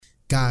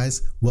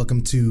Guys,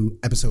 welcome to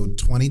episode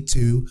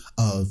 22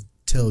 of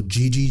Till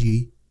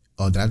GGG.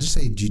 Oh, did I just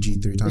say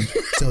GG 3 times?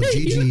 Till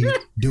GG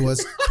Do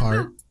Us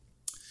Part.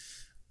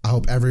 I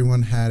hope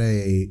everyone had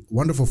a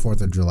wonderful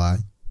 4th of July.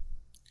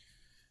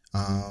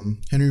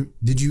 Henry,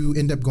 did you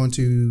end up going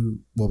to,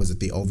 what was it,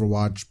 the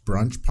Overwatch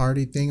brunch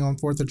party thing on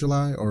 4th of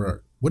July?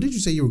 Or what did you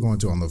say you were going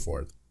to on the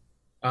 4th?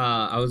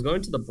 I was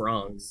going to the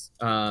Bronx,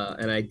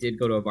 and I did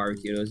go to a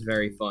barbecue. It was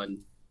very fun.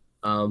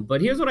 But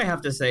here's what I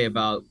have to say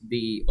about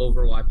the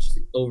Overwatch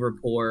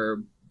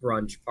Overpour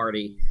brunch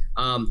party.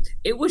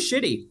 It was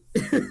shitty.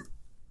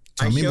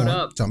 Tell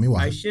me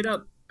why. I showed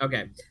up.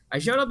 Okay. I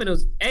showed up and it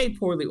was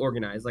poorly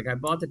organized. Like I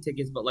bought the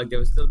tickets, but like there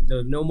was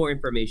no more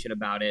information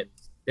about it.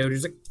 They were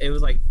just it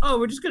was like, oh,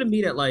 we're just gonna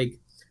meet at like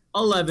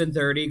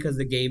 11:30 because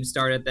the game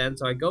started then.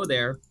 So I go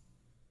there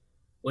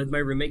with my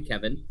roommate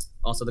Kevin,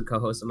 also the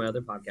co-host of my other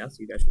podcast.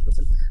 So you guys should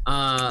listen.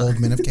 Old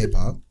Men of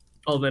K-pop.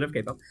 Old Men of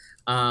K-pop.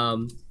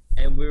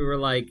 And we were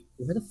like,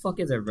 where the fuck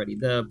is everybody?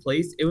 The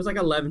place, it was like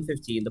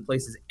 11:15. The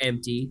place is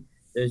empty.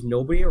 There's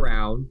nobody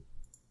around.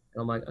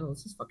 And I'm like, oh,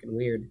 this is fucking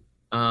weird.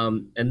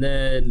 And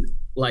then,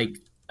 like,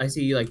 I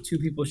see, like, 2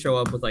 people show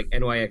up with, like,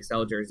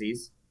 NYXL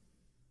jerseys.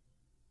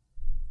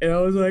 And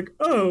I was like,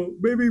 oh,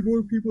 maybe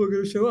more people are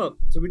going to show up.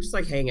 So we just,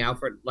 like, hang out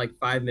for, like,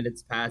 5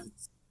 minutes past,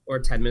 or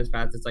 10 minutes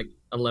past. It's, like,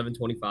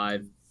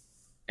 11:25.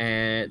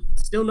 And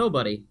still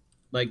nobody.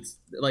 Like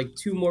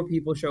 2 more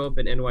people show up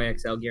in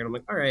NYXL gear. And I'm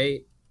like, all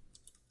right.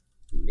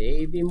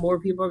 Maybe more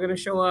people are going to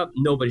show up.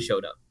 Nobody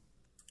showed up.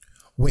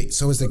 Wait,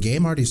 so is the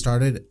game already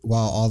started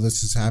while all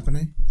this is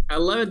happening? At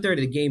 11:30,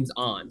 the game's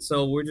on.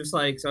 So we're just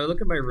like, so I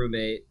look at my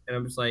roommate and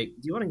I'm just like,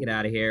 do you want to get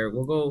out of here?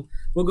 We'll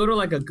go to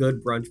like a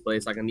good brunch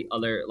place, like on the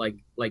other, like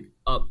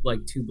up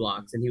like 2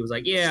 blocks. And he was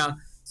like, yeah.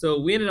 So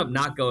we ended up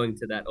not going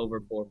to that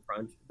Overpour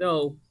brunch.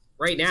 Though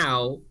right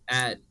now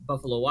at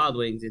Buffalo Wild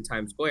Wings in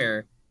Times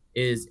Square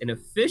is an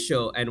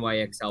official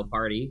NYXL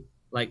party,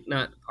 like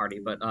not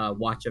party, but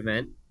watch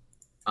event.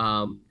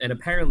 And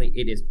apparently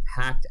it is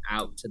packed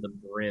out to the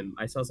brim.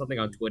 I saw something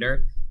on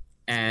Twitter,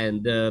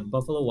 and the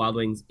Buffalo Wild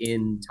Wings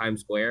in Times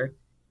Square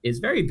is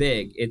very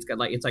big. It's got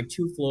like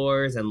 2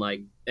 floors and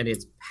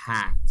it's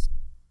packed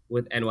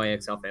with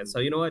NYXL fans. So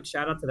you know what?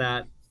 Shout out to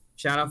that.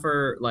 Shout out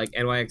for like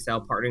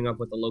NYXL partnering up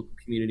with the local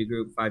community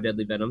group 5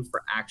 Deadly Venoms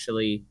for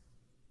actually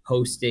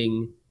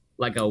hosting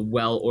like a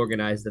well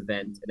organized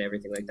event and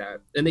everything like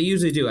that. And they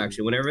usually do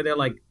actually.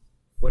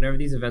 Whenever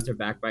these events are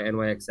backed by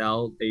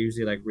NYXL, they're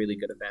usually like really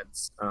good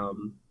events.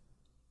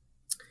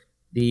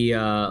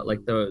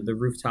 The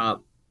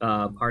rooftop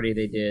party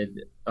they did,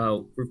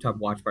 rooftop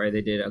watch party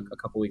they did a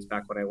couple weeks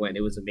back when I went.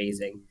 It was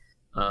amazing,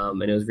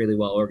 and it was really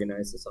well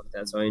organized and stuff like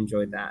that. So I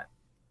enjoyed that.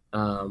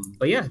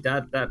 But yeah,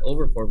 that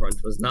Overpour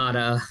brunch was not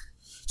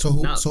So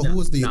who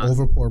was the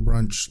Overpour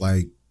brunch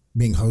like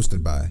being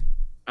hosted by?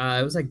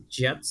 It was like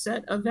Jet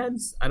Set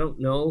Events. I don't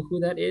know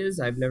who that is.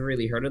 I've never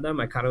really heard of them.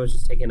 I kind of was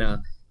just taking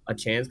a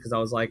chance because I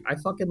was like, I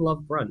fucking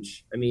love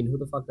brunch. I mean, who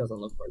the fuck doesn't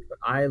love brunch? But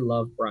I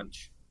love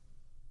brunch.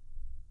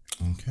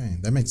 Okay,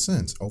 that makes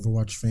sense.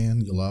 Overwatch fan,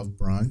 you love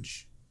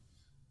brunch.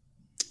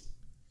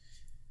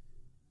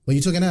 Well, you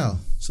took an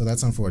L, so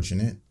that's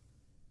unfortunate.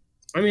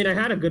 I mean, I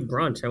had a good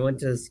brunch. I went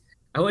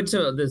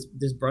to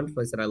this brunch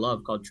place that I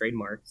love called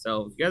Trademark.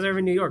 So if you guys are ever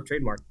in New York,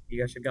 Trademark,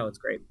 you guys should go. It's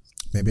great.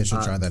 Maybe I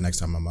should try that next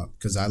time I'm up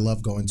because I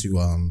love going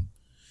to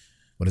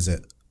what is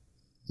it,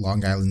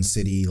 Long Island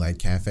City like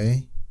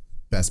cafe.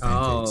 Best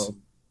pancakes. Oh.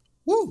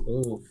 Woo!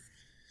 Ooh.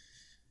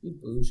 You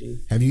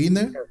bougie. Have you eaten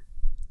there?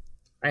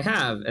 I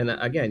have, and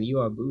again, you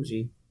are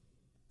bougie.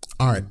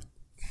 All right.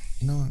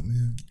 You know what,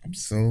 man? I'm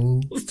so...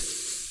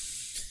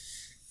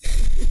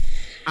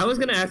 I was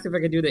going to ask if I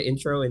could do the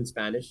intro in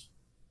Spanish.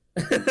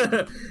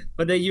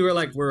 But then you were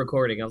like, we're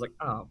recording. I was like,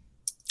 oh.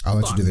 I'll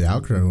let you do the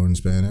outro in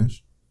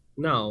Spanish.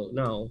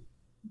 No.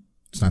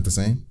 It's not the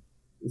same?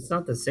 It's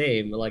not the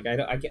same. Like,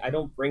 I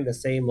don't bring the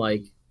same,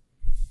 like,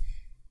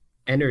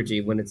 energy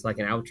when it's like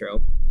an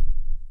outro.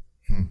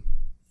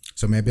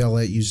 So maybe I'll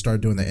let you start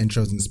doing the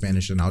intros in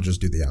Spanish and I'll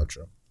just do the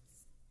outro.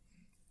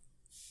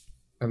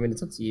 I mean,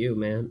 it's up to you,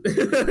 man.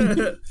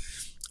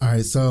 All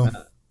right, so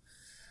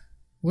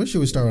where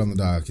should we start on the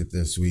docket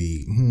this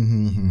week?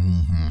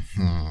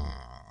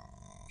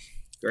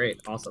 Great,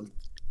 awesome.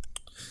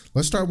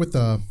 Let's start with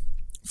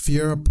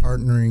Fiora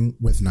partnering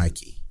with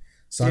Nike.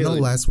 So really? I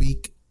know last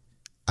week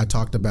I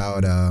talked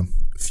about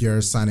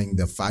Fiora signing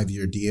the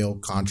 5-year deal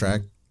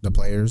contract, the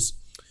players.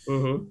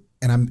 Mm-hmm.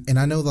 And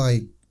I know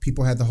like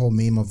people had the whole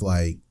meme of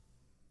like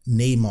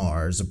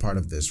Neymar is a part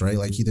of this, right?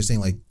 Like they're saying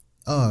like,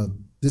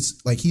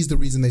 this like he's the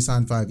reason they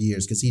signed 5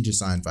 years because he just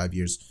signed 5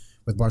 years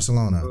with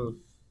Barcelona.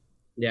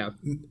 Yeah.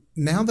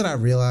 Now that I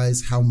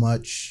realize how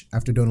much,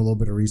 after doing a little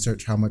bit of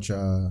research, how much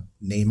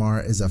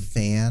Neymar is a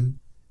fan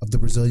of the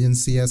Brazilian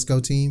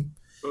CSGO team.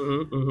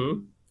 Mm-hmm, mm-hmm.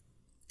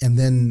 And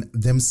then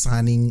them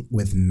signing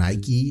with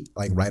Nike,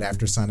 like right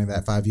after signing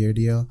that 5-year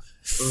deal,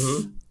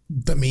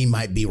 the meme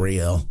might be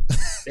real.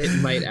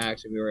 It might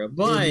actually be real.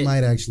 But it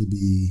might actually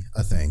be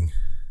a thing.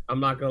 I'm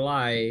not going to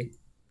lie.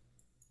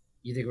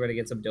 You think we're going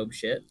to get some dope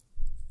shit?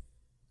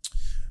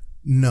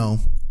 No,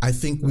 I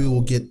think we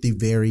will get the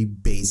very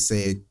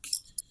basic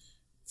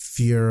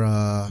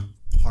Fira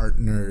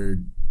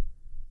partnered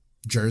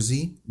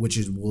jersey, which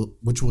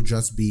will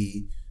just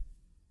be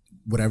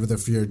whatever the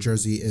Fira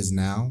jersey is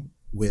now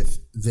with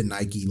the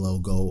Nike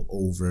logo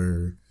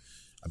over,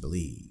 I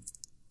believe,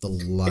 the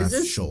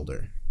left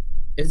shoulder.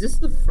 Is this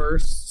the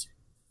first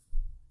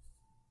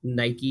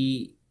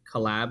Nike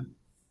collab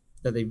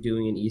that they're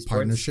doing in esports?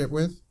 Partnership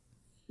with?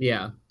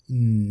 Yeah.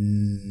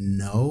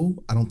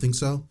 No, I don't think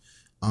so.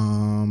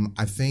 I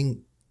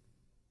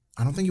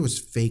don't think it was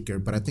Faker,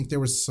 but I think there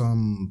was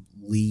some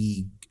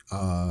league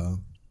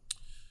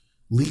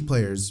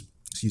players,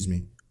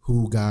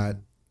 who got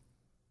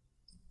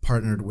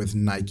partnered with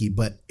Nike,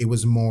 but it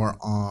was more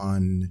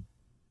on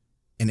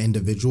an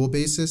individual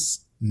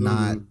basis,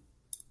 not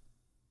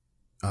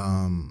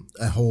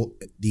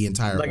the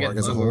entire like org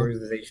as a whole.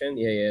 Organization.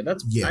 Yeah.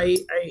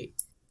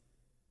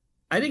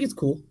 I think it's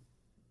cool.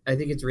 I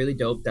think it's really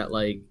dope that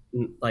like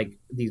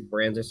these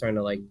brands are starting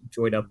to like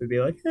join up and be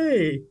like,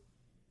 hey,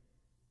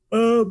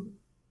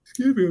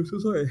 excuse me, I'm so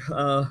sorry.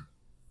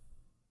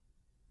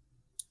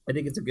 I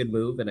think it's a good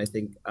move, and I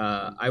think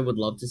I would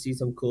love to see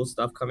some cool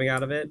stuff coming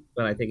out of it,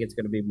 but I think it's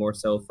going to be more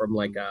so from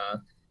like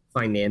a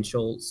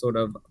financial sort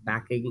of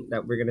backing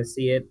that we're going to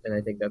see it, and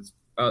I think that's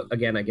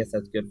again, I guess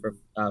that's good for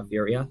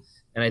Furia,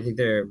 and I think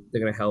they're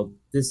going to help.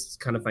 This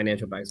kind of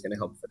financial back is going to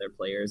help for their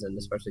players, and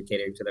especially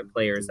catering to their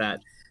players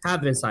that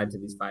have been signed to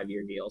these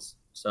 5-year deals.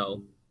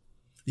 So,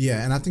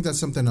 yeah, and I think that's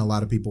something a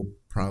lot of people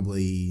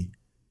probably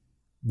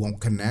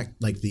won't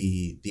connect, like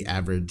the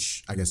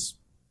average, I guess,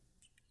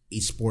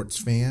 esports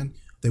fan.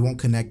 They won't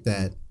connect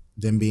that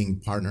them being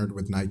partnered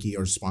with Nike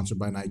or sponsored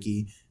by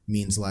Nike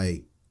means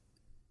like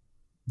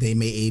they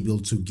may able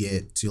to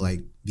get to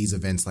like these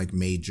events like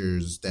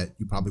majors that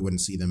you probably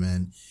wouldn't see them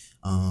in.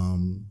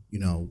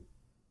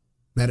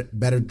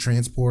 Better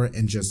transport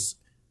and just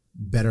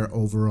better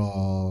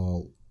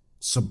overall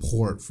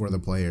support for the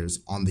players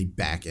on the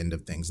back end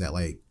of things that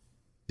like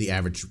the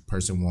average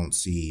person won't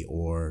see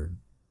or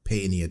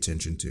pay any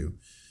attention to.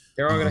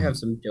 They're all gonna have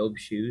some dope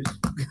shoes.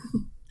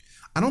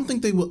 I don't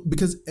think they will,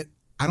 because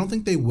I don't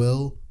think they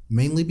will,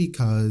 mainly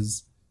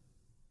because,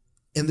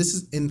 and this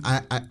is, and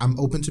I'm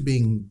open to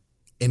being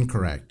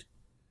incorrect,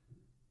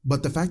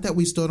 but the fact that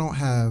we still don't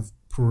have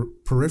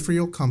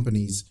peripheral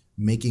companies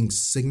making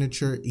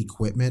signature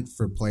equipment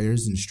for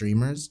players and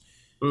streamers,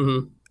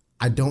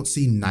 I don't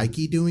see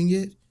Nike doing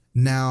it.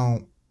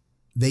 Now,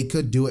 they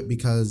could do it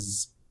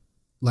because,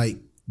 like,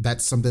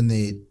 that's something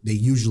they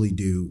usually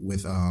do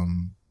with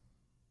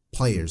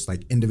players,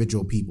 like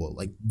individual people.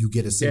 Like, you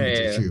get a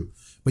signature shoe,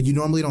 but you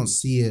normally don't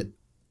see it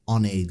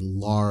on a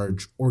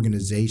large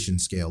organization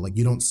scale. Like,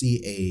 you don't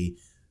see a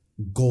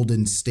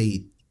Golden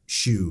State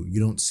shoe. You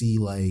don't see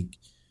like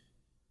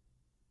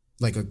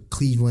a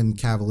Cleveland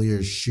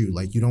Cavaliers shoe.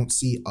 Like, you don't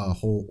see a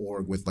whole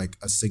org with like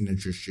a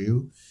signature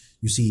shoe.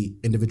 You see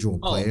individual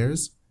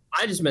players.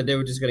 I just meant they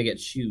were just gonna get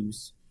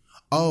shoes.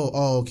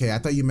 Oh, okay. I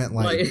thought you meant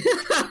like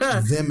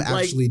them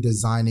actually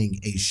designing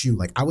a shoe.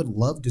 Like, I would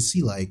love to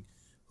see like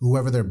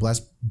whoever their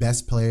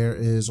best player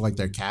is, like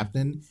their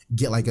captain,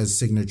 get like a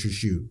signature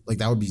shoe. Like,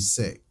 that would be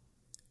sick.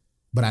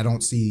 But I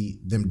don't see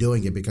them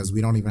doing it because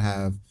we don't even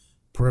have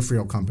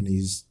peripheral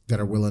companies that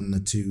are willing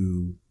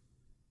to,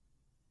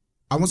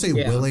 I won't say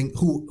willing,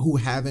 who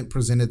haven't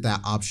presented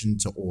that option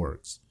to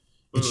orgs.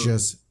 It's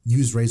just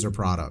use Razer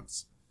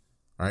products.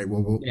 All right,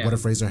 well, what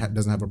if Razer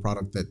doesn't have a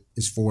product that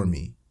is for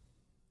me?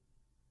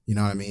 You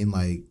know what I mean?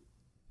 Like,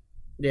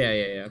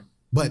 yeah.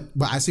 But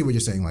I see what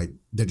you're saying. Like,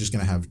 they're just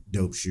gonna have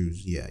dope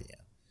shoes. Yeah.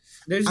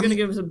 They're just gonna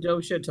give us some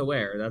dope shit to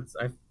wear.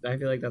 I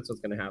feel like that's what's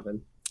gonna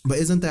happen. But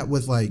isn't that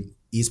with like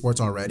esports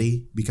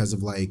already, because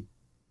of like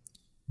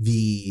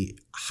the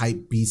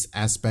hype beast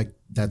aspect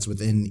that's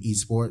within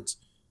esports?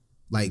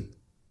 Like,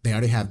 they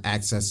already have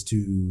access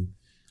to,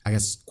 I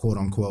guess, quote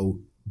unquote,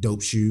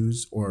 dope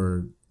shoes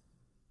or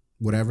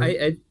whatever.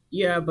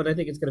 Yeah, but I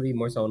think it's gonna be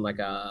more so on like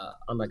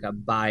a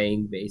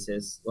buying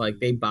basis. Like,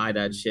 they buy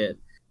that shit.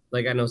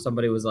 Like, I know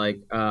somebody was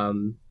like,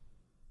 what's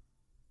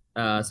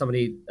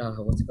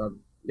it called?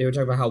 They were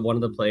talking about how one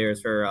of the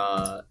players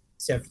for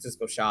San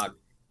Francisco Shock,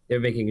 they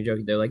were making a joke.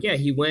 They're like, yeah,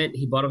 he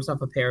bought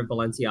himself a pair of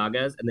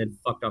Balenciagas and then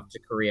fucked off to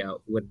Korea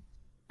with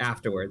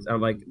afterwards. And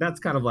I'm like,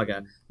 that's kind of like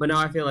but now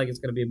I feel like it's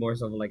gonna be more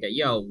so like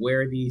yo,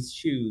 wear these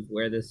shoes,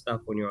 wear this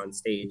stuff when you're on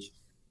stage,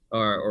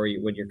 or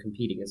when you're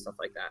competing and stuff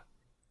like that.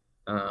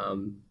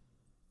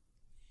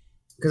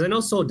 Because I know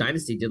Seoul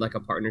Dynasty did like a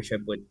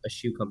partnership with a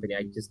shoe company.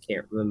 I just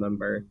can't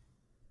remember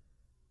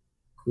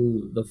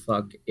who the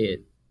fuck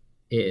it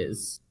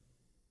is.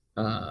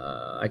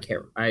 I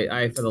can't.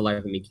 I for the life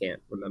of me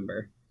can't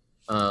remember.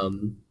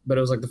 But it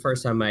was like the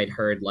first time I'd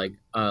heard like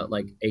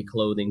a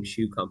clothing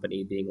shoe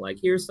company being like,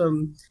 here's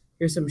some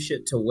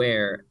shit to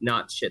wear,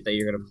 not shit that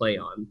you're gonna play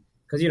on.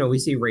 Because we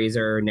see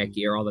Razer or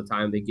Netgear all the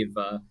time. They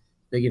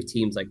give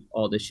teams like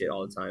all this shit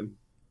all the time.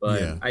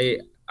 But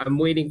I'm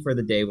waiting for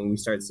the day when we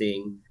start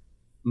seeing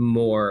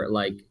more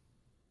like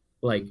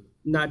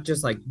not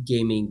just like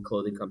gaming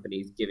clothing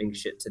companies giving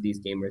shit to these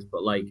gamers,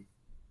 but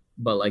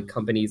like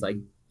companies like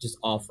just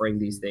offering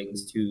these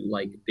things to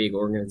like big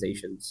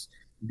organizations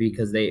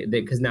because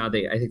because now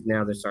I think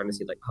now they're starting to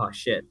see like, oh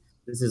shit,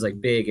 this is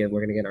like big and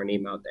we're gonna get our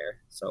name out there.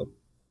 So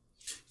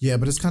yeah,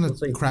 but it's kind of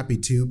we'll crappy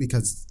too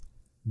because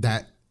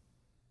that's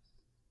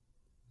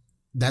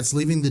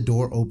leaving the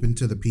door open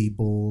to the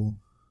people.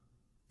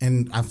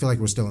 And I feel like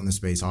we're still in the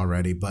space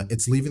already, but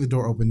it's leaving the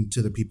door open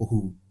to the people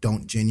who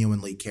don't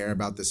genuinely care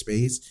about the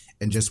space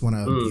and just want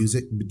to abuse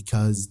it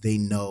because they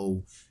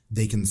know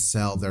they can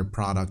sell their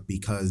product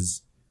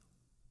because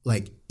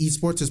like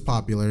esports is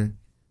popular.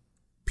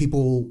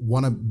 People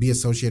want to be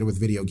associated with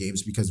video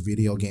games because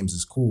video games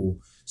is cool.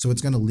 So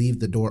it's going to leave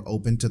the door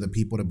open to the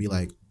people to be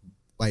like,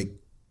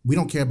 we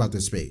don't care about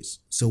this space.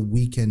 So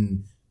we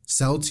can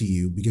sell to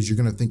you because you're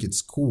going to think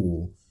it's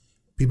cool.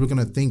 People are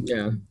going to think,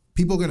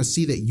 people are going to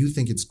see that you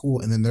think it's cool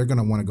and then they're going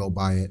to want to go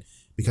buy it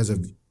because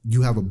of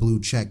you have a blue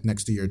check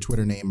next to your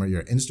Twitter name or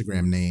your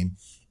Instagram name.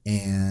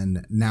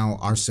 And now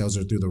our sales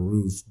are through the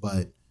roof,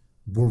 but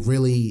we're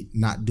really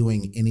not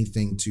doing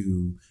anything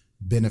to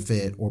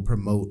benefit or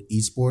promote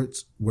esports.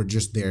 We're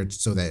just there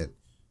so that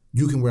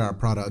you can wear our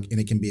product and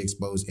it can be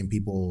exposed and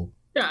people.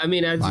 Yeah, I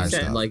mean, as you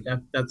said, stuff. like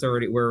that's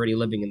already we're already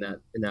living in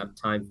that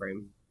time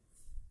frame.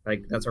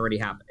 Like that's already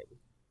happening.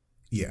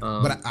 Yeah,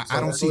 but I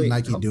don't see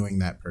Nike doing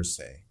that per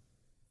se.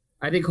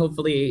 I think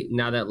hopefully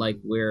now that like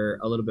we're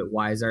a little bit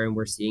wiser and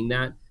we're seeing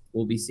that,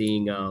 we'll be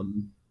seeing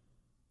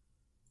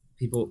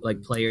people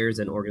like players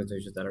and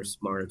organizations that are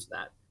smarter to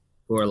that,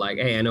 who are like,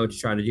 hey, I know what you're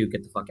trying to do,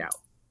 get the fuck out.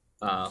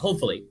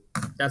 Hopefully,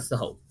 that's the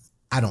hope.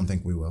 I don't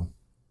think we will.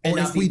 And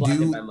or if we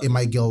do, it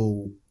might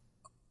go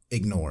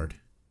ignored.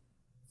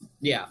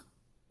 Yeah.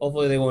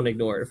 Hopefully they won't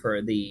ignore it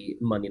for the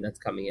money that's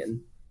coming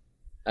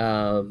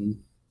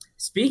in.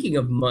 Speaking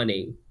of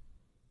money,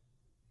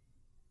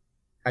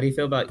 how do you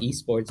feel about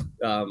esports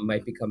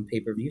might become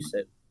pay-per-view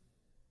sit?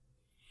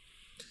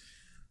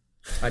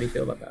 How do you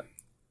feel about that?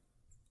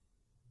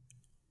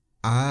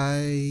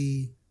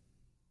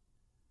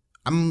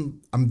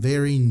 I'm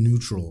very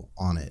neutral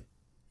on it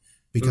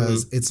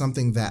because it's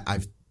something that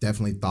I've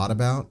definitely thought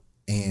about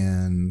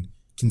and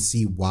can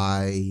see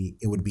why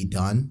it would be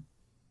done.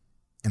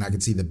 And I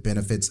can see the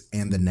benefits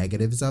and the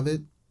negatives of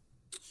it.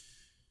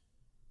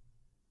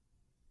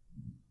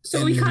 So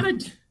and, we kind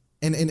of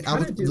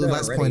the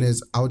last point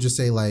is I would just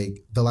say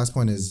like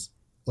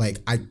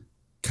I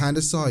kind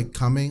of saw it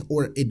coming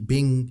or it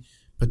being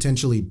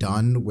potentially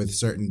done with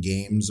certain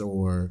games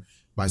or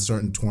by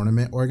certain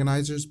tournament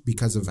organizers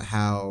because of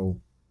how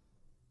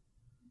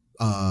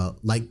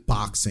like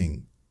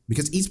boxing,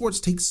 because esports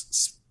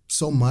takes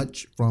so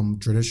much from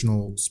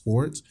traditional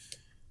sports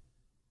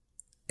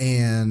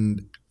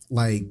and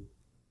like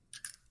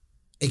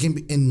it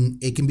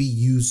can be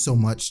used so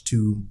much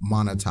to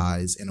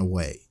monetize in a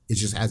way. It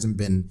just hasn't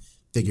been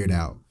figured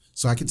out.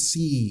 So I could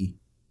see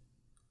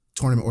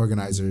tournament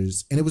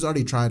organizers, and it was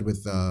already tried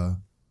with I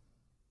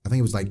think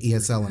it was like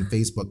ESL and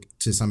Facebook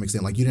to some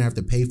extent. Like you didn't have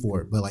to pay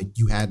for it, but like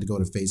you had to go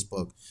to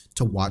Facebook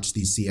to watch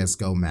these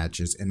CS:GO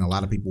matches, and a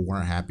lot of people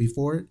weren't happy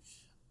for it.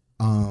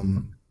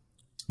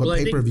 But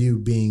pay-per-view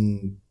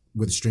being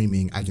with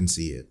streaming, I can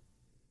see it.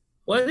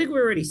 Well, I think we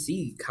already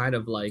see kind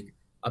of like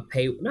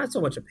not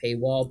so much a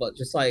paywall, but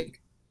just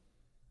like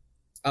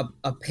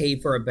a pay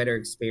for a better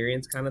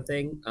experience kind of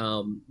thing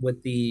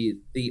with the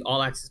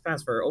all access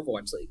pass for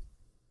Overwatch League.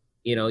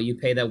 You know, you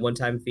pay that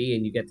one-time fee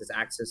and you get this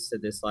access to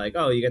this, like,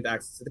 oh, you get the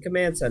access to the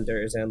command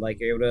centers and like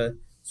you're able to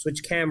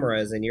switch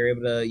cameras and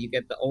you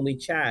get the only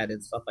chat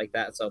and stuff like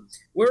that. So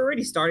we're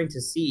already starting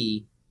to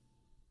see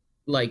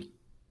like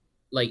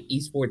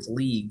esports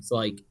leagues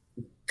like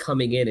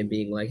coming in and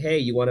being like, hey,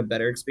 you want a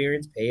better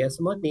experience? Pay us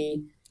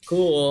money.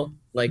 Cool.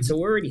 Like, so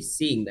we're already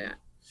seeing that.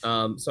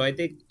 So I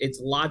think it's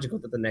logical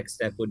that the next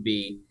step would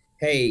be,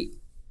 hey,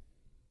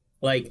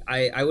 like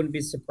I wouldn't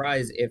be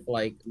surprised if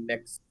like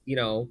next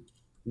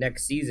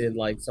season,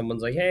 like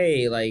someone's like,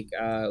 hey, like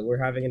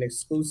we're having an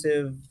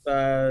exclusive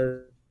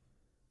because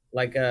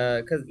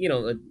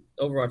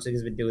Overwatch League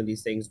has been doing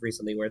these things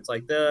recently where it's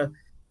like the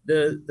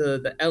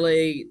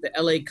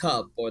LA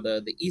Cup or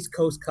the East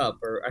Coast Cup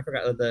or I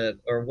forgot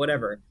or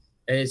whatever,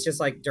 and it's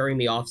just like during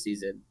the off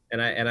season,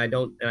 and I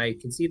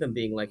can see them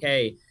being like,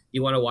 hey,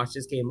 you want to watch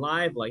this game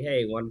live? Like,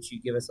 hey, why don't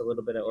you give us a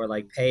little bit of, or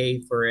like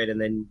pay for it and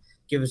then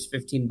give us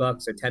 $15 or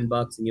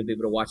 $10 and you'll be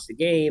able to watch the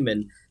game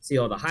and see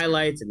all the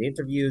highlights and the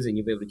interviews and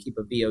you'll be able to keep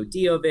a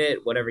VOD of it,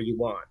 whatever you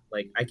want.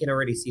 Like I can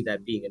already see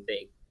that being a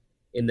thing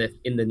in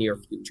the near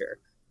future.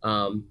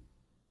 And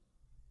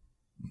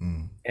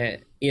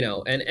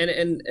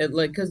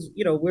like, cause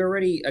we're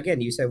already,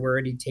 again, you said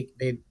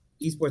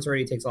esports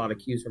already takes a lot of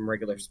cues from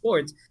regular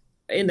sports.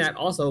 In that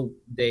also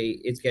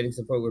it's getting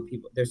to the point where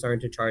they're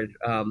starting to charge,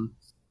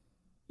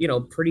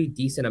 pretty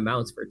decent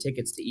amounts for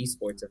tickets to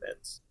esports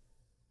events.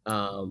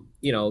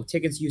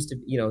 Tickets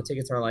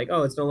are like,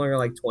 oh, it's no longer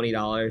like $20,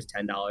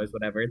 $10,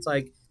 whatever. It's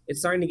like, it's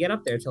starting to get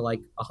up there to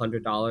like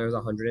 $100,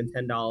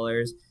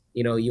 $110.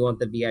 You want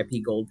the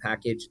VIP gold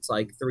package, it's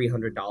like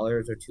 $300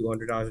 or $200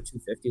 or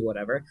 $250,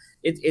 whatever.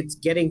 It's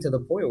getting to the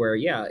point where,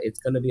 yeah, it's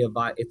going to be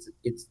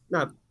it's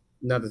not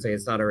to say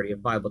it's not already a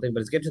viable thing,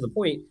 but it's getting to the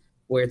point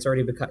where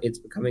it's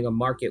becoming a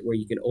market where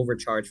you can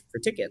overcharge for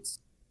tickets,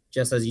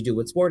 just as you do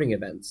with sporting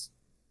events.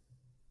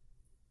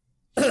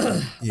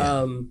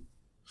 Yeah.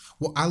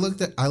 Well, I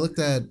looked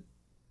at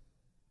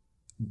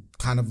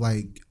kind of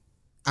like,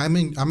 I'm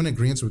in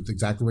agreement with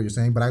exactly what you're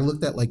saying, but I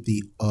looked at like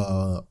the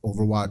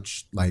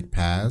Overwatch like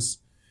pass,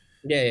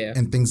 Yeah.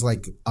 and things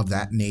like of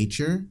that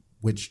nature,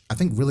 which I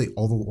think really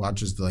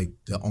Overwatch is like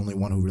the only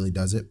one who really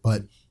does it,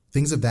 but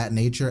things of that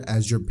nature,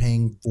 as you're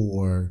paying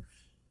for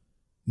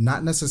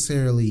not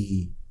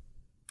necessarily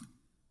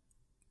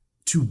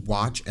to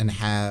watch and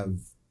have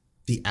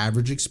the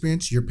average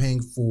experience, you're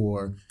paying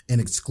for an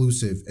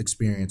exclusive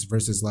experience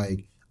versus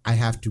like I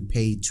have to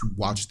pay to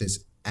watch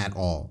this at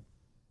all.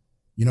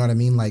 You know what I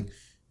mean? Like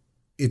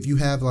if you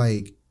have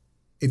like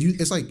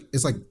it's like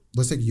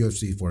let's take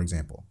UFC for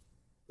example.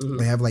 Mm-hmm.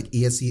 They have like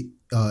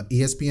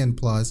ESPN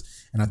Plus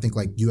and I think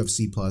like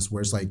UFC Plus,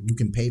 where it's like you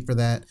can pay for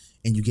that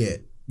and you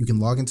can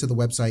log into the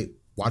website,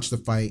 watch the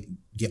fight,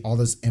 get all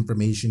this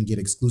information, get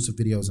exclusive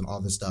videos and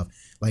all this stuff.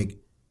 Like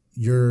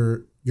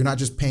you're not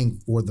just paying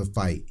for the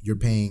fight, you're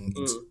paying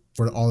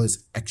for all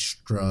this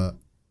extra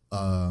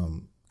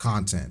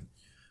content.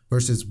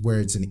 Versus where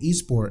it's an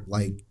esport,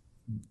 like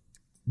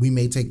we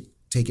may take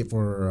it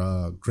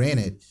for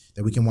granted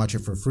that we can watch it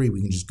for free.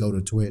 We can just go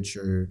to Twitch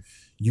or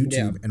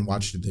YouTube and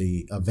watch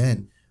the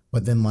event.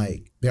 But then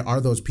like there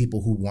are those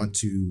people who want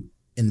to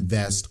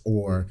invest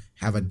or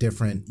have a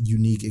different,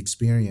 unique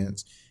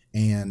experience.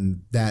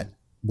 And that,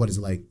 what is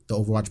it, like the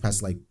Overwatch Pass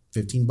is like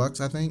 $15,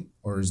 I think,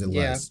 or is it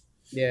less?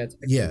 Yeah,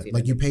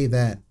 like you pay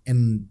that,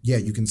 and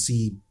you can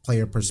see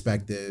player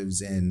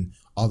perspectives and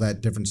all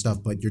that different stuff,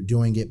 but you're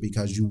doing it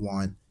because you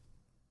want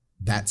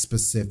that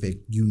specific,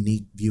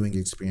 unique viewing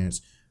experience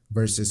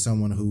versus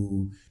someone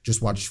who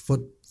just watched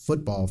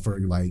football for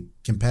like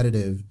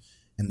competitive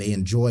and they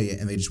enjoy it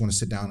and they just want to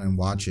sit down and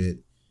watch it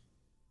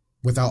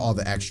without all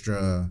the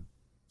extra,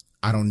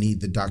 I don't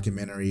need the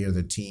documentary or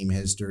the team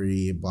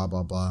history, blah,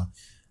 blah, blah.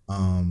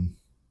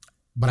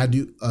 But I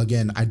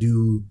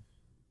do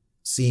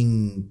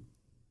seeing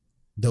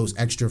those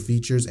extra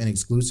features and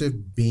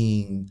exclusive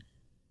being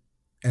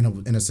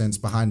in a sense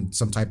behind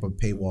some type of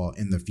paywall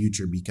in the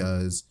future,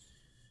 because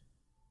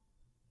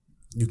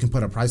you can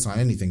put a price on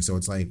anything. So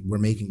it's like we're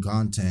making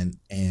content,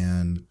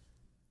 and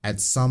at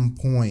some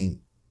point,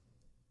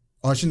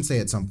 or I shouldn't say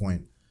at some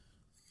point,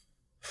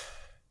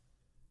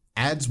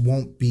 ads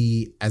won't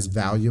be as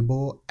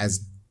valuable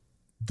as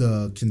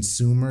the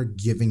consumer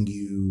giving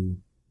you,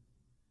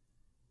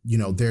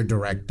 their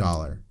direct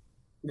dollar.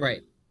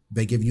 Right.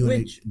 They give you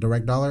a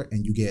direct dollar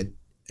and you get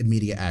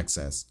immediate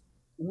access.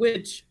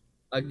 Which,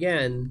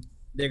 again,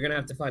 they're going to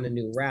have to find a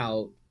new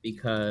route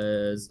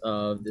because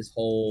of this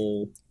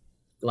whole,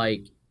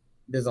 like,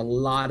 there's a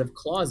lot of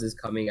clauses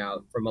coming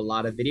out from a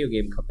lot of video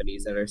game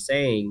companies that are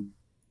saying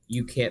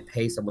you can't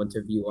pay someone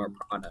to view our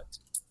product,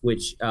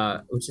 which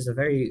is a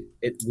very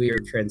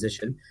weird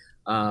transition,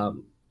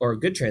 or a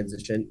good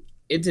transition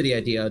into the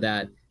idea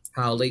that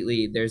how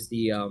lately there's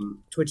the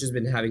Twitch has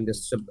been having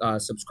this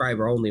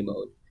subscriber only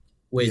mode,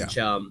 which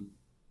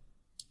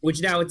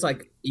now it's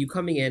like you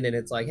coming in and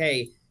it's like,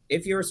 hey,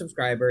 if you're a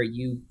subscriber,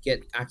 you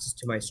get access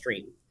to my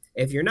stream.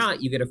 If you're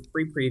not, you get a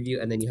free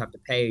preview and then you have to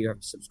pay or you have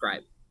to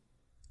subscribe.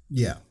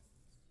 Yeah.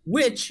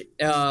 Which,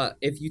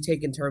 if you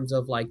take in terms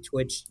of like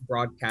Twitch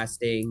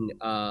broadcasting,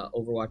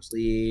 Overwatch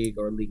League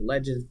or League of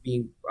Legends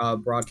being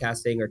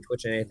broadcasting, or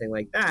Twitch and anything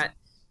like that,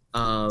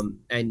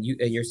 and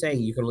you're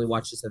saying you can only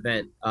watch this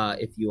event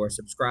if you are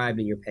subscribed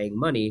and you're paying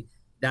money,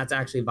 that's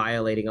actually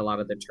violating a lot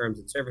of the terms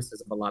and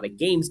services of a lot of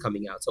games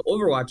coming out. So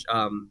Overwatch,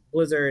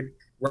 Blizzard,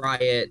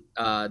 Riot,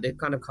 they've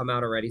kind of come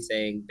out already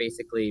saying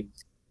basically,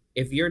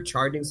 if you're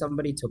charging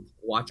somebody to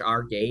watch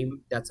our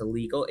game, that's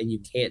illegal and you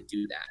can't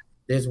do that.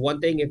 There's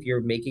one thing if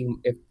you're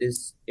making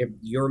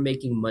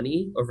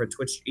money over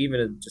Twitch,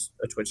 even just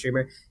a Twitch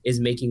streamer is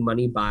making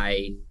money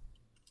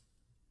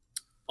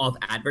off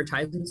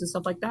advertisements and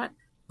stuff like that.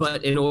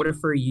 But in order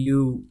for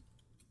you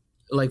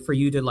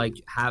to like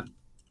have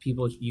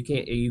people, you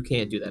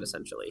can't do that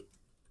essentially.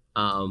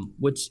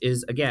 Which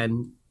is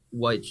again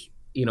what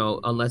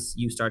unless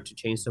you start to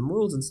change some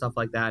rules and stuff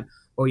like that,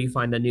 or you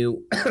find a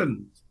new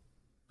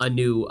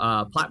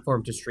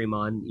platform to stream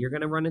on, you're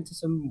gonna run into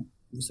some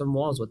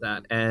walls with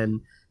that.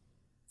 And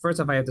first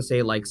off, I have to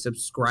say, like,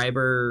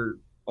 subscriber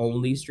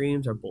only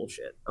streams are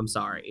bullshit. I'm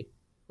sorry.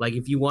 Like,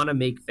 if you want to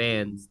make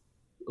fans,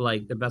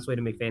 like, the best way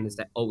to make fans is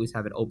to always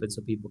have it open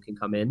so people can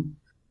come in.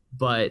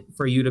 But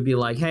for you to be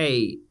like,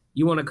 hey,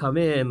 you want to come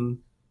in,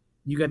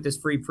 you get this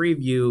free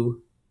preview,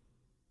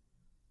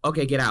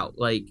 okay, get out.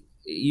 Like,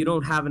 you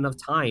don't have enough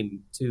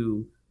time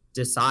to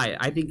decide.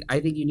 I think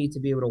you need to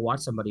be able to watch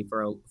somebody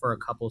for a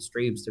couple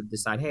streams to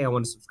decide, hey, I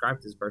want to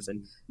subscribe to this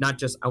person, not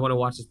just I want to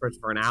watch this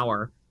person for an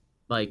hour.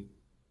 Like,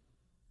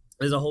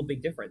 there's a whole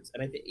big difference.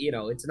 And I think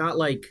it's not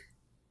like,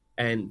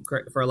 and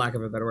for lack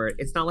of a better word,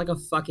 it's not like a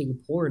fucking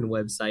porn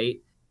website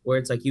where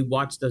it's like you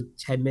watch the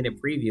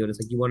 10-minute preview and it's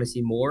like you want to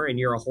see more and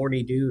you're a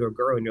horny dude or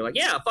girl and you're like,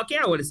 yeah, fuck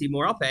yeah, I want to see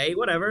more, I'll pay,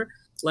 whatever.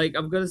 Like,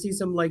 I'm gonna see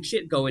some like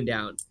shit going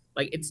down.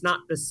 Like, it's not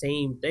the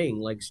same thing.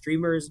 Like,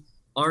 streamers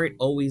aren't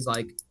always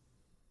like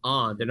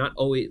on. They're not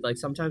always like,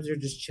 sometimes they're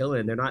just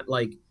chilling. They're not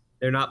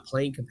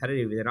playing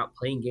competitive. They're not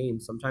playing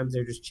games. Sometimes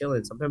they're just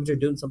chilling. Sometimes they're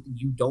doing something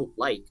you don't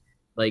like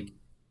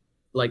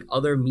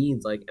other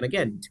means. Like, and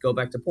again, to go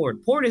back to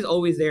porn is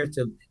always there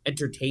to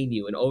entertain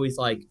you and always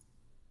like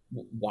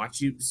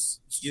watch you,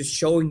 just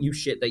showing you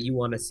shit that you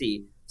want to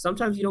see.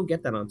 Sometimes you don't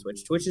get that on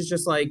Twitch. Twitch is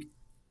just like,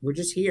 we're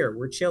just here,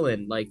 we're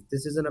chilling. Like,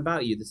 this isn't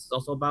about you. This is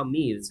also about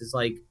me. This is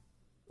like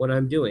what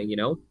I'm doing, you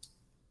know?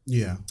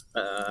 Yeah.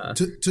 I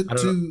To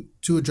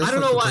address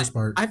don't like, know the why. first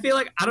part. I feel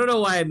like I don't know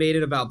why I made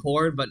it about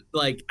porn, but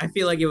like I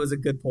feel like it was a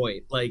good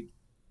point. Like,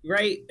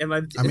 right? I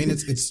mean,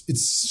 it's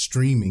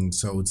streaming,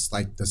 so it's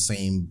like the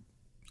same,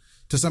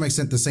 to some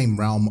extent, the same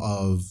realm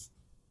of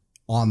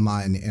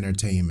online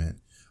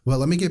entertainment. Well,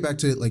 let me get back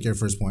to like your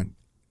first point.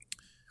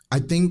 I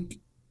think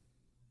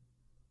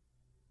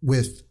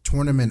with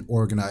tournament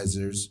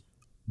organizers,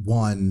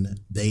 one,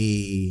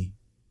 they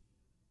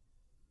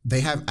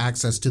have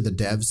access to the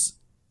devs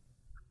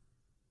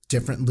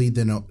differently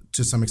than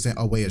to some extent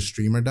a way a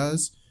streamer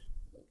does.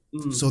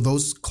 So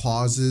those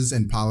clauses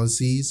and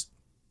policies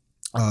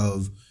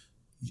of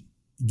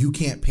you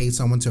can't pay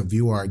someone to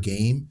view our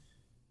game,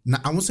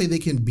 I won't say they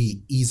can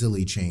be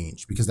easily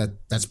changed, because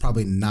that's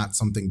probably not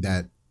something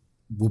that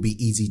will be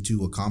easy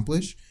to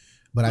accomplish.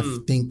 But I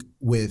think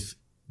with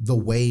the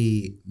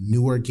way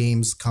newer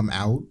games come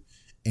out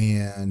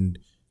and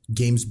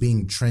games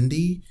being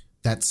trendy,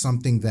 that's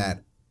something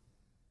that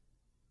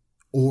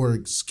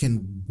orgs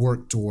can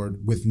work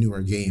toward with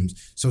newer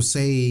games. So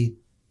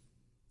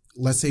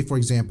let's say, for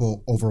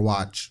example,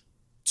 Overwatch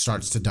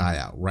starts to die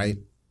out, right?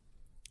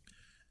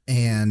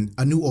 And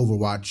a new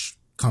Overwatch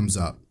comes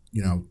up,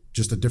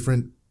 just a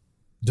different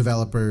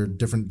developer,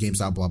 different game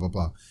style, blah, blah,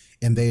 blah.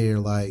 And they're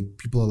like,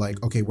 people are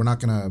like, okay, we're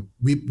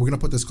going to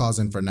put this clause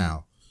in for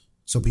now,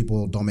 so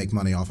people don't make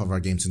money off of our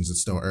game since it's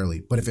still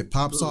early. But if it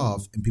pops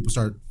off and people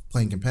start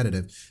playing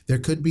competitive, there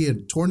could be a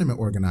tournament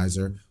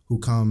organizer who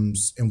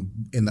comes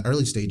in the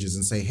early stages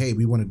and say, hey,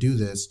 we want to do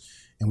this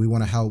and we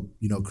want to help,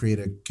 create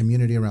a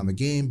community around the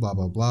game, blah,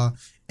 blah, blah.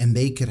 And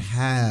they could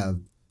have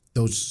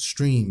those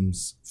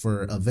streams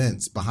for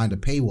events behind a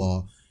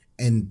paywall,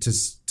 and to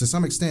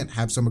some extent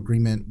have some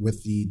agreement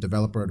with the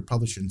developer or the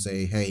publisher and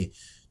say, hey,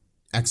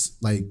 X,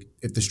 like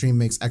if the stream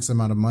makes X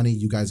amount of money,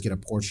 you guys get a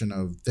portion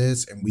of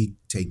this and we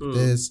take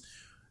this.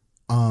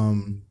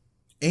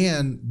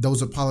 And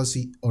those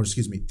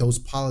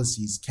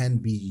policies can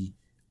be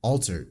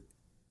altered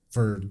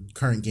for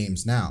current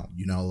games now,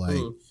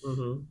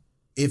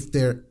 if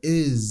there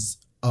is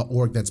a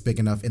org that's big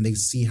enough and they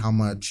see how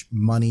much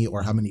money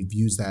or how many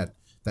views that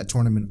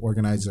tournament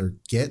organizer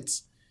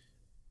gets,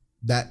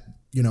 that,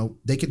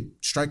 they could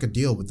strike a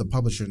deal with the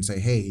publisher and say,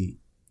 hey,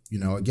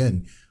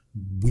 again,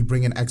 we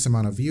bring in X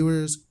amount of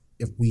viewers.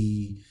 If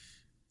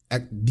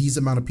these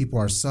amount of people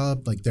are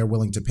subbed, like they're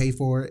willing to pay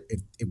for it.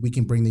 If we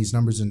can bring these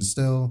numbers in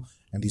still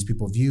and these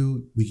people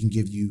view, we can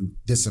give you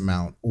this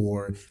amount.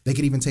 Or they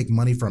could even take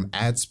money from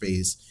ad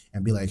space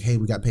and be like, hey,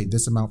 we got paid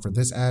this amount for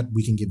this ad.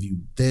 We can give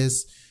you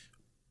this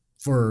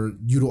for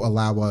you to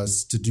allow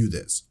us to do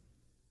this.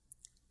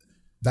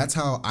 That's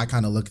how I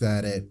kind of looked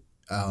at it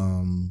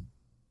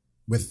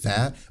with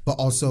that. But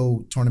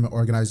also tournament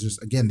organizers,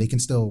 again, they can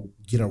still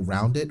get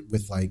around it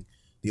with like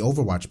the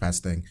Overwatch Pass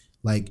thing.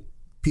 Like,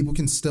 people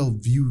can still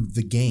view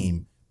the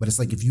game, but it's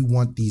like if you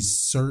want these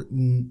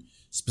certain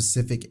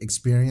specific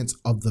experience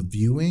of the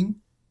viewing,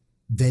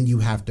 then you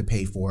have to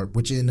pay for it,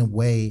 which in a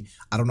way,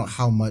 I don't know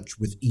how much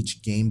with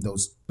each game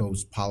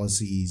those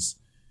policies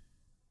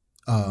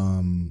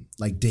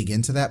like dig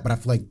into that, but I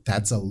feel like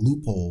that's a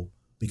loophole,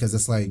 because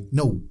it's like,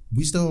 no,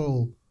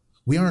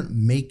 we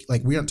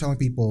aren't telling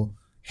people,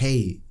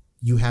 hey,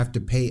 you have to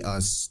pay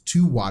us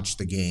to watch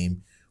the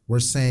game. We're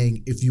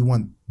saying if you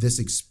want this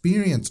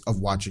experience of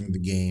watching the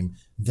game,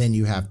 then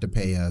you have to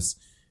pay us.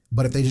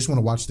 But if they just want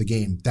to watch the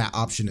game, that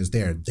option is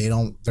there.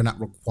 They're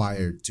not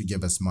required to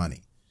give us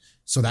money.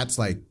 So that's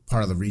like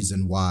part of the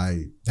reason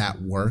why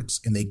that works.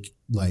 And they,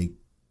 like,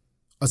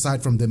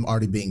 aside from them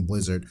already being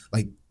Blizzard,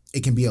 like,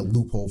 it can be a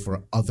loophole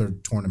for other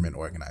tournament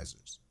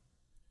organizers.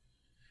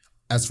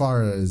 As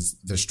far as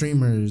the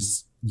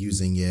streamers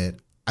using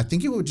it, I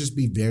think it would just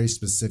be very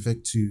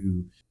specific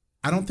to,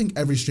 I don't think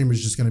every streamer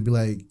is just going to be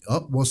like,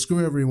 oh, well,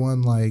 screw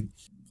everyone, like,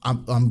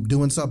 I'm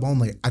doing sub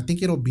only. I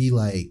think it'll be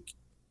like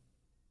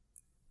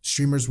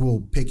streamers will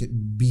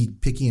be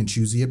picky and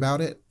choosy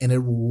about it, and it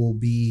will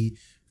be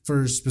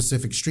for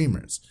specific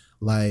streamers.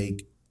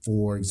 Like,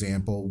 for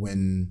example,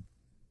 when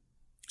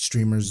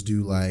streamers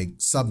do like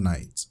sub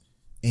nights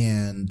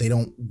and they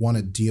don't want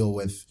to deal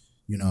with,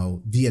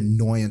 the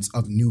annoyance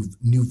of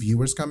new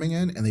viewers coming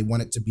in, and they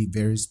want it to be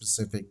very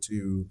specific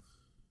to,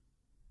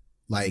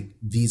 like,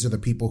 these are the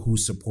people who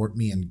support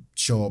me and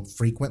show up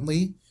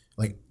frequently.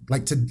 Like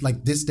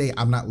this day,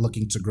 I'm not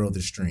looking to grow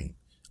the stream.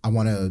 I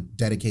want to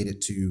dedicate it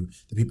to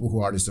the people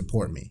who already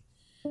support me.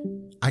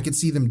 I could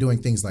see them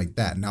doing things like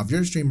that. Now, if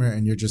you're a streamer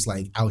and you're just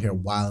like out here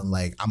wilding,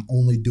 like, I'm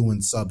only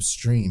doing sub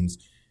streams,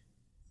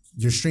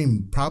 your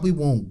stream probably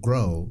won't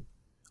grow.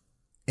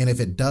 And if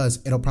it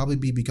does, it'll probably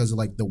be because of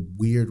like the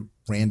weird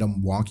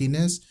random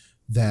wonkiness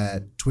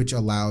that Twitch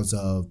allows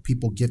of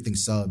people gifting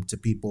sub to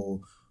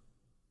people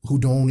who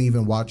don't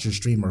even watch your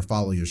stream or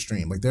follow your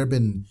stream. Like there have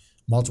been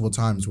multiple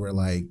times where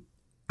like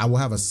I will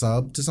have a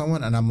sub to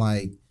someone and I'm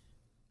like,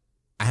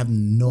 I have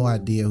no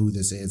idea who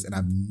this is and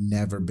I've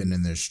never been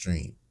in their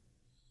stream.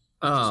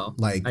 Oh,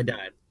 like I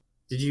died.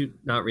 Did you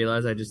not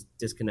realize I just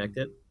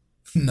disconnected?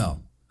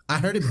 No. I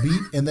heard it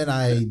beep and then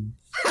I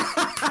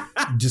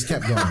just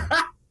kept going.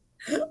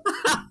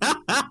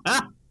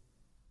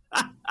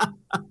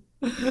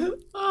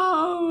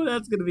 Oh,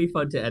 that's gonna be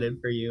fun to edit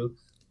for you.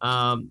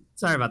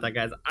 Sorry about that,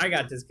 guys. I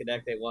got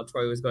disconnected while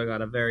Troy was going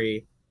on a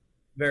very,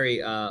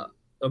 very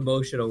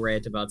emotional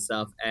rant about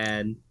stuff,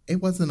 and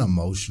it wasn't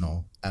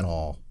emotional at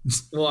all.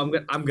 Well,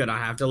 I'm gonna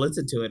have to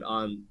listen to it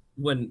on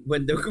when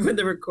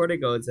the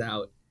recording goes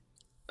out.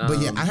 But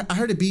yeah, I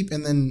heard it beep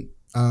and then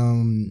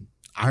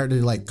I heard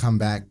it like come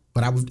back,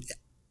 but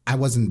I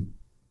wasn't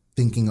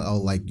thinking, oh,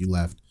 like you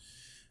left.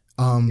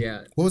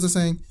 Yeah. What was I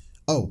saying?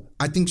 Oh,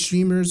 I think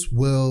streamers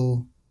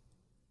will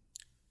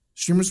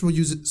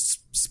use it.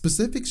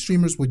 Specific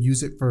streamers will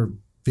use it for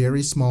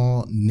very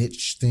small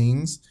niche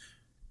things.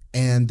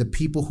 And the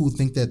people who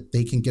think that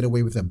they can get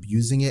away with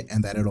abusing it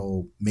and that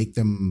it'll make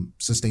them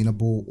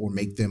sustainable or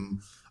make them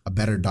a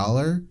better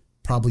dollar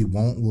probably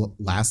won't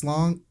last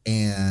long.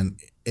 And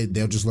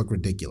they'll just look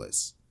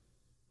ridiculous.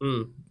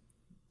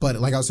 But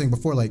like I was saying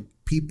before, like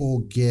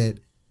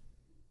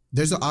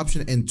there's an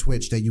option in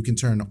Twitch that you can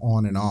turn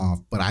on and off,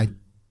 but I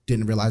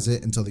didn't realize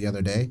it until the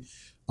other day.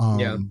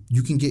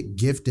 You can get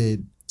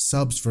gifted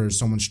subs for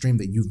someone's stream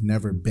that you've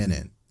never been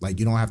in. Like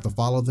you don't have to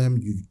follow them.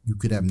 You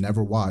could have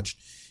never watched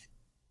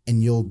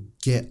and you'll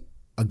get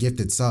a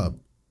gifted sub.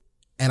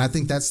 And I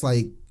think that's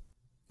like,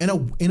 in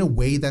a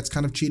way that's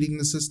kind of cheating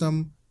the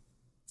system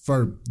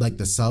for like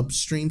the sub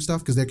stream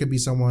stuff. Because there could be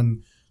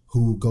someone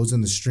who goes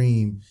in the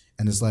stream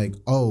and is like,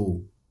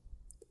 oh,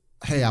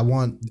 hey, I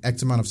want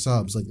X amount of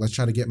subs. Like, let's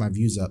try to get my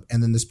views up.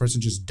 And then this person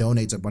just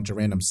donates a bunch of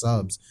random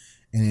subs.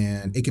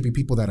 And it could be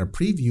people that are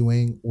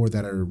previewing or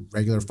that are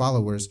regular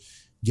followers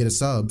get a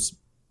subs.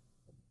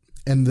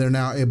 And they're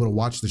now able to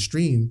watch the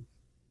stream.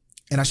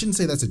 And I shouldn't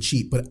say that's a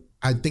cheat, but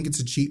I think it's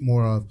a cheat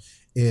more of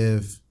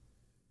if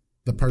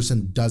the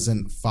person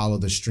doesn't follow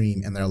the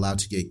stream and they're allowed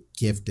to get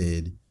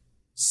gifted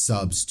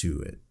subs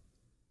to it.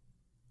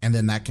 And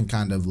then that can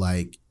kind of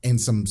like, in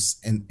some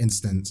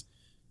instance,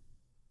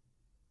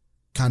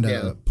 kind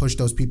of push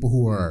those people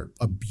who are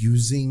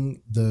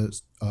abusing the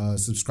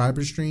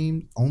subscriber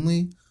stream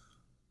only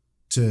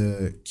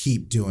to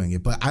keep doing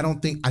it. But I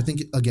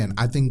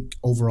think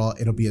overall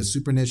it'll be a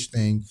super niche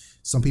thing.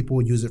 Some people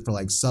will use it for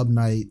like sub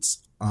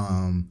nights,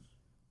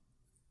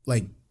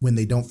 like when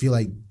they don't feel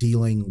like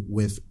dealing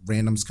with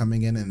randoms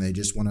coming in and they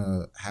just want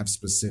to have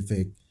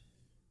specific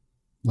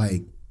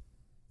like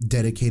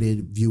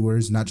dedicated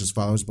viewers, not just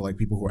followers, but like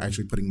people who are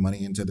actually putting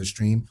money into the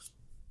stream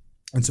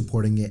and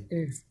supporting it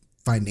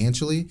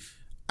financially.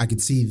 I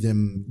could see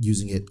them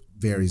using it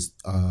varies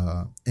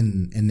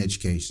in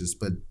niche cases,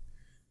 but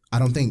I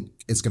don't think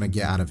it's going to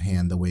get out of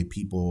hand the way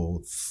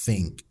people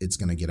think it's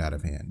going to get out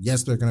of hand.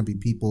 Yes, there are going to be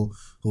people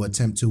who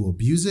attempt to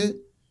abuse it,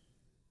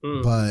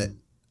 but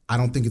I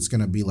don't think it's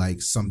going to be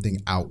like something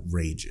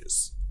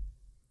outrageous.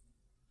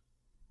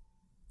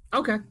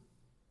 Okay.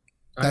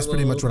 That's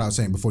pretty much what I was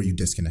saying before you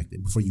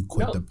disconnected, before you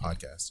quit the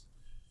podcast.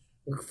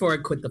 Before I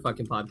quit the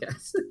fucking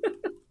podcast.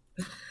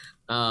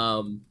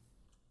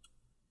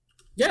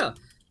 Yeah.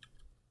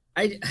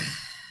 I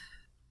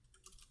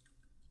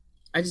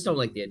just don't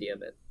like the idea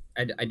of it.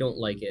 I don't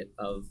like it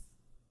of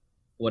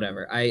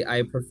whatever.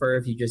 I prefer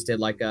if you just did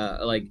like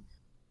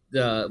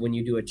when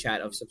you do a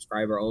chat of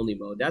subscriber only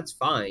mode. That's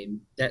fine.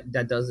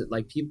 That doesn't,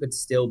 like, people could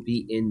still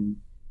be in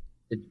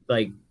the,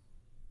 like,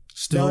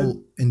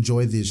 still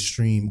enjoy the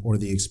stream or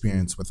the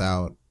experience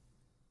without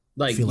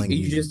like feeling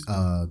you just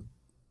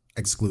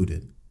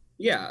excluded.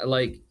 Yeah,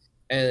 like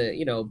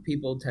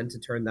people tend to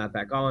turn that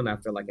back on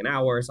after like an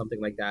hour or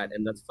something like that,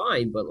 and that's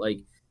fine. But like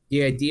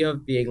the idea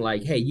of being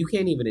like, hey, you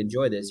can't even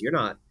enjoy this. You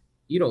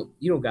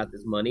don't got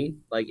this money.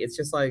 Like, it's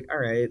just like, all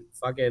right,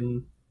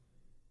 fucking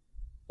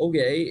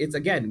okay. It's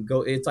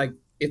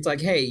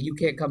like, hey, you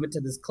can't come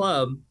into this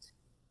club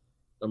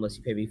unless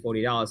you pay me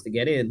 $40 to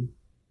get in.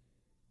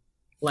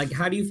 Like,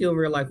 how do you feel in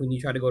real life when you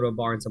try to go to a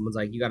bar and someone's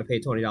like, you got to pay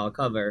 $20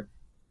 cover?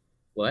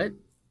 What?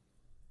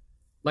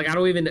 Like, I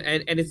don't even,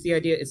 and it's the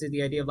idea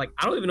of like,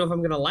 I don't even know if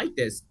I'm gonna like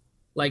this.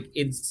 Like,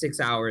 in 6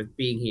 hours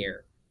being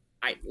here,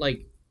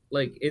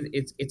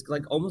 it's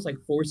like almost like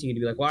forcing you to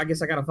be like, well, I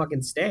guess I gotta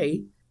fucking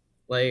stay.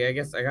 Like, I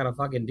guess I gotta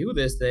fucking do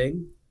this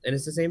thing. And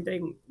it's the same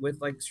thing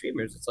with like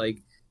streamers. It's like,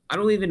 I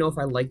don't even know if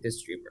I like this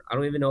streamer. I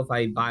don't even know if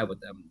I vibe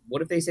with them.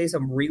 What if they say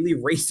some really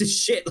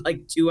racist shit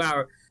like 2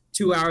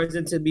 hours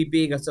into me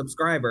being a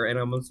subscriber and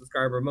I'm on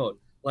subscriber mode?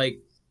 Like,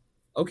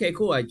 okay,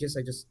 cool. I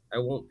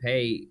won't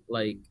pay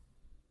like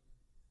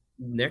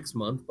next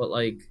month, but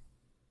like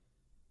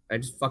I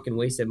just fucking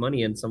wasted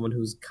money on someone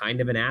who's kind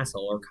of an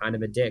asshole or kind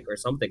of a dick or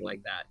something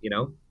like that,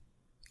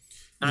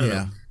 I don't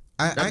know.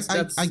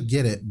 I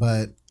get it,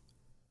 but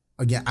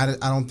again, I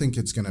don't think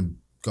it's gonna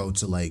go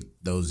to like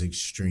those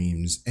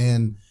extremes.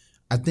 And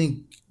I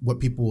think what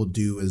people will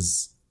do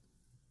is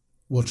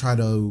we'll try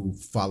to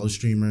follow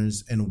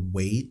streamers and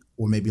wait,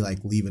 or maybe like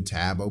leave a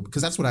tab open,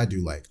 because that's what I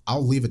do. Like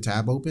I'll leave a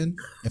tab open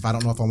if I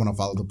don't know if I want to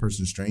follow the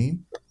person's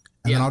stream,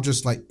 and then I'll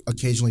just like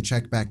occasionally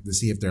check back to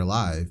see if they're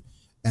live,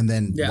 and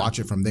then watch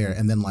it from there,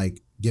 and then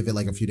like give it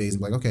like a few days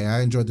and be like, okay,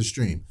 I enjoyed the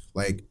stream,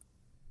 like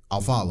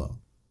I'll follow.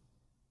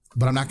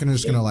 But I'm not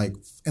gonna like,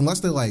 unless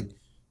they're like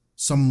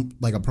some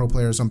like a pro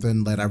player or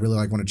something that I really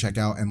like want to check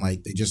out, and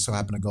like they just so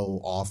happen to go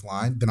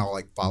offline, then I'll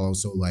like follow,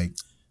 so like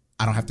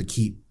I don't have to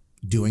keep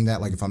doing that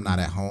like if I'm not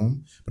at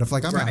home. But if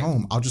like I'm at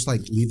home, I'll just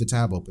like leave the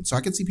tab open. So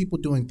I can see people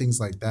doing things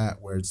like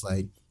that where it's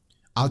like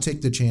I'll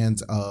take the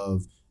chance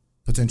of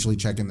potentially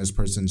checking this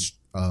person's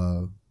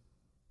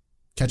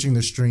catching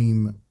the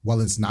stream while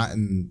it's not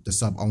in the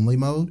sub only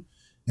mode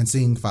and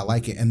seeing if I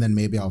like it, and then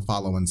maybe I'll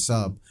follow and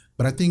sub.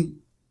 But I think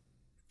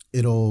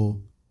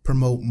it'll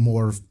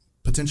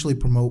potentially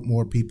promote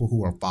more people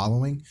who are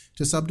following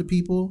to sub to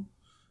people.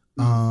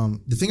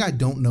 The thing I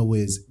don't know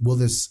is, will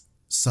this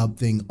sub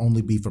thing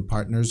only be for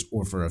partners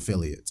or for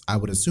affiliates? I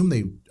would assume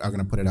they are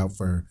going to put it out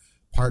for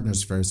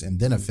partners first and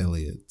then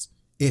affiliates,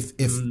 if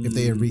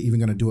they are even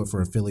going to do it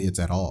for affiliates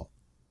at all.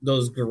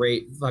 Those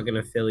great fucking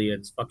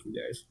affiliates, fuck you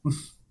guys.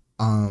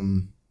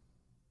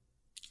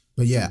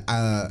 But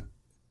yeah,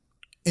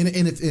 and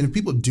if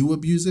people do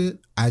abuse it,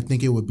 I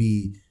think it would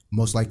be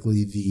most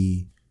likely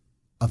the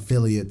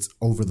affiliates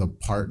over the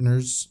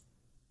partners,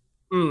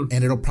 and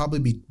it'll probably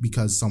be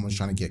because someone's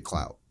trying to get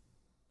clout.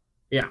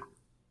 Yeah.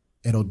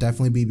 It'll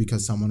definitely be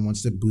because someone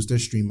wants to boost their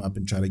stream up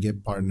and try to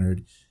get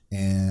partnered,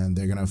 and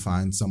they're going to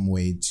find some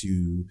way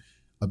to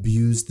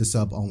abuse the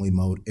sub-only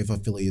mode if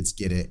affiliates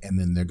get it, and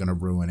then they're going to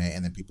ruin it,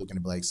 and then people are going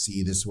to be like,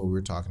 see, this is what we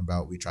were talking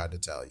about. We tried to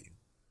tell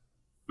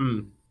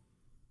you.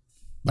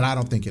 But I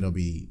don't think it'll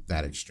be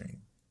that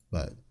extreme.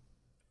 But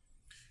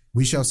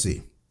we shall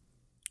see.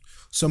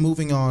 So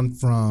moving on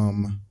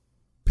from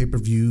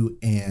pay-per-view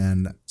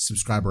and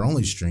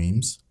subscriber-only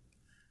streams.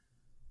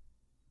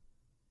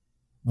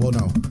 Well,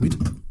 no,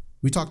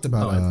 we talked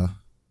about.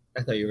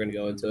 I thought you were gonna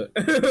go into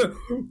it.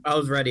 I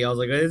was ready. I was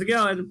like, "Where's it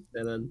going?"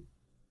 And then.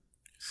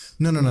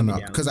 No.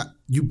 Because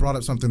you brought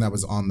up something that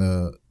was on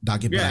the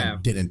docket, but I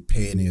didn't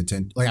pay any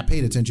attention. Like I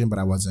paid attention, but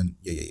I wasn't.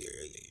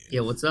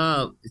 Yeah, what's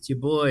up? It's your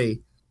boy.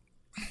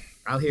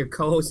 Out here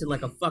co-hosting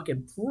like a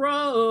fucking pro.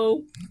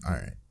 All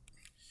right.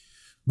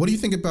 What do you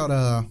think about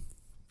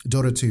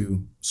Dota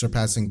 2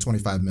 surpassing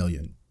 25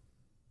 million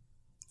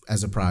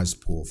as a prize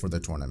pool for the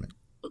tournament?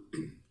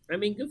 I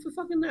mean, good for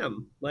fucking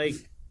them. Like,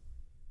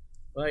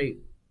 good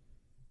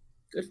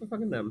for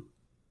fucking them.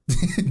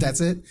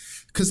 That's it.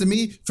 Because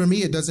for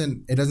me, it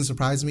doesn't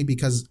surprise me,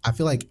 because I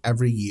feel like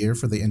every year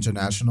for the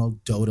international,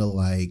 Dota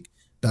like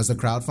does the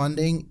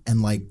crowdfunding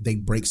and like they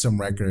break some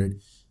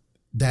record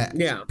that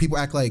people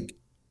act like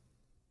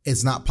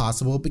it's not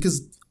possible,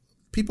 because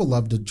people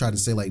love to try to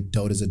say like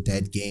Dota's a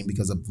dead game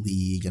because of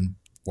League and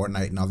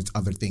Fortnite and all these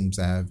other things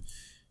that have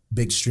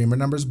big streamer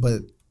numbers.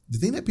 But the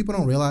thing that people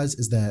don't realize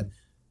is that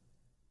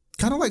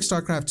kind of like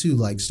StarCraft 2,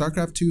 like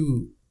StarCraft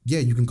 2, yeah,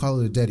 you can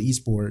call it a dead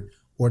esport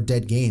or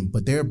dead game,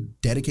 but they're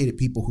dedicated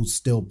people who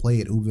still play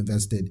it, who've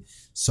invested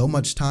so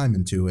much time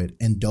into it.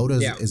 And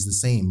Dota is the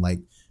same. Like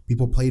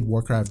people played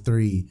Warcraft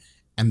 3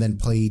 and then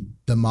played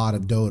the mod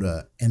of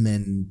Dota and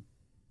then,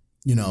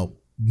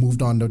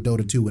 moved on to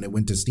Dota 2 when it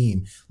went to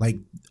Steam. Like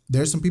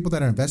there's some people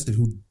that are invested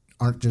who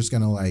aren't just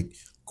going to like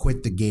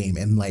quit the game.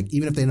 And like,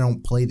 even if they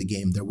don't play the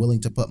game, they're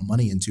willing to put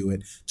money into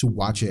it to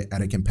watch it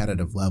at a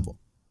competitive level.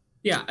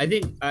 Yeah, I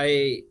think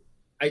it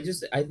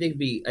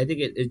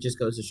just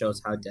goes to show us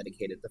how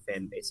dedicated the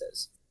fan base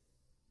is.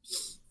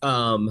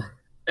 And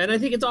I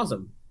think it's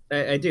awesome.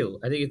 I do.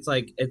 I think it's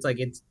I've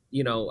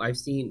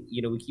seen,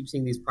 we keep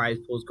seeing these prize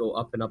pools go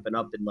up and up and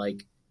up, and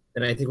like,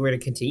 and I think we're going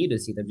to continue to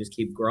see them just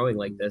keep growing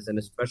like this. And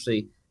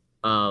especially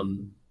with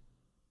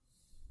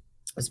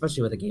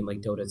a game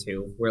like Dota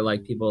 2, where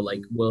like people like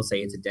will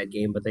say it's a dead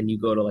game, but then you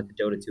go to like a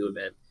Dota 2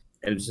 event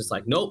and it's just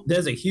like, nope,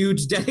 there's a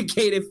huge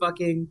dedicated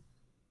fucking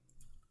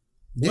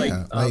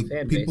fan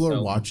people base,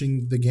 are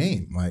watching the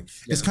game. Like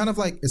it's kind of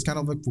like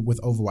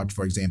with Overwatch,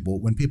 for example,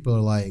 when people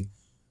are like,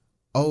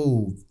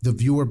 oh, the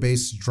viewer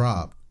base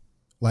dropped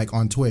like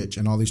on Twitch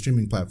and all these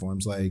streaming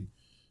platforms, like.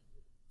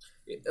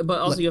 But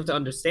also you have to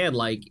understand,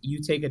 like,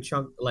 you take a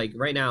chunk, like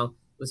right now,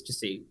 let's just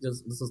see,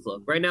 let's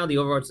look. Right now, the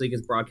Overwatch League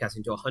is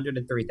broadcasting to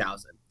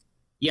 103,000.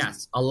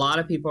 Yes, a lot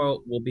of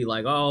people will be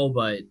like, oh,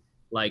 but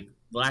like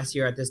last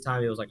year at this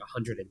time, it was like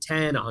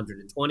 110,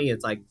 120.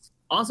 It's like,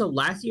 also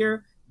last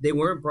year, they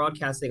weren't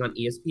broadcasting on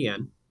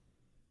ESPN.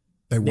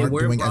 They weren't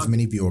doing as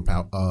many viewer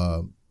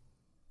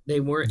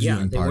They weren't,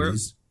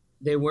 parties.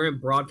 They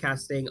weren't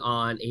broadcasting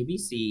on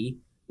ABC,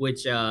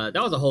 which that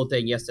was a whole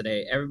thing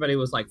yesterday. Everybody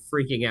was like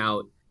freaking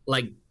out.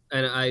 Like,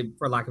 and I,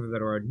 for lack of a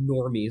better word,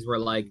 normies were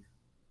like,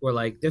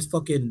 this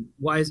fucking,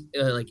 why is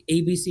like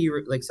ABC,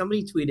 like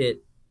somebody tweeted,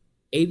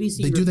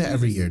 ABC. They do that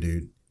every year,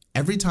 dude.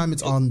 Every time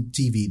it's on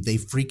TV, they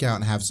freak out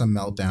and have some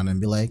meltdown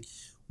and be like,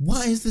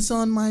 why is this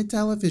on my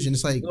television?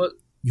 It's like,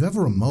 you have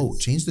a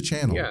remote, change the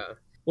channel. Yeah.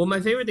 Well, my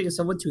favorite thing is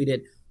someone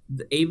tweeted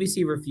the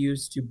ABC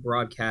refused to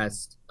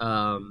broadcast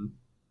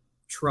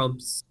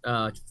Trump's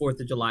 4th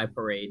of July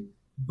parade,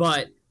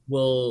 but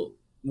will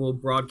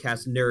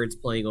broadcast nerds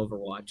playing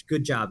Overwatch.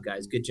 Good job,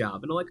 guys. Good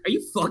job. And I'm like, are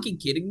you fucking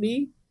kidding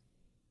me?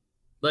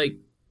 Like,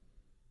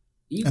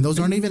 and those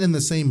aren't even in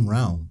the same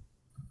realm.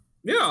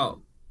 Yeah.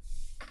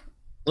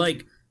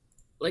 Like,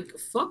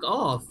 fuck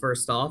off,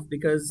 first off,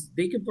 because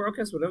they can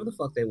broadcast whatever the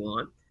fuck they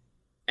want.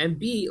 And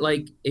B,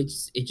 like, it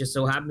just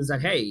so happens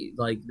that, hey,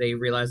 like, they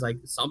realize, like,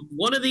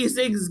 one of these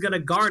things is going to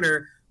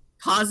garner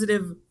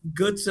positive,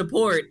 good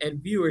support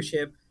and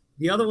viewership.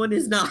 The other one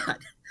is not.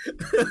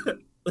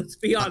 Let's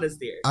be honest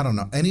here. I don't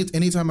know.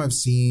 Anytime I've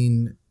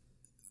seen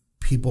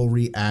people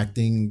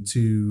reacting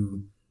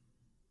to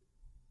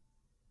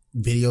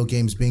video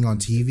games being on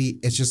TV,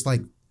 it's just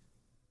like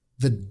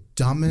the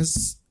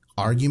dumbest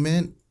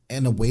argument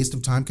and a waste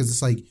of time, because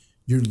it's like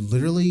you're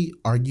literally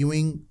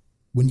arguing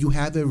when you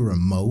have a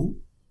remote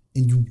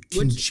and you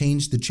can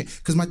change the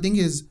because my thing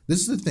is, this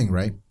is the thing,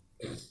 right?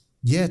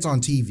 Yeah, it's on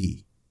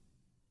TV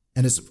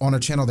and it's on a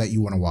channel that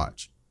you want to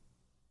watch,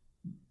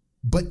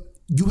 but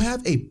you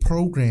have a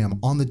program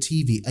on the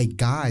TV, a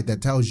guide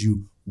that tells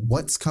you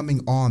what's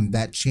coming on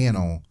that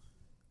channel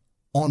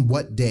on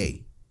what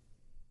day.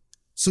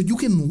 So you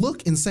can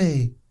look and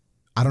say,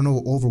 I don't know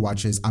what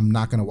Overwatch is, I'm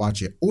not going to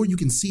watch it. Or you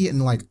can see it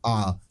and like,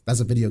 that's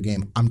a video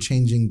game, I'm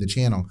changing the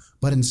channel.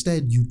 But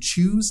instead, you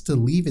choose to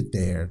leave it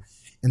there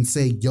and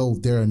say, yo,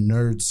 there are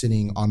nerds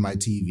sitting on my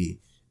TV.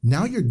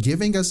 Now you're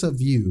giving us a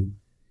view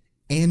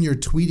and you're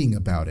tweeting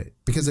about it.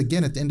 Because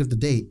again, at the end of the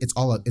day,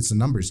 it's a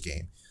numbers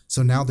game.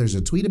 So now there's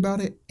a tweet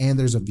about it and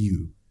there's a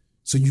view.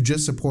 So you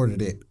just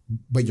supported it,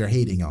 but you're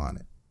hating on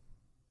it.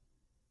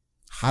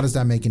 How does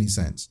that make any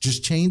sense?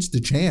 Just change the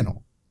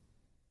channel.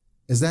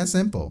 It's that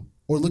simple.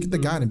 Or look at the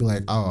guy and be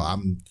like, oh,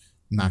 I'm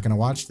not going to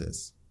watch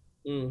this.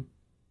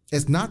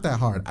 It's not that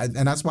hard.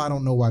 And that's why I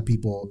don't know why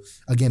people,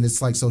 again,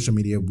 it's like social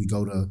media. We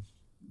go to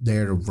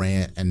there to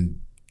rant and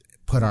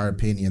put our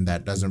opinion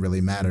that doesn't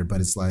really matter. But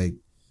it's like,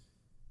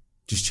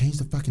 just change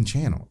the fucking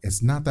channel.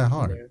 It's not that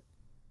hard. Yeah.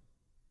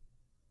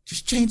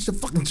 Just change the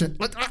fucking channel.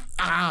 Like,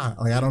 I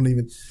don't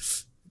even.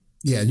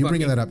 Yeah, you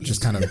bringing that up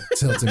just kind of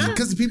tilted me.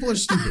 Because people are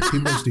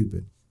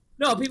stupid.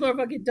 No, people are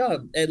fucking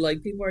dumb. And,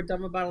 like, people are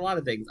dumb about a lot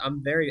of things.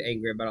 I'm very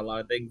angry about a lot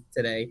of things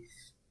today.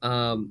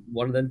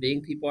 One of them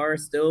being people are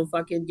still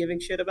fucking giving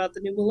shit about the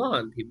new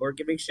Mulan. People are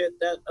giving shit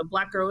that a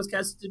black girl was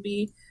casted to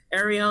be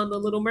Ariel in the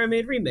Little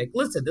Mermaid remake.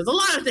 Listen, there's a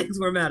lot of things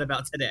we're mad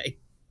about today.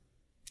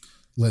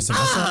 Listen,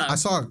 I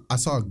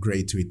saw a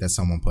great tweet that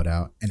someone put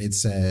out, and it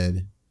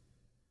said,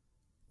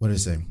 what did it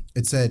say?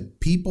 It said,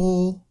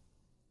 people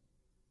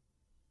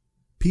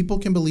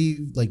can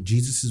believe, like,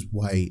 Jesus is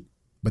white,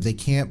 but they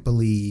can't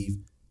believe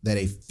that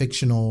a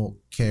fictional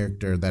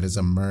character that is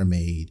a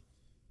mermaid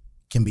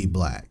can be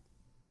black.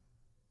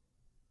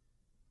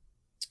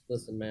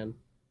 Listen, man.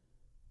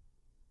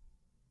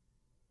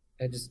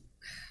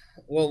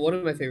 One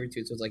of my favorite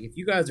tweets was like, if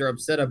you guys are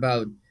upset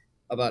about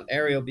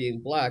Ariel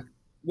being black,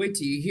 wait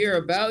till you hear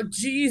about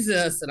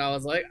Jesus. And I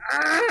was like,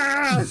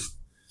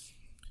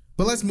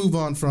 But let's move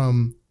on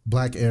from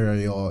Black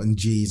Ariel and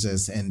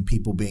Jesus and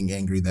people being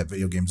angry that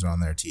video games are on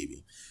their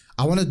TV.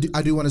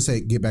 I do want to say,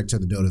 get back to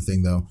the Dota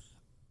thing though.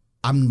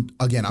 I'm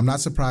not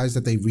surprised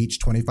that they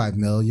reached 25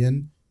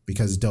 million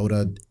because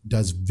Dota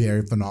does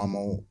very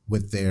phenomenal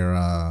with their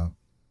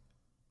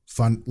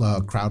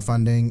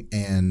crowdfunding,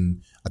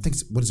 and I think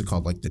what is it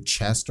called, like the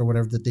chest or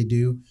whatever that they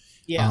do.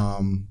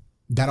 Yeah.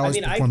 That always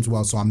performs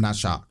well, so I'm not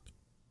shocked.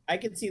 I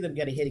can see them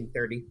hitting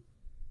 30.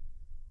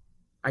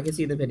 I can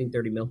see them hitting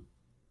 30 mil.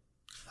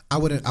 I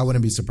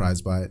wouldn't be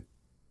surprised by it.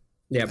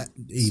 Yeah.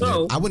 Either.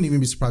 So I wouldn't even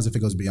be surprised if it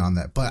goes beyond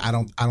that. But I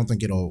don't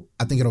think it'll.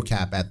 I think it'll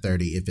cap at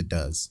 30 if it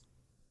does.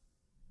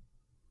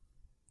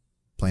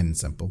 Plain and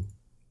simple.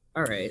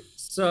 All right.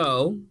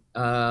 So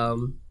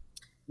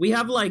we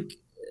have like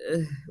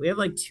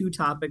two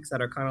topics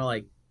that are kind of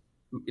like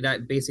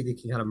that basically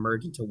can kind of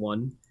merge into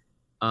one.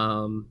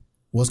 Well,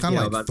 it's kind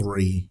of like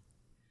three.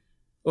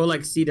 Well,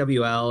 like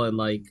CWL and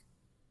like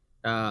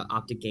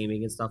Optic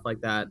Gaming and stuff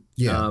like that.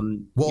 Yeah.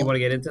 Well, you want to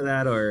get into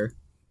that or?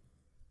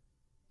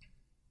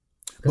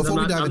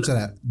 Before we dive into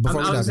that,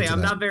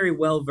 I'm not very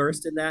well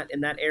versed in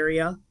that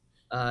area.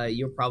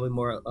 You're probably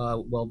more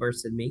well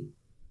versed than me.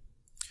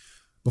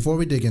 Before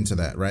we dig into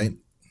that, right?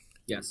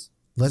 Yes.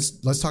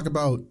 Let's talk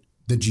about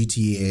the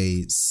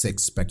GTA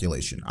 6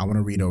 speculation. I want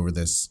to read over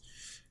this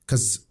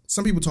because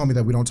some people told me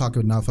that we don't talk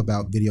enough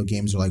about video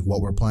games or like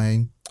what we're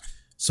playing.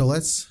 So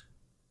let's.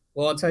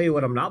 Well, I'll tell you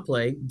what I'm not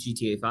playing: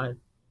 GTA 5.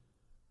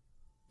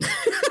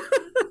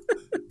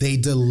 They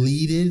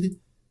deleted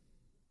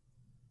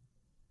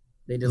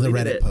the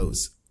Reddit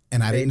post,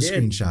 and I didn't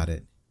screenshot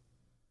it.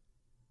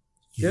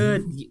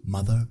 Good.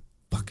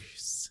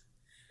 Motherfuckers.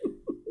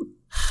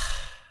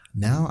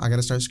 Now I got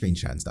to start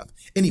screenshotting stuff.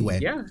 Anyway.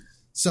 Yeah.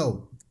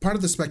 So part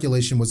of the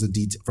speculation was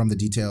from the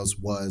details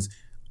was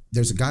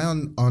there's a guy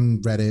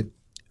on Reddit.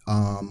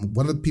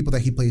 One of the people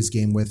that he plays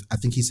game with, I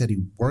think he said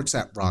he works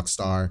at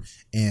Rockstar,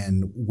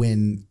 and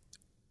when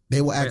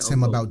they will ask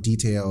him about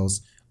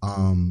details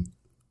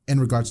in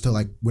regards to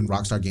like when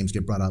Rockstar games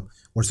get brought up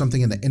or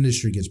something in the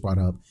industry gets brought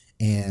up,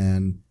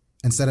 and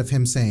instead of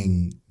him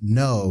saying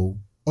no,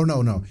 or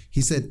no,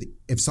 he said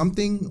if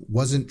something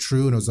wasn't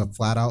true and it was a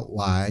flat out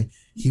lie,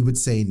 he would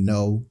say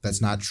no,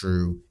 that's not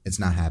true, it's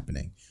not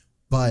happening.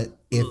 But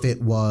if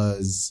it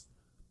was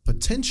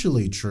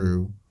potentially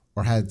true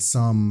or had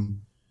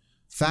some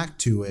fact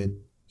to it,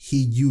 he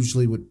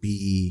usually would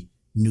be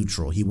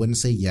neutral. He wouldn't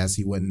say yes,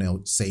 he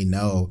wouldn't say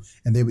no,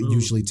 and they would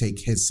usually take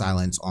his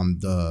silence on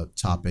the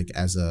topic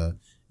as a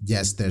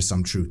yes, there's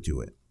some truth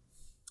to it.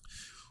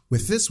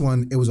 With this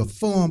one, it was a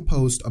full-on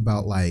post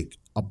about like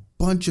a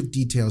bunch of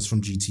details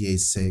from GTA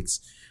 6.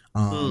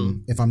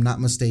 If I'm not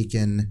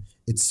mistaken,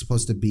 it's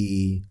supposed to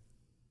be,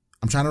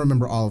 I'm trying to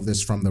remember all of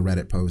this from the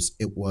Reddit post.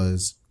 It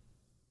was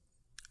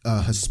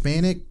a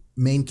Hispanic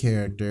main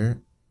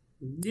character.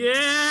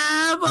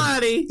 Yeah,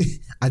 buddy.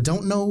 I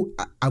don't know.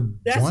 I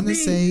want to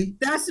say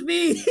that's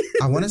me.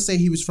 I want to say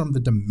he was from the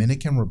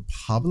Dominican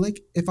Republic,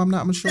 if I'm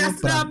not sure.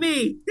 That's not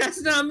me.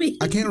 That's not me.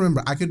 I can't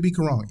remember. I could be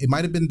wrong. It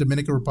might have been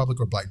Dominican Republic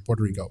or like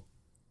Puerto Rico,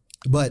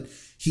 but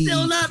he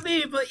still not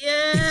me. But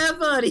yeah,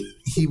 buddy.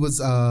 He was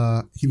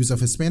of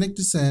Hispanic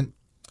descent.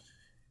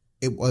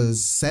 It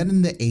was set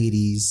in the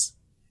 80s,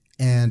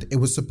 and it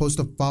was supposed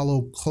to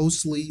follow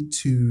closely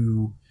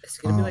to. It's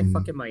gonna be like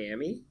fucking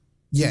Miami.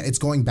 Yeah, it's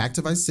going back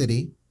to Vice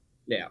City.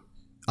 Yeah.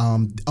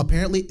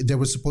 Apparently, there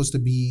was supposed to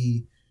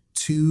be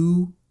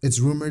two. It's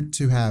rumored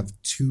to have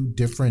two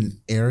different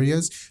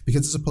areas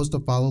because it's supposed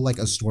to follow like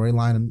a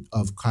storyline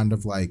of kind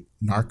of like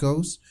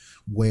Narcos,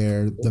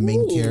 where the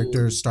main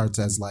character starts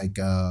as like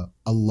a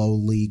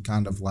lowly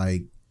kind of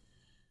like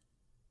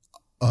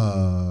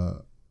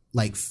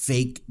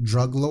fake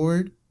drug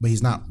lord, but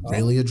he's not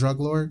really a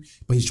drug lord,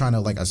 but he's trying to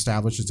like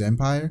establish his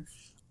empire.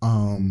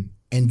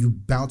 And you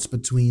bounce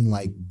between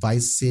like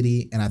Vice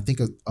City and I think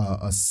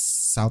a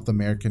South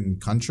American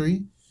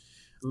country.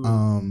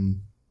 And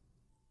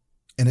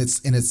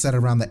it's set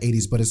around the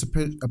 80s, but it's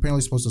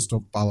apparently supposed to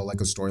still follow like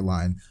a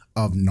storyline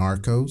of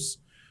Narcos.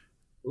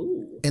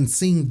 Ooh. And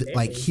seeing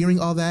like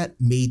hearing all that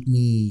made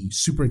me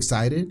super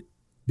excited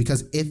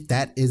because if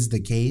that is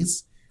the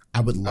case, I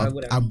would love.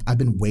 I've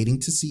been waiting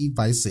to see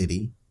Vice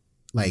City,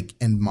 like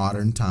in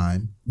modern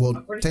time.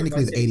 Well,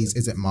 technically the 80s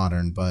isn't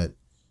modern, but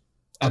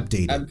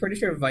updated. I'm pretty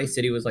sure Vice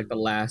City was like the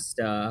last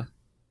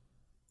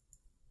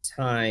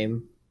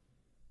time.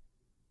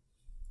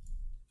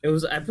 It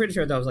was. I'm pretty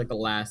sure that was like the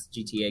last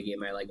GTA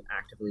game I like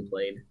actively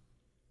played.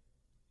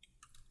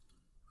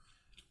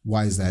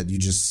 Why is that? You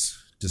just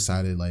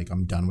decided like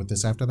I'm done with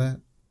this after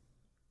that?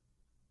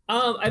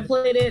 I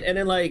played it and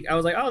then like I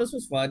was like, oh, this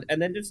was fun,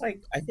 and then just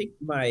like I think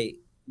my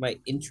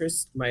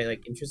interest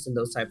in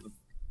those type of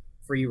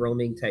free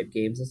roaming type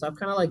games and stuff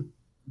kind of like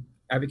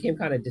I became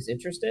kind of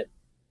disinterested.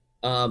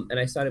 And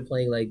I started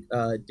playing like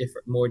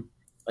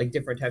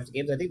different types of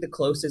games. I think the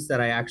closest to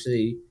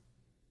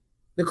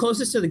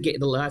the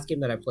last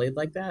game that I played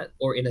like that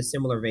or in a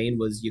similar vein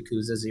was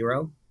Yakuza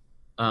 0.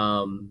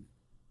 And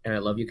I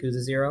love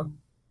Yakuza 0.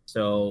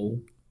 So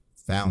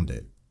found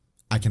it.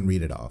 I can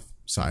read it off.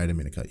 Sorry, I didn't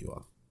mean to cut you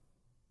off.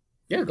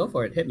 Yeah, go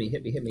for it. Hit me. I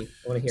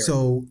want to hear it.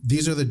 So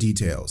these are the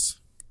details.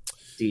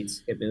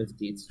 Deets. Hit me with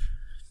the deets.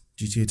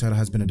 GTA title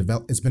has been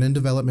it's been in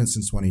development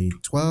since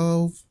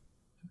 2012.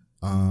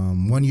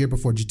 1 year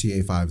before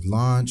GTA 5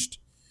 launched.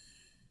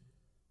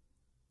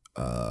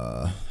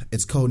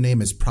 Its code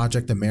name is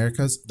Project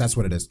Americas. That's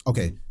what it is.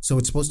 Okay, so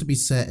it's supposed to be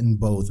set in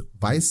both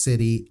Vice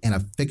City and a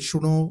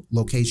fictional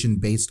location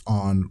based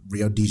on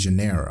Rio de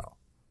Janeiro.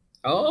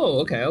 Oh,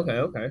 okay.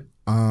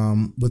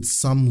 With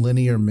some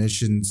linear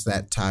missions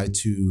that tie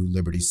to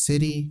Liberty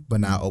City, but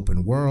not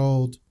open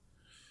world.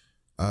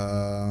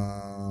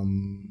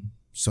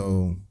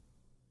 So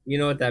you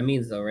know what that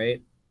means, though,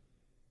 right?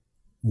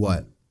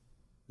 What?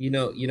 You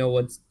know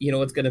what's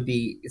gonna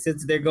be,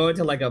 since they're going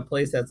to like a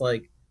place that's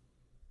like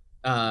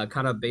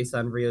kind of based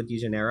on Rio de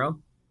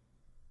Janeiro.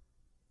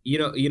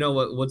 You know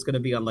what's gonna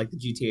be on like the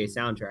GTA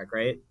soundtrack,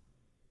 right?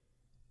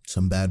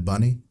 Some Bad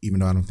Bunny, even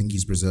though I don't think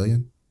he's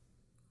Brazilian.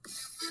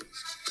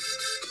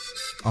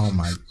 Oh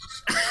my.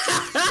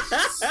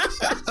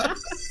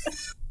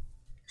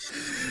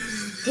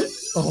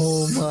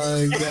 Oh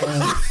my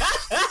god.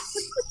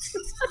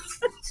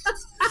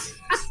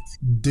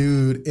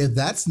 Dude, if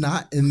that's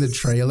not in the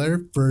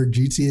trailer for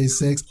GTA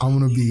 6, I'm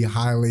going to be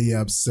highly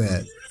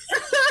upset.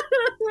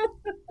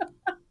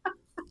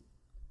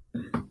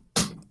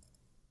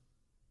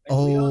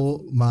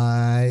 Oh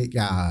my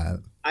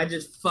god. I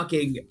just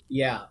fucking,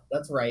 yeah,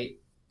 that's right.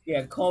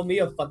 Yeah, call me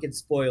a fucking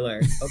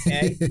spoiler,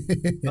 okay?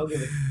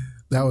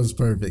 That was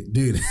perfect,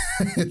 dude.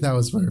 That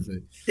was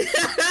perfect.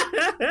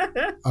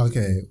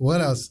 Okay,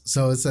 what else?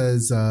 So it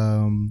says,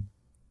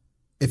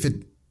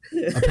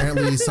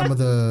 apparently some of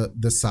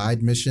the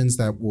side missions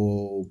that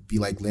will be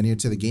like linear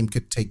to the game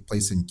could take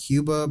place in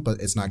Cuba,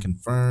 but it's not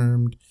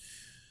confirmed.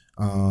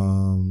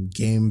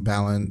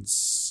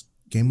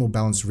 Game will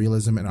balance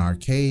realism in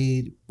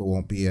arcade, but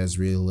won't be as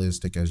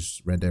realistic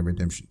as Red Dead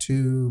Redemption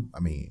 2. I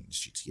mean,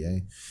 it's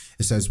GTA.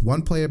 It says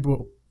one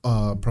playable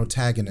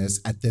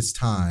protagonist at this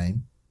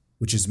time,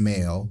 which is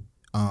male.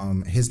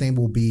 His name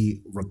will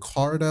be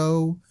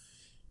Ricardo,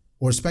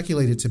 or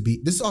speculated to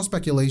be. This is all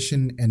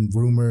speculation and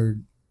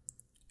rumored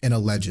and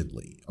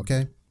allegedly.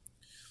 Okay.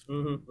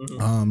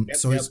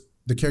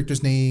 The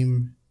character's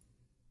name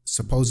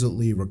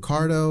supposedly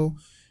Ricardo.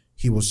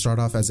 He will start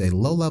off as a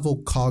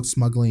low-level cog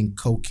smuggling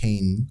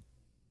cocaine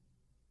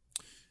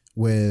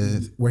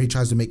where he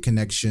tries to make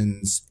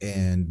connections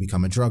and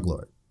become a drug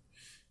lord.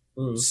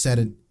 Set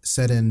in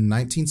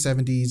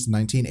 1970s,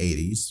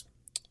 1980s.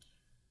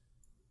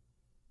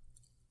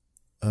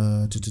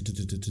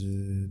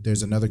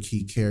 There's another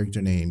key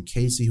character named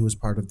Casey who is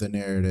part of the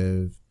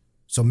narrative.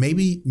 So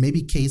maybe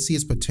Casey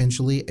is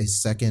potentially a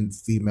second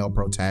female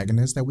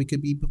protagonist that we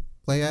could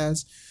play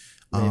as.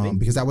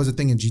 Because that was a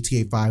thing in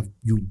GTA 5.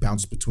 You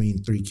bounce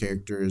between 3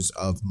 characters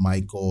of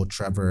Michael,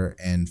 Trevor,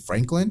 and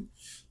Franklin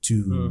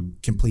to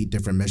complete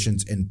different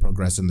missions and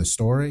progress in the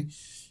story.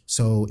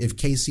 So if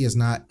Casey is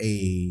not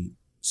a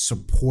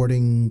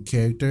supporting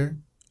character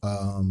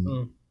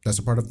that's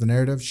a part of the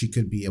narrative, she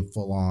could be a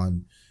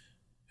full-on.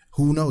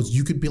 Who knows?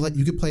 You could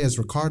play as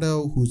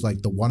Ricardo, who's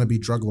like the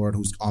wannabe drug lord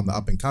who's on the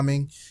up and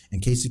coming,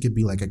 and Casey could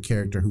be like a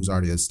character who's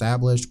already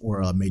established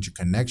or a major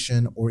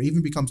connection, or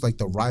even becomes like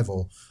the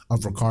rival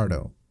of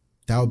Ricardo.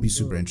 That would be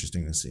super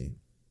interesting to see.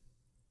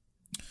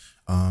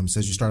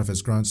 Says you start off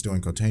as grunts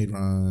doing cocaine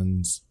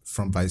runs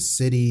from Vice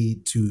City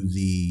to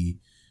the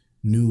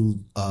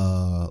new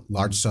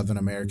large Southern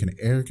American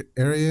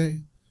area,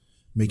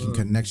 making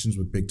connections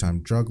with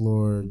big-time drug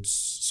lords.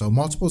 So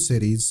multiple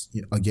cities,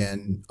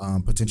 again,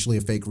 potentially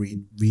a fake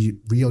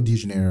Rio de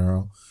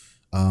Janeiro,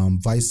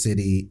 Vice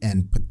City,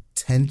 and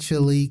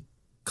potentially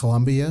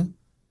Colombia.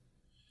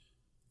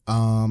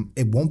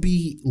 It won't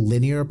be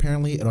linear,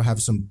 apparently. It'll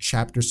have some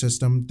chapter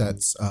system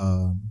that's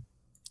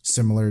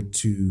similar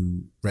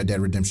to Red Dead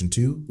Redemption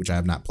 2, which I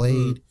have not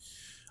played.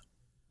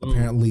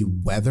 Apparently,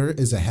 weather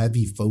is a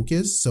heavy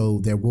focus,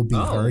 so there will be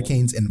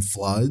hurricanes and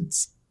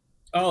floods.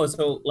 Oh,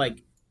 so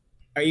like...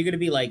 Are you gonna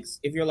be like,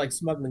 if you're like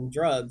smuggling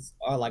drugs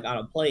or like on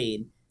a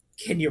plane,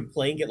 can your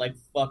plane get like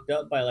fucked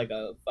up by like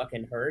a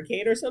fucking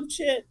hurricane or some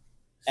shit?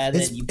 And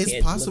then you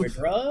can't deliver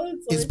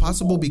drugs? It's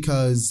possible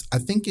because I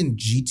think in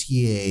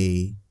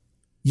GTA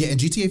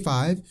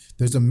 5,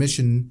 there's a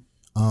mission.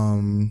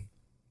 I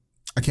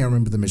can't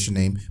remember the mission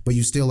name, but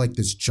you steal like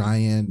this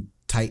giant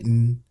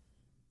Titan,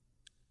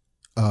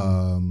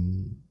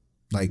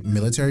 like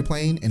military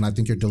plane, and I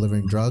think you're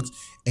delivering drugs,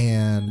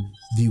 and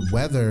the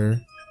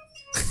weather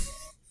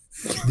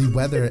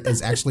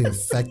is actually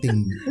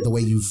affecting the way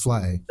you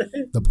fly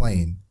the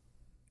plane.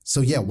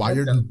 So yeah, while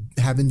you're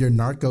having your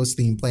Narcos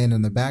theme playing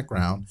in the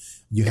background,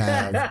 you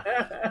have,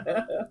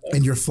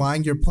 and you're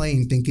flying your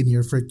plane thinking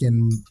you're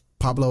freaking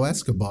Pablo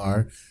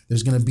Escobar,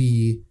 there's going to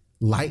be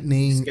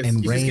lightning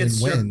and rain and winds.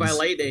 Struck by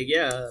lightning,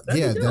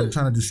 they're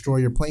trying to destroy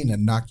your plane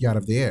and knock you out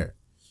of the air.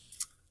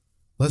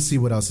 Let's see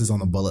what else is on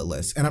the bullet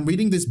list. And I'm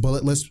reading this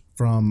bullet list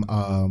from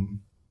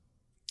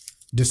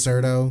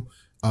Deserto.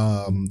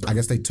 I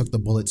guess they took the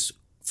bullets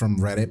from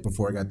Reddit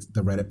before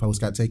the Reddit post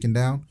got taken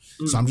down.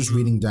 So I'm just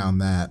reading down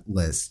that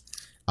list.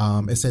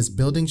 It says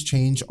buildings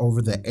change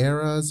over the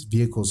eras,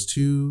 vehicles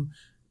too.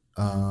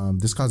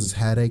 This causes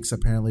headaches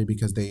apparently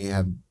because they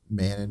have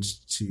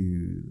managed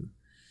to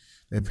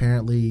they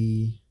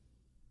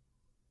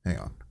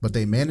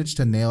managed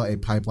to nail a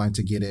pipeline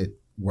to get it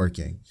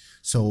working.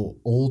 So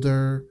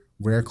older,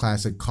 rare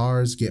classic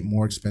cars get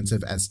more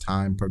expensive as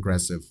time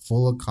progresses.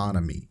 Full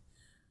economy.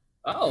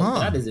 Oh,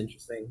 that is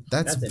interesting.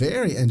 That's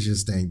very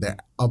interesting. They're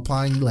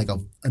applying like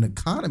an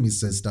economy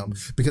system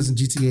because in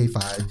GTA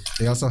 5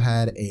 they also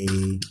had a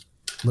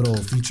little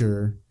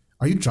feature.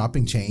 Are you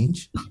dropping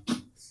change?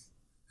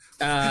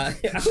 I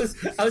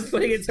was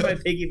putting it to my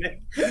piggy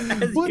bank.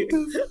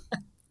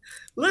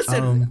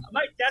 Listen,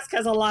 my desk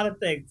has a lot of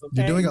things.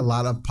 Okay? You're doing a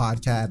lot of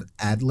podcast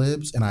ad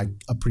libs, and I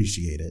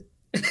appreciate it.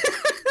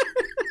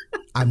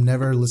 I've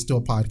never listened to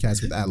a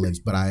podcast with ad libs,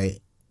 but I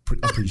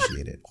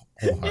appreciate it.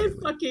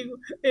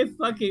 It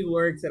fucking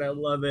works, and I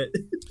love it.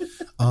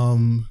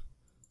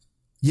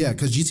 Yeah,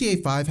 because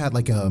GTA 5 had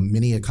like a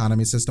mini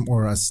economy system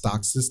or a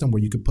stock system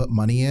where you could put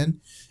money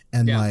in,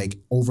 and like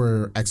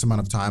over X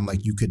amount of time,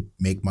 like you could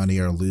make money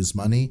or lose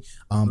money.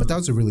 But that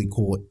was a really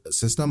cool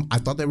system. I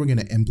thought they were going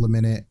to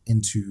implement it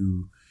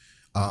into,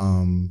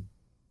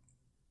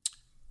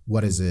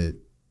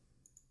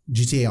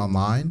 GTA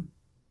Online,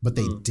 but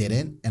they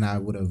didn't, and I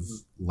would have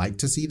liked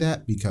to see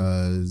that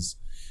because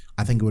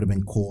I think it would have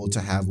been cool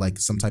to have like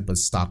some type of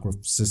stock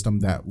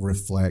system that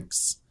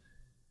reflects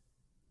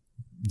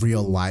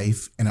real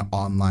life in an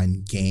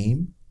online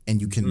game,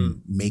 and you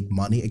can make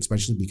money,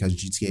 especially because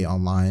GTA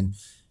Online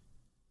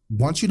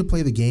wants you to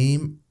play the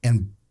game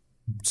and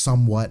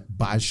somewhat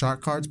buy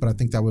shark cards, but I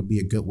think that would be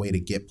a good way to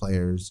get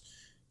players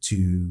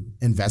to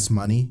invest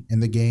money in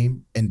the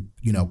game and,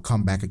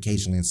 come back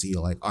occasionally and see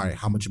like, all right,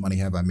 how much money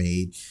have I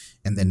made?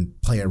 And then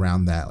play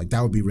around that. Like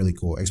that would be really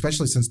cool,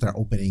 especially since they're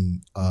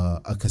opening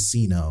a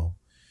casino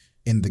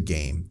in the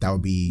game. That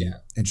would be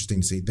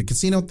interesting to see. The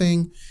casino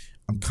thing,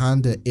 I'm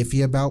kind of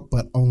iffy about,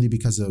 but only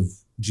because of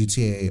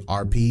GTA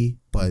RP,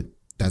 but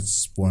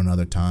that's for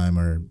another time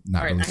or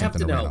not really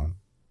something to write on.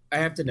 I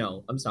have to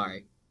know. I'm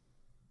sorry.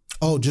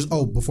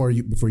 Before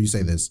you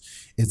say this,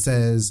 it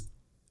says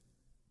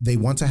they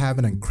want to have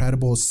an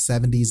incredible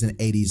 70s and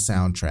 80s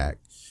soundtrack,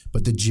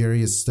 but the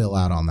jury is still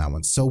out on that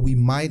one. So we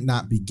might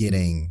not be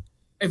getting.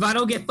 If I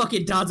don't get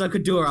fucking Danza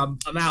Kuduro,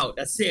 I'm out.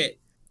 That's it.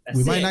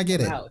 We might not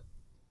get it. Out.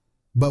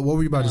 But what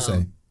were you about to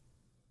say?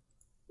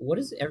 Why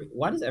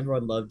does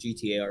everyone love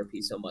GTA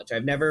RP so much?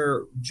 I've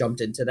never jumped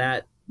into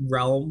that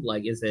realm.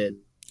 Like, is it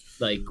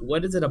like,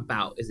 what is it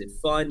about? Is it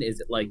fun? Is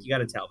it like, you got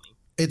to tell me.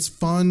 It's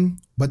fun,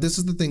 but this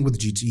is the thing with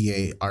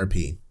GTA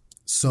RP.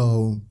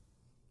 So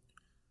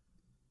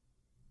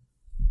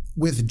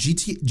with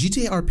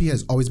GTA RP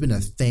has always been a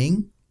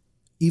thing,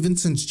 even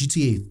since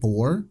GTA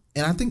 4.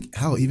 And I think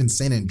even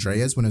San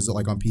Andreas when it was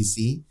like on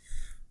PC.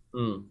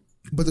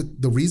 But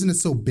the reason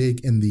it's so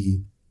big in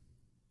the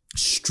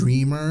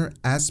streamer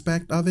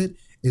aspect of it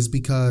is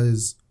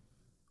because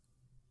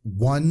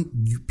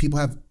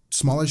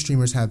smaller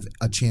streamers have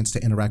a chance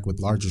to interact with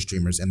larger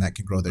streamers, and that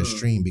can grow their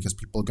stream because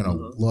people are going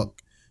to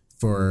look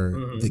for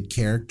the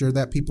character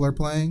that people are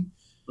playing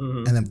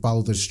and then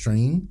follow the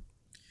stream.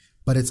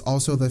 But it's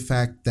also the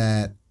fact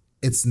that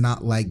it's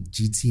not like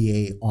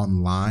GTA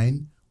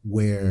Online,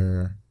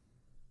 where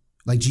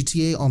like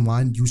GTA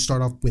Online, you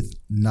start off with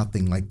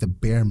nothing, like the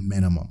bare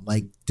minimum.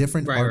 Like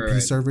different RP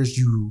servers,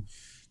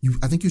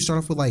 I think you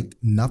start off with like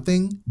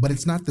nothing, but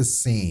it's not the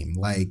same.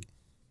 Like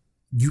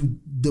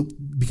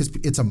because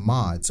it's a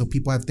mod, so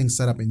people have things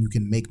set up and you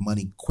can make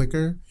money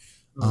quicker.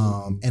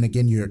 And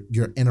again,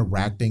 you're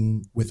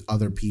interacting with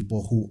other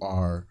people who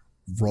are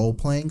role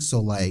playing, so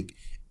like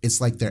it's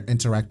like they're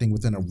interacting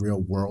within a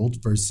real world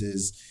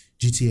versus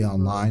GTA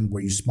Online,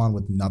 where you spawn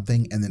with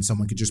nothing and then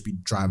someone could just be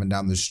driving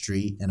down the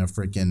street in a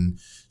freaking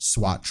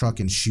SWAT truck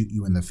and shoot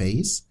you in the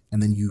face,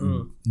 and then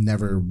you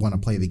never want to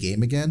play the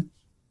game again.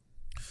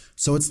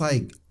 So it's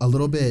like a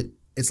little bit,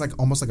 it's like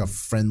almost like a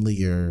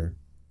friendlier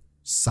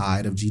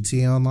side of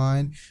GTA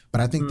Online.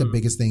 But I think the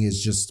biggest thing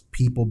is just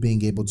people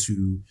being able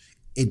to,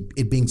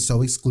 it being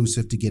so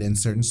exclusive to get in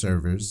certain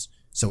servers.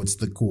 So it's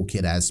the cool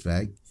kid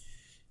aspect.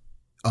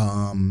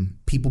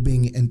 People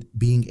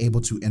being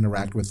able to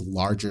interact with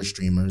larger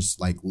streamers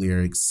like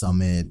Lyric,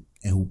 Summit,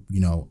 and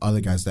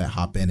other guys that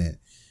hop in it.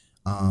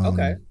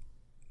 Okay.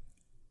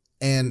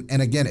 And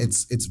again,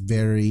 it's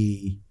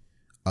very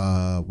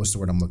what's the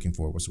word I'm looking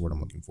for?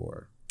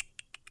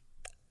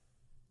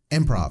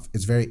 Improv.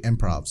 It's very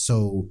improv.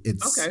 So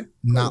it's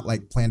not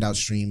like planned out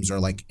streams or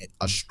like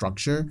a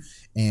structure.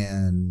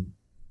 And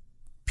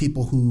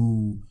people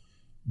who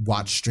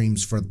watch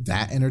streams for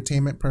that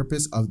entertainment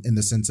purpose, in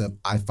the sense of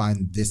I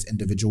find this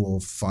individual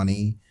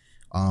funny,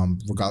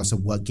 regardless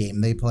of what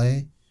game they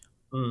play.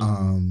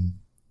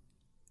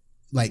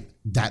 Like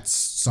that's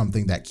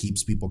something that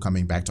keeps people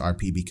coming back to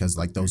RP, because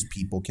like those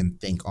people can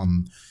think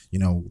on,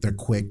 they're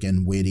quick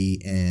and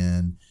witty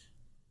and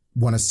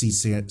want to see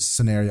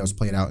scenarios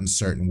played out in a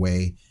certain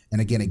way. And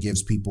again, it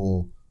gives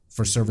people,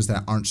 for servers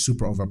that aren't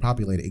super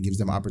overpopulated, it gives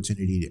them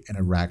opportunity to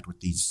interact with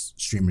these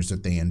streamers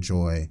that they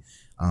enjoy,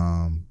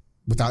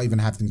 without even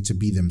having to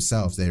be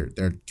themselves. They're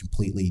a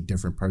completely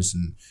different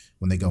person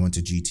when they go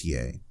into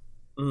GTA.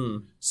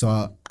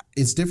 So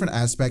it's different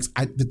aspects.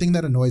 The thing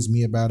that annoys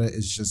me about it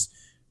is just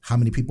how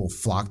many people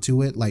flock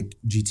to it. Like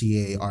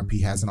GTA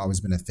RP hasn't always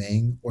been a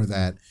thing, or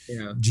that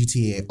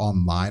GTA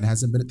Online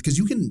hasn't been, because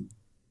you can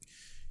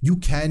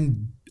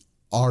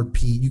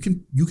RP, you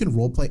can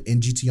roleplay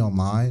in GTA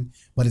Online,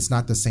 but it's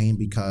not the same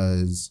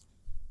because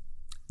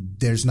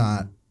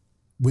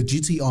with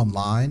GTA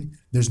Online,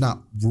 there's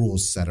not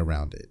rules set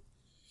around it.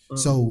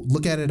 So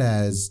look at it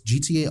as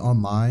GTA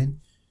Online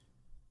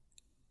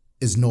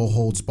is no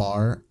holds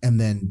bar, and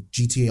then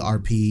GTA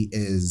RP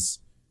is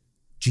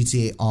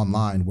GTA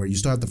Online, where you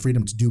still have the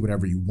freedom to do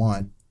whatever you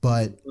want,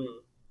 but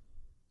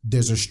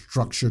there's a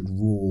structured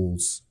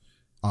rules,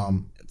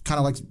 kind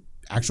of like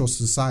actual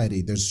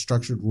society. There's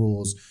structured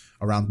rules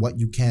around what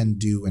you can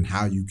do and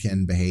how you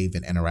can behave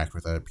and interact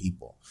with other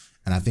people.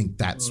 And I think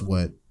that's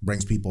what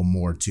brings people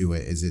more to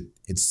it.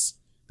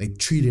 They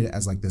treat it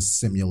as like this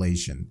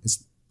simulation.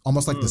 It's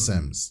almost like The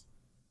Sims.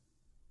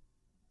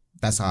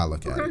 That's how I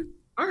look at it.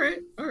 All right.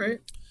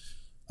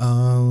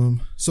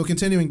 So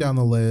continuing down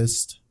the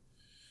list,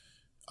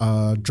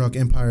 Drug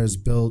Empire is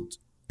built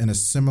in a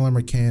similar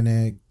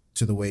mechanic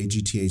to the way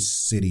GTA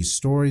City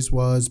Stories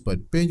was,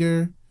 but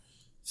bigger.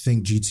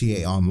 Think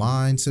GTA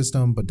Online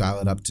system, but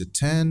dial it up to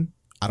 10.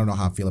 I don't know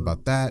how I feel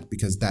about that,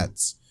 because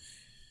that's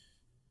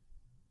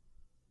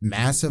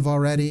massive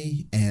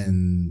already,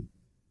 and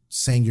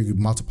saying you're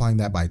multiplying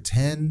that by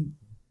 10,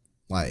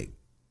 like,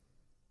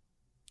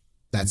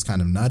 that's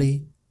kind of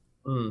nutty.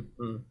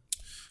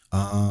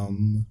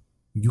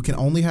 You can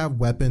only have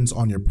weapons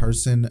on your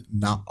person,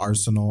 not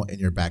arsenal in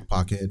your back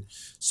pocket.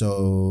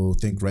 So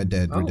think Red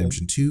Dead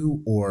Redemption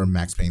 2 or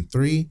Max Payne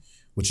 3,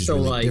 which is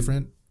really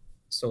different.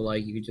 So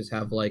like you could just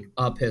have like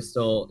a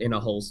pistol in a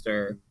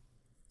holster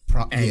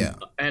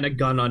and a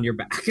gun on your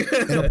back.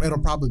 it'll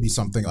probably be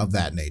something of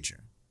that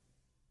nature,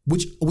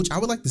 which I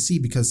would like to see,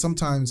 because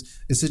sometimes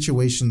in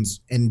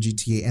situations in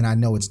GTA, and I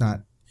know it's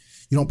not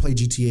you don't play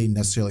GTA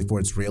necessarily for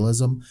its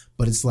realism,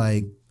 but it's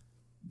like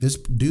this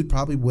dude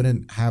probably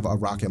wouldn't have a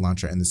rocket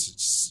launcher in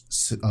this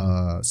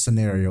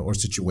scenario or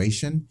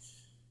situation.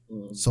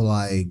 So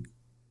like,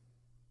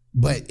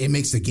 but it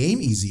makes the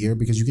game easier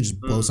because you can just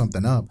blow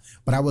something up.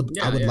 But I would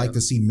like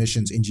to see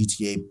missions in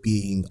GTA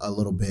being a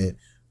little bit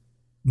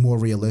more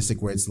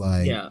realistic, where it's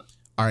like,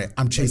 all right,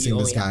 I'm chasing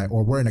this guy,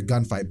 or we're in a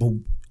gunfight, but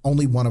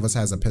only one of us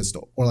has a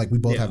pistol, or like we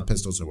both have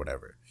pistols or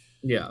whatever.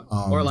 Yeah,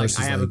 or like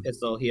I have a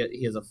pistol,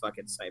 he has a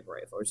fucking sniper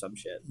rifle or some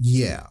shit.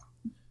 Yeah,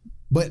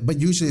 but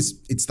usually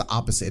it's the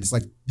opposite. It's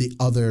like the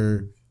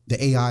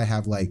AI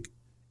have like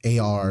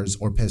ARs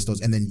or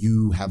pistols, and then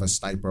you have a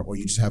sniper, or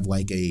you just have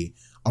like a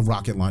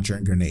rocket launcher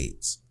and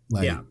grenades.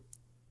 Like, yeah.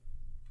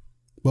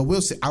 But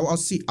we'll see. I want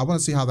to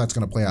see how that's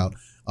going to play out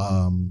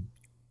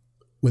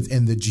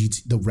within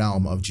the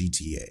realm of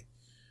GTA.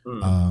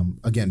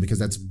 Again, because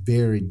that's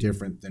very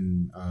different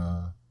than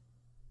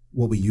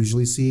what we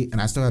usually see.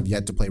 And I still have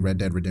yet to play Red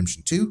Dead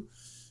Redemption 2.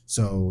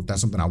 So that's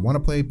something I want to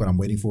play, but I'm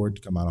waiting for it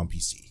to come out on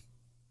PC.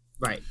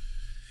 Right.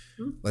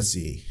 Let's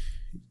see.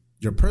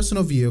 Your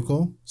personal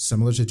vehicle,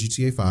 similar to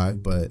GTA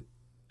 5, but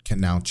can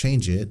now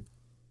change it,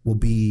 will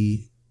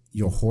be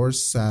your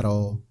horse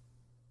saddle.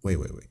 Wait.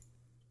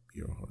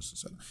 Your horse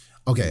saddle.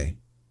 Okay.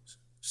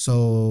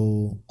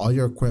 So all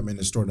your equipment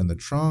is stored in the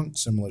trunk,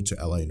 similar to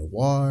LA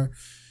Noire.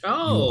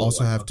 Oh, you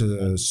also have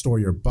to store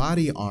your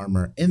body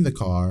armor in the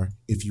car.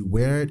 If you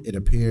wear it, it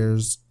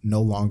appears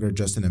no longer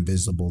just an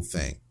invisible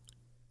thing.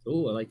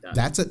 Oh, I like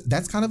that.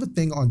 That's kind of a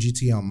thing on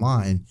GTA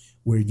Online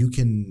where you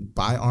can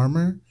buy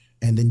armor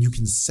and then you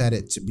can set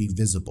it to be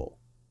visible.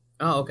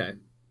 Oh, okay.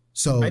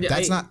 So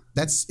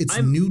it's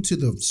new to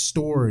the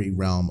story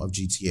realm of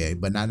GTA,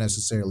 but not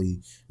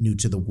necessarily new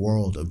to the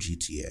world of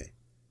GTA.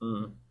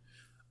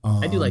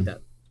 I do like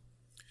that.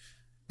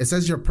 It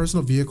says your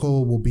personal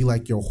vehicle will be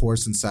like your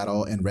horse and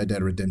saddle in Red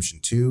Dead Redemption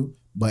 2,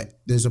 but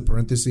there's a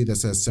parenthesis that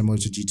says similar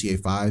to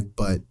GTA 5,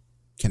 but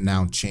can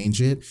now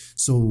change it.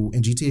 So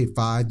in GTA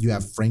 5, you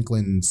have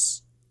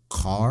Franklin's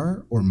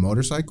car or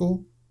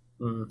motorcycle,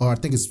 or I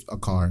think it's a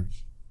car,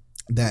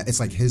 that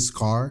it's like his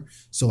car.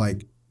 So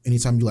like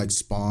anytime you like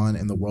spawn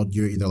in the world,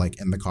 you're either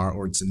like in the car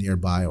or it's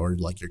nearby, or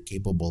like you're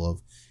capable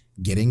of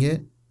getting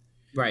it.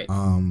 Right.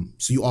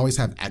 So you always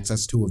have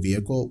access to a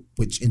vehicle,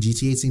 which in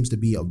GTA seems to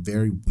be a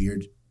very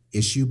weird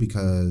issue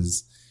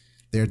because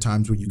there are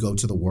times where you go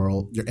to the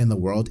world, you're in the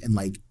world and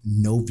like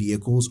no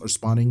vehicles are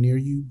spawning near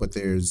you, but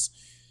there's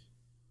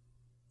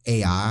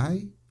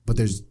AI, but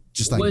there's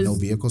just like no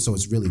vehicles. So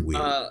it's really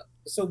weird.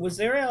 So was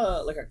there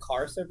a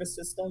car service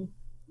system?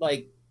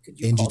 Like, could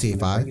you in GTA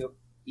 5?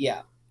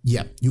 Yeah.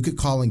 Yeah. You could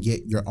call and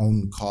get your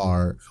own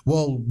car.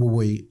 Well,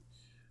 wait.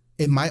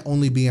 It might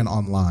only be an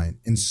online.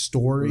 In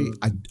story,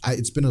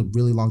 it's been a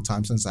really long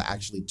time since I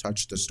actually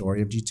touched the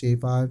story of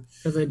GTA 5.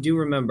 Because I do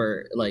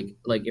remember, like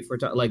if we're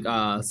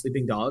talking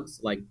Sleeping Dogs,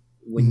 like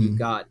when you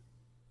got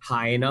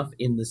high enough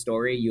in the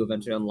story, you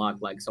eventually unlock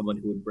like someone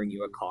who would bring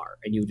you a car,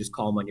 and you would just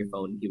call him on your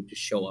phone, and he would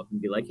just show up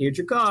and be like, "Here's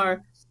your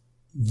car."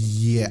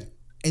 Yeah,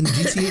 in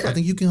GTA, I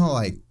think you can call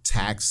like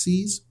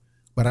taxis,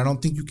 but I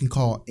don't think you can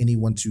call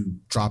anyone to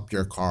drop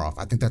your car off.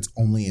 I think that's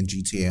only in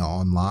GTA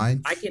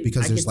Online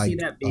because there's like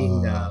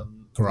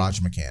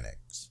garage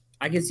mechanics.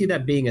 I can see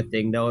that being a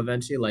thing though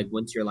eventually. Like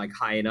once you're like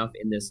high enough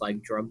in this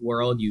like drug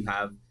world, you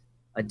have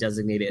a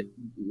designated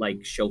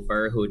like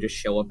chauffeur who would just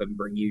show up and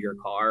bring you your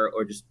car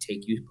or just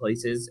take you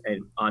places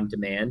and on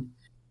demand.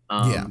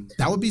 Yeah,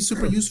 that would be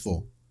super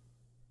useful.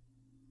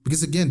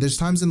 Because again, there's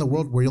times in the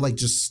world where you're like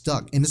just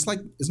stuck, and it's not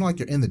like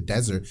you're in the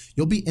desert.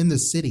 You'll be in the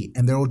city,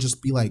 and there will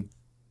just be like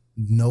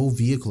no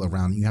vehicle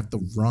around. You have to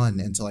run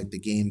until like the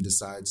game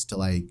decides to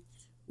like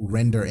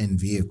render in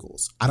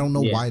vehicles. I don't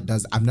know why it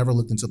does. I've never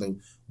looked into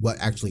what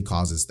actually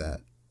causes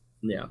that.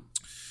 Yeah.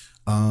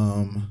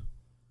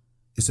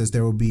 It says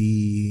there will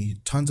be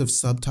tons of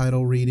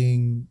subtitle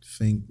reading.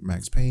 Think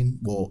Max Payne.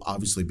 Well,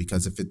 obviously,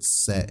 because if it's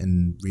set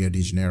in Rio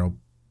de Janeiro,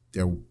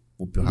 there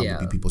will probably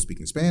be people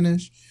speaking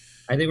Spanish.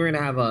 I think we're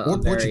gonna have or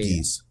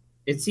Portuguese.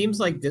 It seems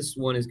like this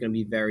one is gonna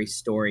be very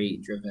story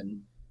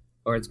driven,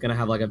 or it's gonna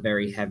have like a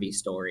very heavy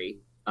story,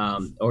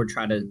 or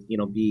try to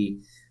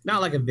be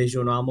not like a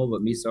visual novel,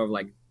 but be sort of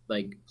like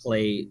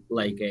play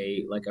like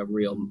a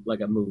real like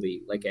a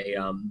movie, like a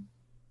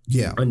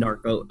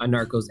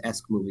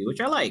Narcos-esque movie,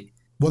 which I like.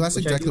 Well, that's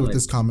exactly what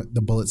this comment,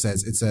 the bullet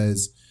says. It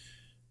says,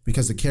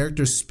 because the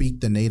characters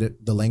speak the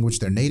language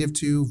they're native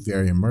to,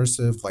 very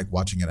immersive, like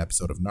watching an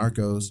episode of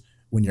Narcos.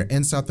 When you're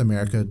in South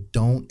America,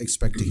 don't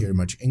expect to hear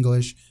much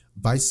English.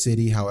 Vice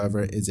City,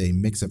 however, is a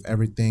mix of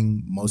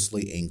everything,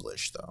 mostly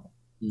English, though.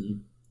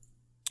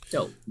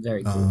 Dope.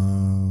 Very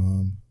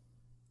cool.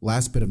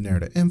 Last bit of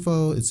narrative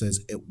info. It says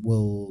it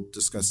will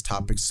discuss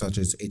topics such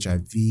as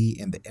HIV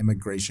and the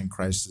immigration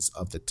crisis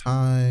of the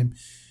time.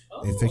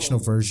 A fictional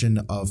version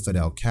of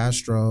Fidel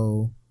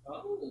Castro.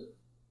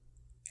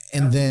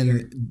 And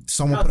then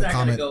someone put a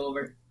comment.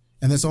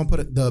 And then someone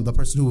put the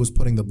person who was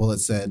putting the bullet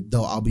said,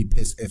 "Though I'll be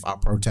pissed if our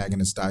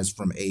protagonist dies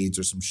from AIDS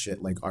or some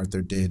shit like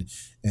Arthur did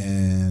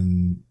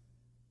in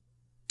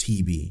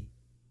TB."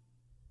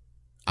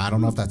 I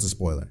don't know if that's a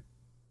spoiler.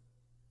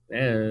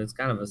 Yeah, it's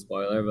kind of a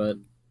spoiler, but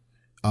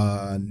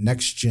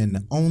Next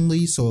gen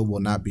only, so it will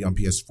not be on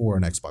PS4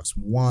 and Xbox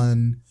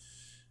One.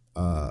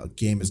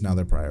 Game is now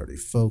their priority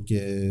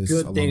focus.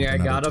 good thing I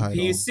got a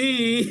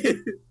PC.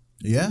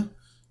 Yeah,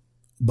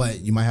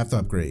 but you might have to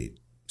upgrade.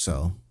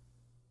 So,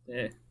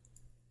 Yeah.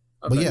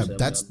 but yeah,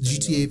 that's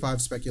GTA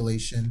 5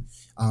 speculation.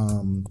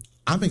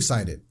 I'm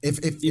excited. If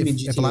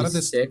a lot of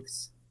this,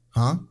 6?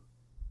 huh?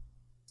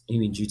 You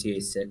mean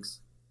GTA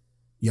 6?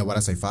 Yeah, what I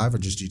say, 5 or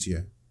just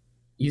GTA?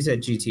 You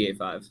said GTA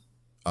 5.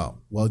 Oh,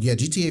 well, yeah,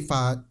 GTA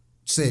 5,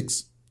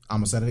 6. I'm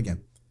gonna say it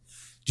again.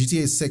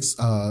 GTA 6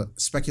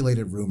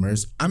 speculated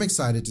rumors. I'm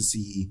excited to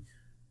see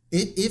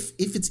if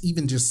it's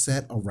even just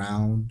set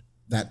around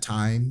that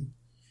time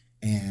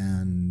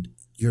and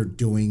you're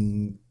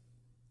doing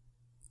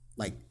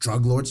like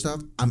drug lord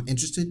stuff. I'm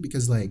interested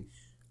because like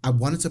I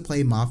wanted to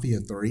play Mafia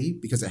 3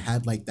 because it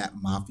had like that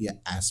mafia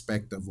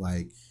aspect of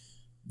like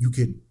you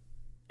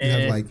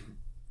have like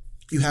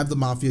you have the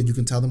mafia, you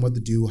can tell them what to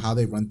do, how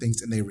they run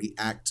things, and they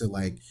react to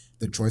like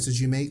the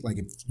choices you make. Like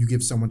if you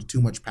give someone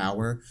too much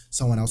power,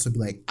 someone else would be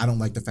like, I don't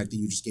like the fact that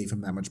you just gave him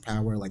that much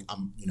power. Like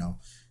I'm,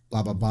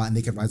 blah blah blah, and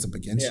they could rise up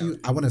against you.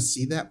 I want to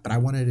see that, but I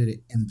wanted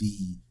it in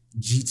the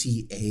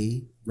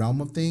GTA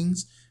realm of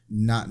things,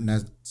 not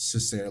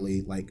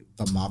necessarily like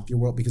the mafia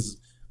world,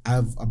 because I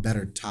have a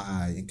better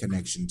tie and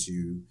connection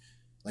to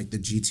like the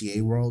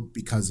GTA world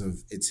because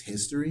of its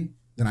history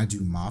than I do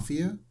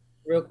Mafia.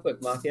 Real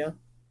quick, Mafia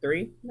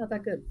 3, not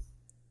that good.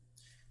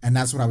 And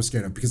that's what I was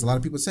scared of because a lot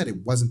of people said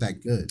it wasn't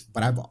that good.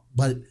 But I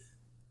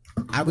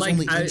was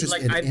only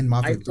interested in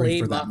Mafia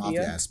 3 for that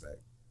Mafia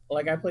aspect.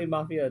 Like I played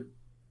Mafia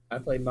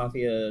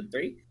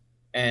 3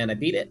 and I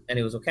beat it and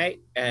it was okay.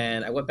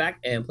 And I went back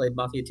and played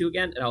Mafia 2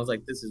 again and I was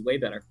like, this is way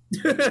better.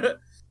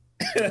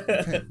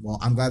 Okay, well,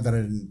 I'm glad that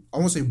I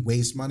won't say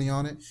waste money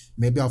on it.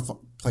 Maybe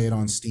I'll play it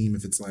on Steam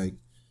if it's like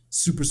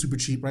super, super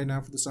cheap right now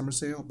for the summer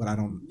sale, but I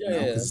don't know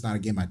because it's not a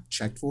game I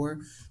checked for.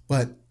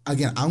 But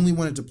again, I only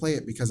wanted to play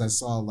it because I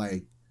saw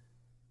like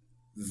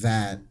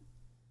that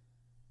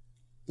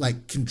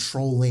like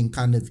controlling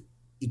kind of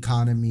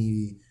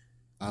economy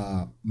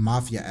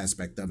mafia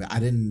aspect of it.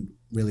 I didn't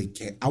really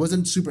care. I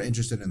wasn't super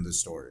interested in the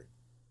story.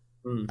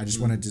 I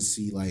just wanted to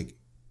see like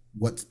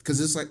what,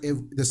 because it's like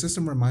the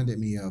system reminded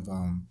me of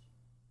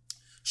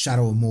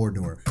Shadow of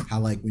Mordor, how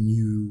like when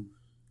you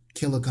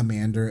kill a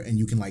commander and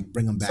you can like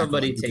bring them back,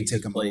 somebody like, you takes can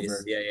take them place.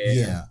 over.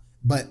 Yeah.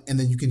 But and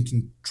then you can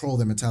control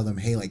them and tell them,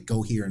 hey, like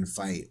go here and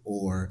fight,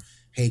 or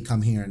hey,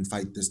 come here and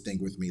fight this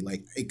thing with me.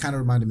 Like it kind of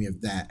reminded me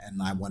of that,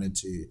 and I wanted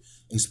to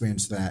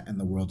experience that in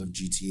the world of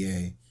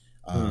GTA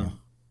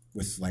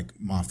with like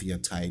mafia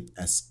type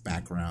esque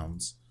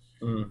backgrounds.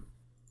 But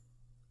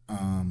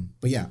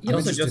yeah, I'm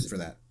interested for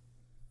that.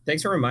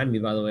 Thanks for reminding me,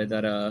 by the way,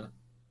 that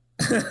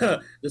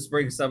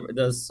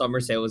the summer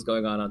sale was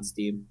going on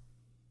Steam.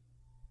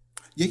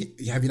 Yeah,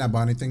 have you not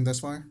bought anything thus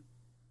far?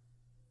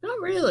 Not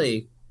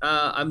really.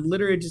 I'm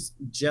literally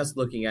just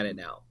looking at it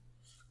now.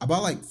 I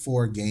bought like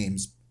 4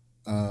 games.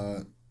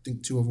 I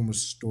think 2 of them were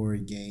story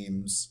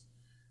games.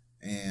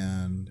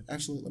 And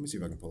actually, let me see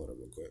if I can pull it up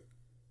real quick.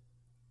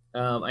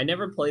 I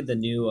never played the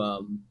new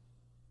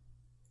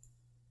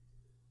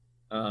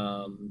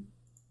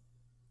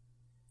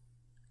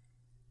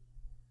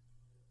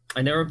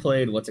I never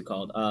played what's it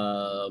called?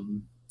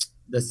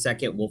 The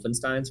second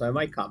Wolfenstein, so I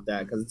might cop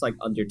that because it's like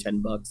under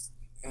 $10.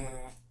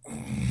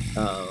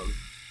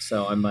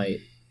 So I might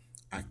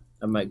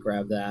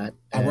grab that.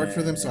 I work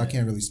for them, so I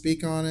can't really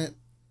speak on it.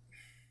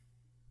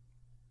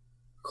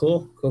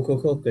 Cool.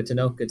 Good to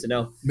know.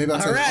 Maybe I'll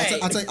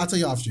tell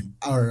you off stream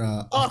or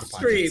off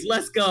stream.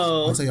 Let's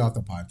go. I'll tell you off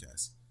the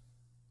podcast.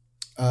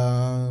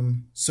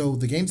 So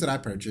the games that I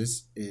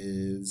purchased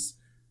is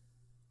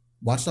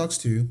Watch Dogs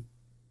 2,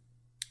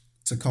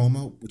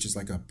 Tacoma, which is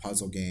like a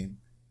puzzle game,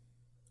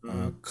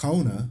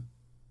 Kona,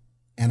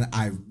 and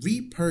I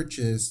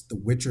repurchased the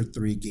Witcher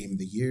 3 Game of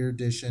the Year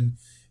edition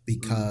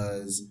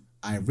because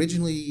I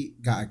originally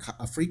got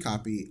a free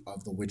copy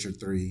of the Witcher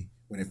 3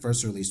 when it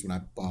first released when I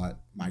bought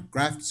my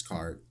graphics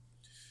card,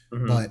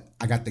 but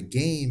I got the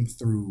game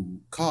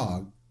through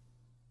COG,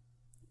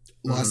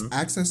 lost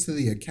access to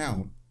the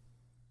account,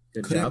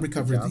 couldn't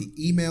recover the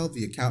email,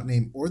 the account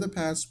name, or the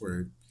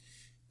password,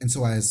 and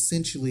so I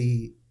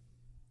essentially,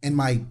 and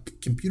my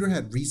computer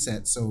had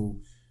reset,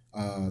 so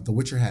The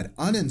Witcher had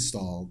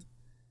uninstalled,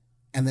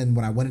 and then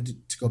when I wanted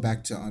to go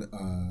back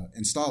to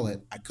install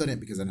it, I couldn't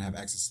because I didn't have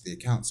access to the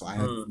account, so I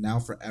have now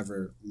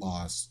forever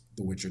lost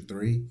The Witcher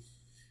 3,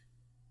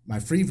 my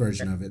free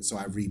version of it, so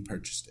I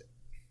repurchased it.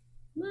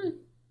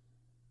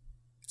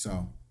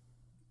 So,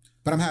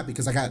 but I'm happy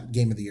because I got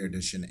Game of the Year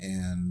edition,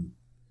 and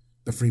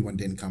the free one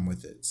didn't come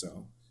with it,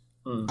 so.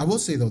 I will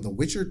say, though, The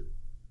Witcher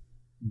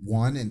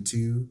 1 and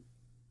 2,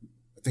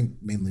 I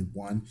think mainly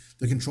 1,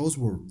 the controls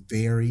were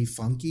very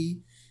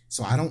funky.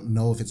 So I don't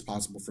know if it's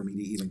possible for me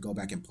to even go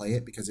back and play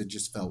it because it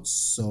just felt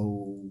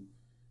so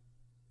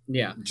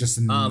just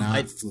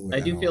not fluid. I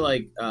do feel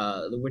like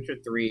The Witcher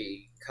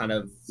 3 kind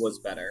of was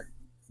better.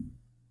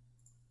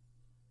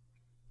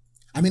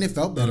 I mean, it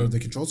felt better. The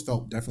controls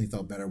definitely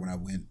felt better when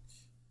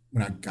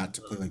I got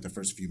to play like the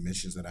first few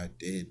missions that I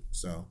did.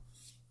 So,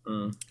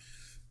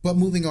 but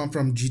moving on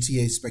from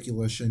GTA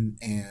speculation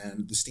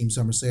and the Steam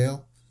Summer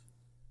Sale,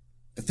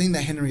 the thing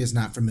that Henry is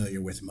not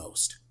familiar with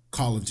most,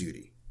 Call of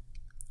Duty.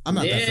 I'm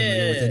not that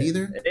familiar with it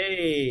either.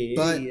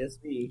 But that's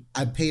me.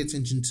 I pay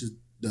attention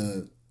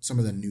to some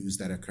of the news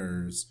that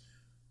occurs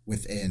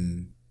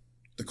within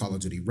the Call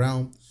of Duty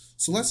realm.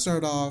 So let's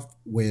start off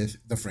with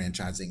the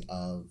franchising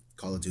of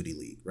Call of Duty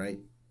League, right?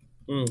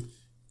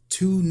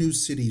 2 new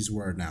cities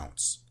were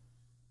announced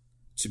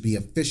to be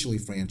officially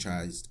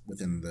franchised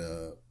within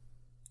the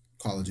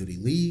Call of Duty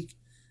League.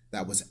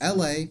 That was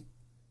LA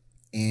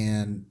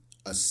and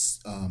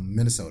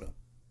Minnesota.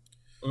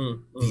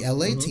 The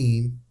LA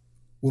team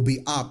will be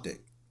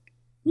Optic.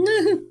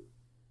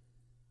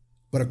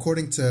 But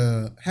according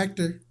to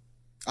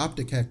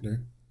Optic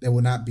Hector, there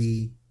will not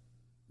be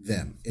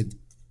them.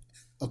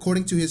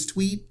 According to his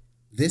tweet,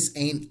 this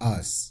ain't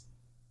us.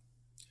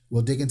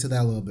 We'll dig into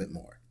that a little bit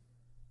more.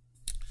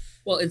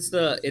 Well, it's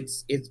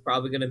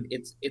probably gonna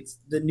it's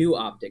the new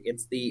Optic.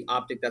 It's the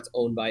Optic that's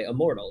owned by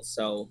Immortals.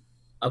 So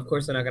of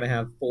course they're not gonna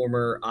have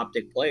former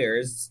Optic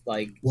players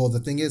like. Well, the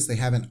thing is, they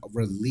haven't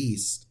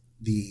released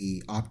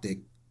the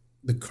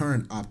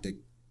current Optic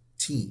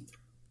team.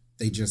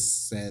 They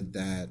just said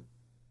that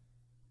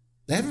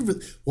they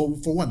haven't. Well,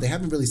 for one, they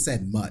haven't really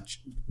said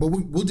much. But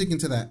we'll dig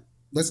into that.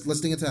 Let's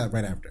dig into that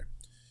right after.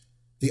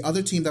 The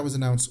other team that was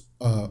announced,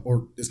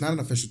 or it's not an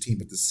official team,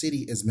 but the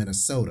city is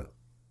Minnesota.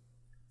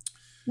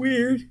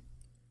 Weird.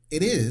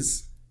 It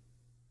is,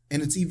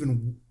 and it's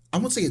even. I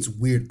won't say it's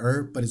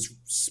weirder, but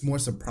it's more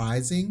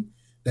surprising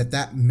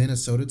that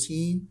Minnesota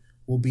team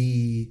will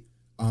be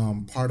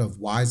part of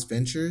Wise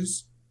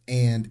Ventures,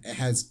 and it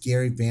has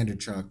Gary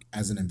Vaynerchuk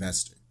as an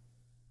investor.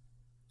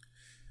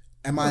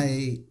 Am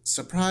I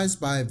surprised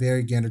by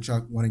Gary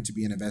Vaynerchuk wanting to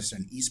be an investor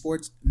in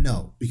esports?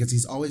 No, because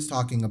he's always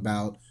talking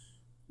about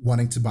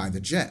wanting to buy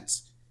the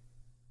Jets.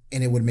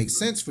 And it would make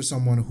sense for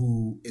someone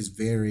who is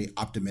very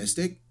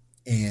optimistic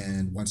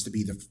and wants to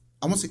be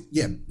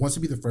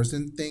the first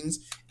in things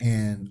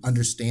and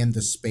understand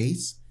the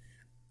space.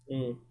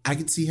 I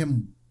could see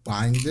him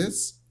buying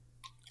this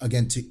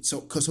again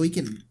so he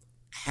can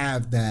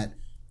have that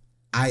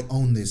I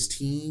own this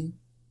team,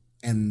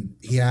 and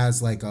he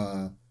has like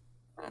a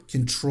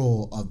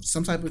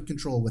some type of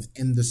control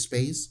within the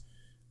space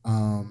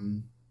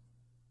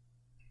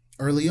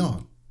early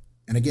on.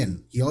 And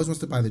again, he always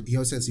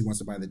says he wants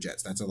to buy the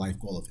Jets. That's a life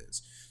goal of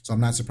his. So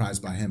I'm not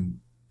surprised by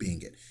him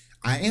being it.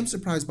 I am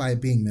surprised by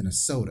it being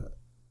Minnesota.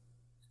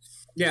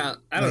 Yeah,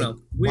 I don't know.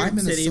 Weird why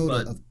Minnesota city,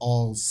 but... of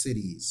all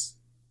cities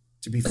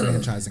to be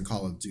franchised in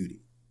Call of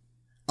Duty?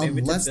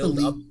 Unless the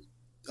league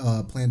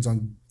plans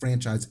on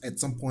franchise at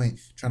some point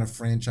trying to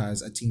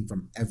franchise a team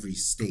from every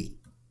state.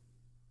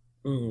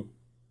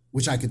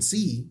 Which I could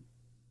see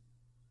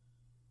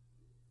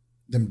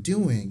them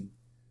doing,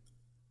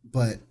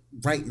 but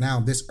right now,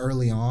 this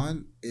early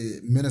on,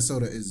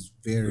 Minnesota is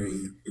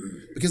very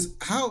because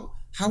how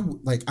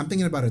like I'm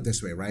thinking about it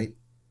this way, right?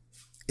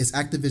 It's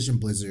Activision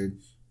Blizzard,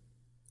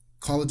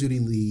 Call of Duty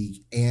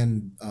League,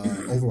 and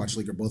Overwatch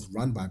League are both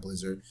run by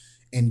Blizzard,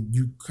 and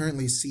you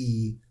currently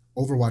see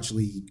Overwatch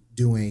League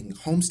doing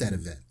Homestead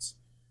events.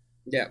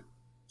 Yeah.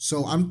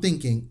 So I'm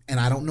thinking, and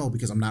I don't know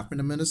because I'm not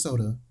from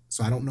Minnesota.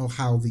 So I don't know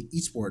how the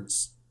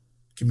esports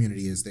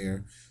community is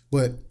there,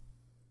 but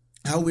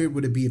how weird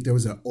would it be if there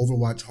was an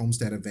Overwatch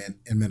Homestead event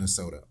in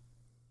Minnesota?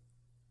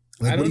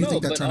 Like, what do you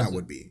think that turnout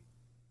would be?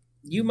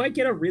 You might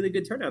get a really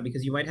good turnout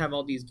because you might have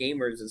all these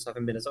gamers and stuff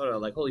in Minnesota.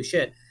 Like, holy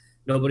shit,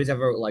 nobody's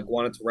ever like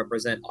wanted to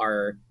represent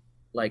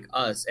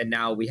us, and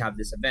now we have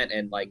this event,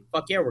 and like,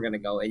 fuck yeah, we're gonna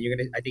go. And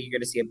I think you're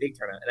gonna see a big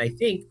turnout, and I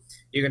think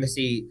you're gonna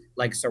see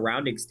like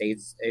surrounding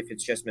states, if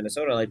it's just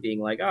Minnesota, like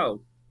being like,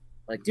 oh.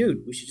 Like,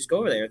 dude, we should just go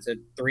over there. It's a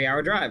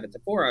 3-hour drive. It's a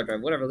 4-hour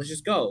drive. Whatever. Let's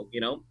just go.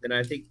 You know. And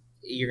I think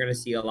you're gonna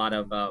see a lot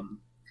of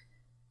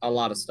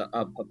stuff,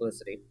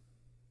 publicity.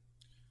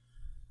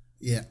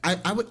 Yeah,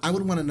 I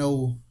would want to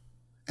know,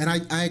 and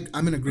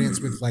I'm in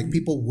agreement with like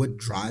people would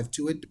drive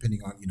to it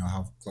depending on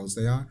how close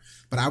they are.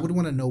 But I would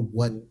want to know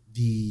what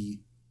the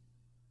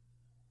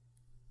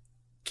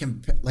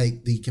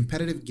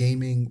competitive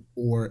gaming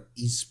or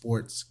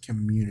esports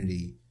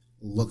community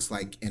looks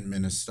like in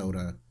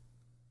Minnesota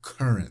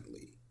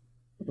currently.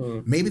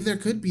 Maybe there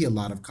could be a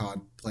lot of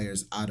COD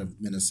players out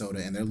of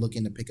Minnesota, and they're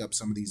looking to pick up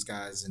some of these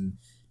guys and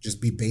just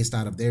be based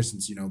out of there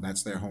since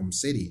that's their home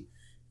city.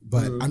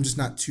 But I'm just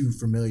not too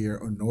familiar,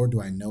 or nor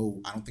do I know.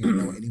 I don't think I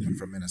know anyone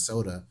from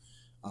Minnesota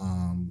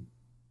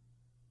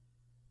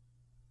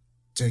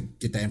to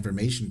get that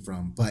information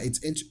from. But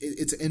it's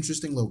an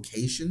interesting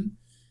location,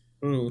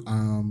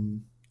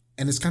 and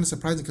it's kind of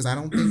surprising because I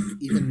don't think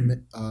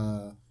even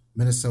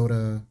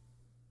Minnesota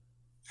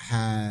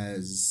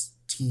has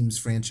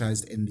teams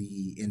franchised in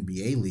the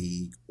NBA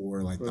league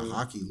or like the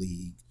hockey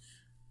league,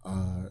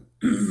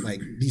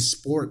 like these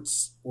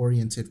sports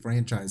oriented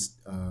franchise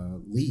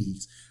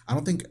leagues. I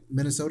don't think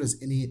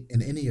Minnesota's in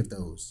any of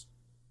those.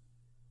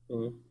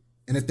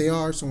 And if they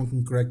are, someone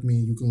can correct me.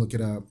 You can look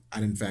it up. I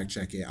didn't fact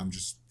check it. I'm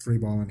just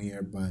freeballing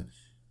here, but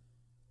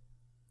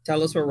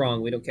Tell us we're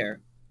wrong. We don't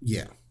care.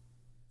 yeah.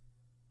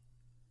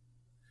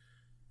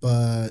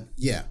 But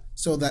yeah,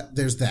 so that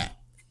there's that.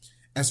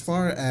 As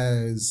far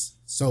as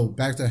so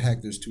back to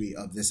Hector's tweet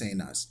of this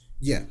ain't us.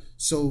 Yeah.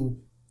 So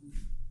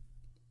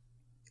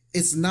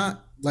it's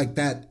not like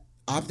that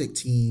Optic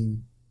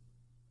team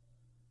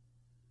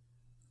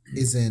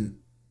isn't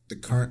the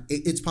current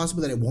it's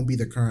possible that it won't be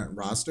the current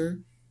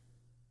roster.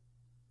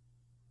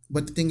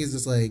 But the thing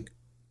is like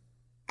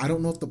I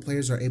don't know if the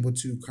players are able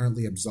to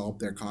currently absolve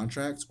their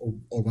contracts or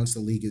once the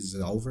league is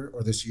over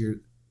or this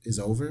year is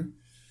over.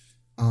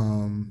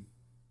 Um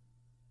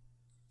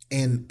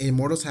and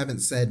Immortals haven't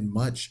said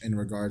much in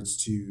regards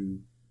to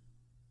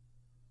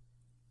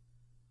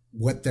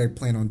what they're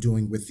planning on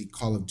doing with the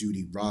Call of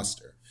Duty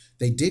roster.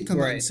 They did come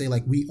out and Right. say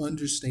like we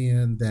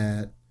understand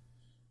that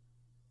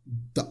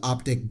the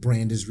Optic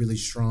brand is really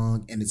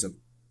strong and it's a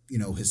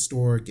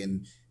historic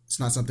and it's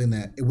not something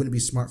that it wouldn't be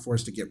smart for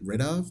us to get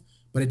rid of,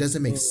 but it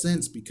doesn't make Mm,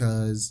 sense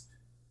because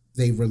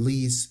they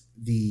release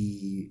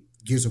the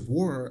Gears of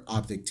War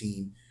Optic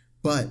team,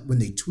 but when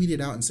they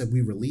tweeted out and said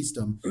we released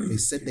them, they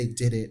said they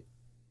did it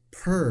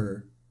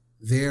per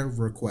their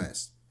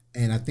request.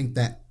 And I think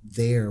that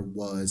there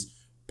was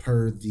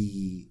per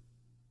the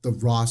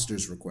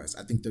roster's request.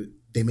 I think that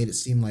they made it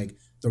seem like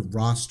the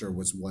roster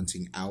was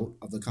wanting out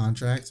of the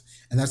contract,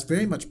 and that's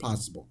very much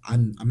possible.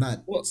 I'm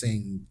not well,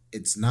 saying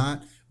it's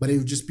not, but it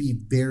would just be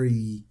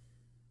very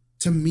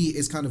to me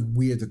it's kind of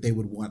weird that they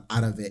would want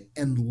out of it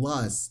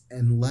unless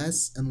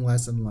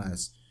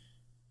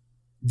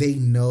they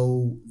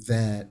know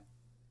that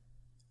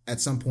at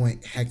some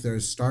point Hector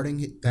is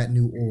starting that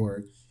new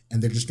org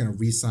and they're just going to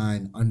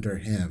re-sign under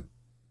him.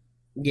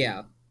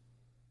 yeah.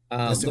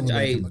 That's the Which only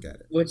way I can I, look at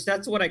it. which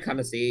that's what I kind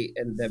of see,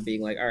 and them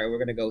being like, all right, we're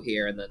gonna go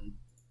here, and then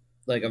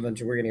like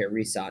eventually we're gonna get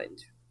re-signed.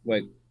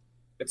 Like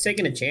it's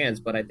taking a chance,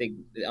 but I think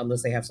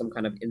unless they have some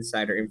kind of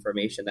insider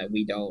information that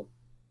we don't,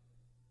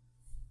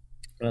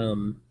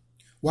 um,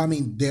 Well, I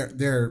mean,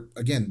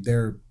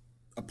 they're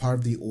a part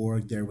of the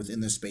org. They're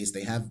within the space.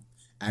 They have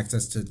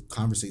access to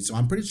conversate. So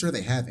I'm pretty sure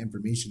they have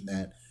information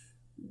that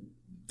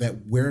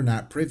we're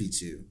not privy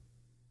to.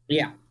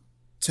 yeah,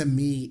 To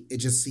me, it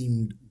just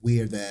seemed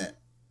weird that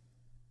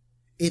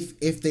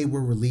if they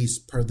were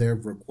released per their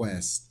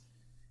request,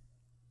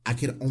 I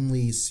could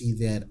only see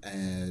that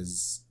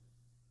as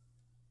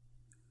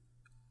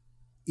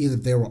either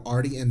they were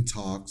already in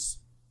talks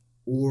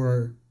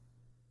or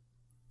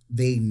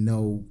they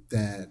know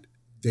that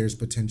there's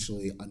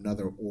potentially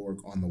another org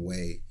on the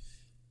way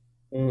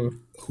mm,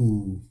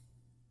 who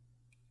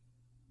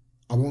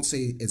I won't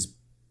say is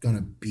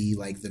gonna be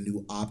like the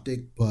new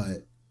Optic,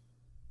 but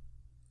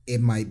it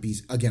might be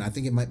again. I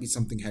think it might be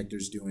something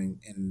Hector's doing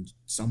in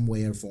some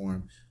way or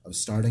form of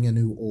starting a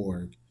new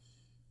org,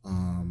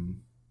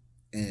 um,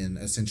 and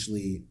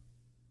essentially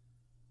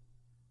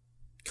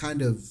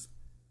kind of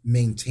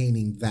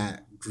maintaining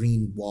that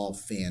Green Wall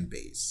fan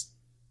base.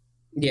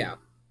 yeah,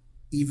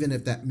 Even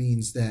if that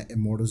means that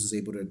Immortals is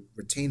able to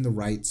retain the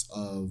rights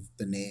of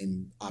the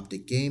name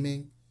Optic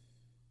Gaming,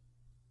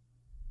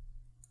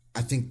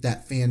 I think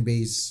that fan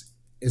base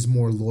is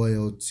more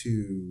loyal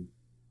to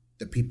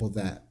the people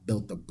that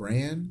built the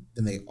brand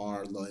than they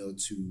are loyal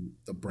to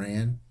the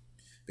brand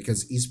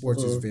because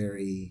esports is mm,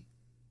 very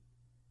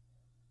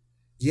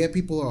yeah,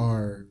 people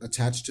are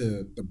attached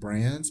to the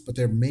brands, but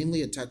they're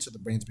mainly attached to the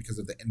brands because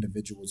of the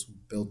individuals who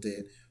built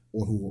it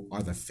or who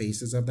are the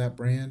faces of that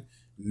brand,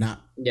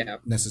 not yeah,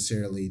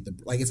 necessarily the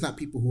like it's not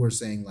people who are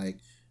saying like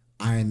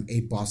I'm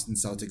a Boston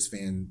Celtics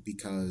fan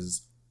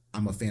because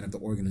I'm a fan of the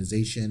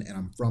organization and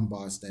I'm from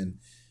Boston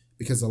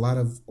because a lot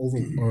of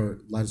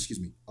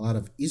a lot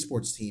of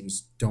esports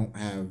teams don't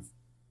have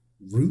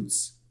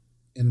roots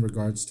in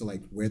regards to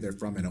like where they're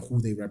from and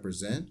who they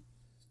represent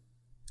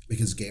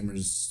because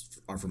gamers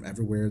are from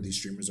everywhere, these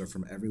streamers are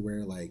from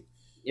everywhere, like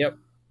yep,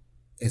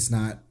 it's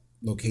not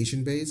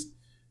location based.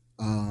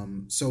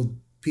 So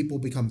people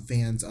become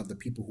fans of the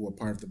people who are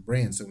part of the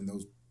brand. So when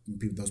those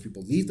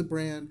people leave the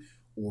brand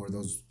or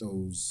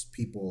those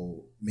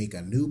people make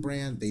a new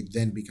brand, they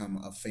then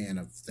become a fan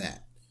of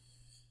that.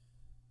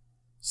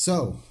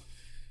 So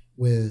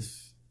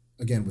with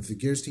the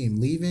Gears team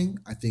leaving,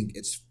 I think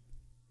it's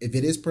if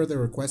it is per their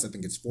request, I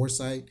think it's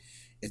foresight.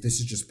 If this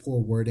is just poor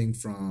wording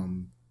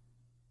from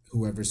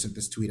whoever sent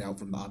this tweet out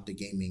from the Optic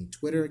Gaming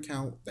Twitter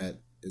account,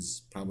 that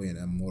is probably an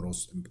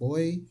Immortals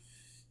employee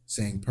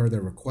saying per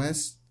their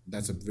request,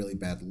 that's a really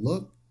bad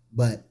look.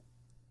 But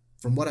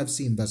from what I've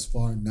seen thus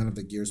far, none of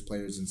the Gears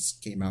players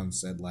came out and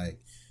said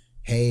like,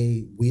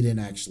 "Hey, we didn't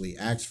actually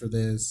ask for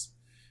this."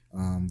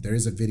 There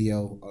is a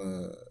video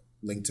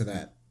linked to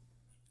that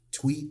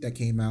tweet that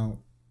came out,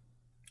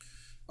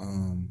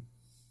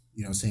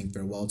 saying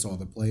farewell to all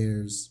the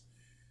players.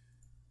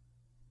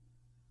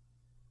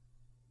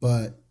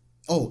 But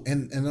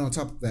and then on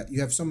top of that,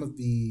 you have some of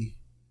the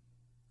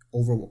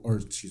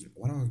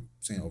what am I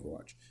saying?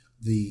 Overwatch,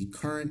 the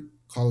current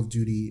Call of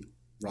Duty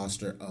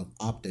roster of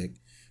Optic,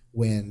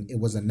 when it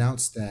was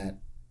announced that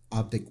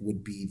Optic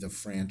would be the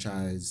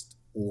franchised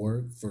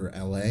org for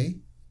LA.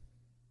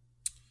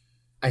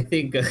 I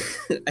think There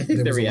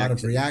was a lot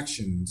of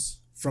reactions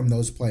from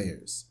those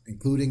players,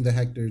 including the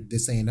Hector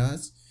 "This Ain't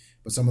Us,"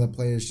 but some of the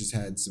players just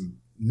had some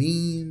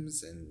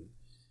memes and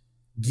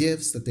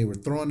gifs that they were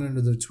throwing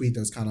under their tweet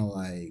that was kind of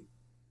like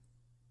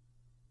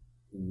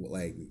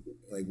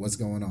what's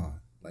going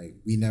on? Like,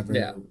 we never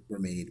were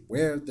made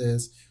aware of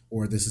this,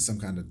 or this is some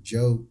kind of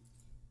joke.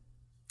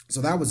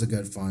 So that was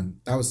that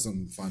was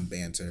some fun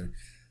banter,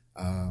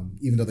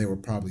 even though they were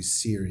probably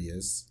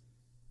serious.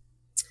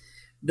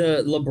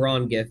 The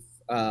LeBron gif.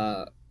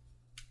 That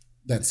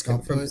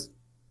Scott put?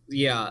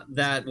 Yeah,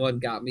 that one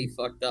got me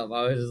fucked up.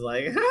 I was just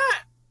like,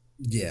 ha!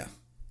 Yeah.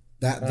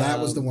 That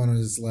was the one that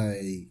was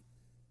like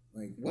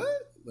what?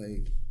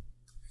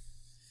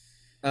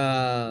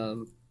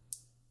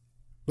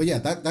 But yeah,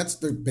 that's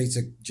the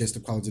basic gist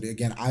of Call of Duty.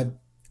 Again, I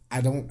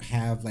don't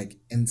have like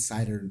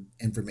insider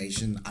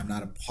information. I'm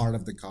not a part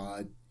of the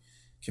COD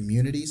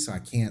community, so I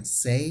can't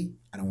say.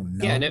 I don't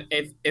know. Yeah, and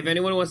if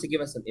anyone wants to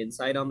give us some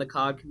insight on the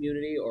COD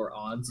community or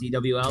on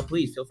CWL,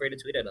 please feel free to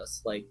tweet at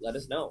us. Like, let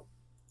us know.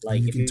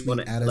 Like, you can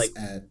tweet at us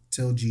at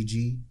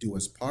TillGG Do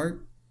Us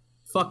Part.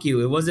 Fuck you!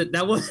 It wasn't.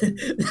 That wasn't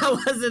a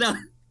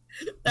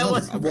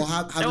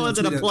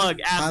plug,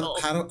 asshole.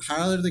 How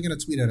are they going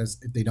to tweet at us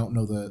if they don't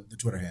know the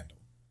Twitter handle?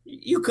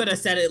 You could have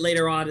said it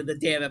later on in the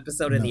damn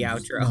episode in the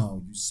outro.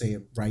 No, you say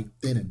it right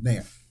then and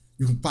there.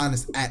 You can find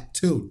us at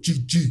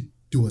TillGG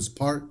Do Us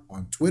Part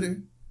on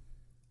Twitter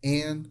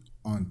and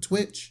on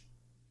Twitch.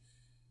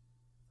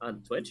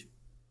 On Twitch?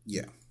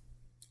 Yeah.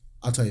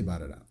 I'll tell you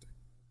about it after.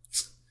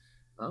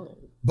 Oh.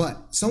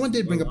 But someone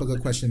did bring up a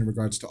good question in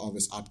regards to all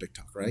this Optic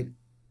talk, right?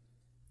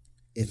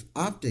 If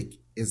Optic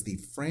is the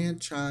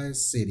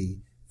franchise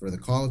city for the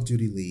Call of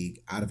Duty League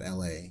out of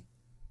LA,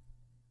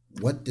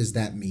 what does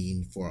that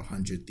mean for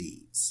 100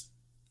 Thieves?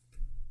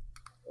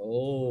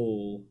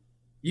 Oh.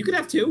 You could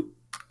have two,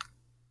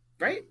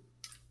 right?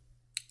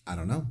 I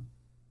don't know.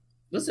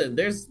 Listen,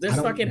 there's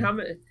fucking how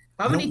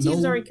many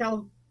teams are in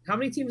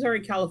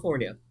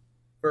California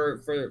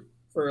for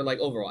like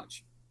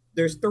Overwatch?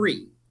 There's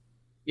 3.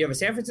 You have a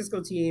San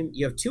Francisco team,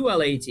 you have 2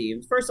 LA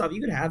teams. First off,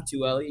 you could have 2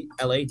 LA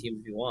teams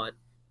if you want.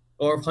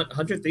 Or if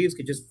 100 Thieves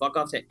could just fuck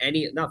off to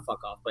not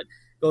fuck off, but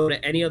go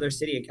to any other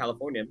city in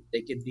California.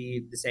 They could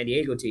be the San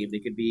Diego team. They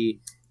could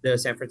be the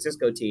San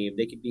Francisco team.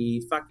 They could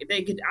be I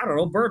don't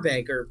know,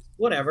 Burbank or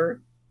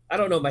whatever. I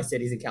don't know my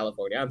cities in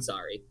California. I'm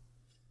sorry.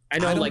 I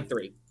know like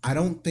 3. I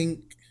don't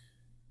think,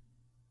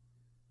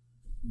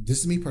 this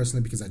is me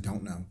personally because I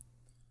don't know.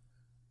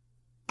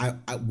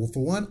 Well,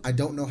 for one, I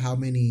don't know how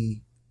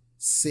many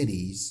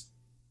cities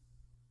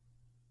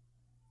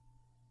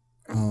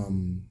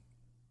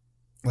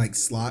like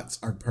slots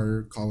are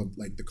per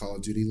the Call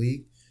of Duty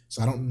League.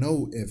 So I don't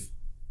know if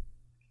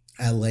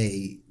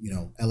LA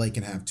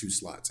can have 2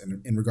 slots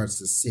in regards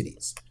to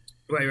cities.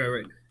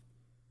 Right.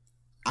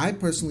 I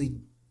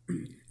personally,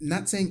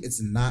 not saying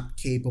it's not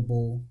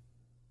capable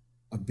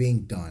of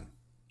being done,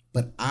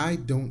 but I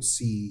don't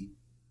see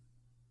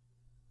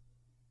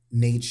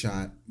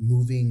Nadeshot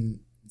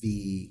moving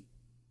the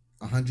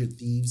 100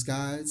 Thieves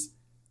guys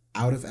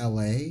out of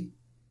LA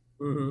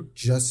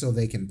just so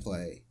they can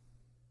play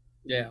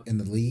in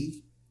the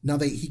league. Now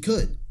he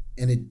could,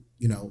 and it,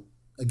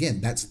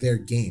 again, that's their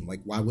game. Like,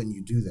 why wouldn't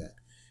you do that?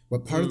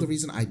 But part of the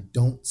reason I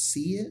don't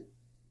see it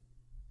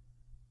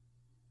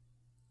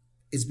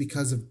is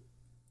because of,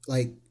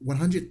 like,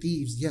 100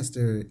 Thieves, yes,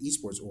 they're an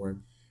esports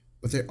org,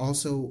 but they're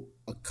also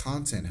a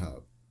content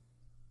hub.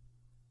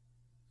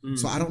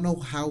 So I don't know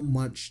how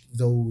much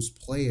those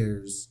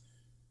players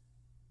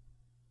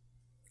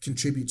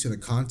contribute to the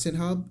content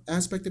hub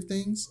aspect of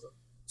things.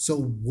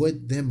 So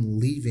would them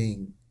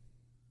leaving,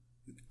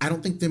 I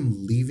don't think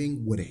them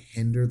leaving would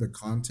hinder the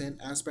content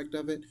aspect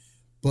of it,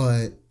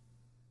 but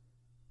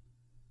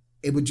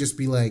it would just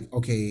be like,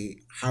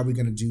 okay, how are we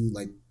going to do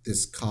like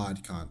this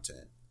COD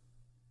content?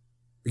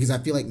 Because I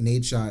feel like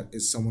Nadeshot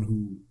is someone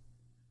who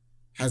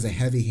has a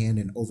heavy hand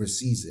and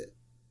oversees it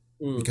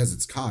because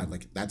it's COD.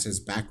 Like, that's his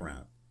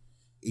background.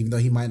 Even though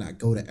he might not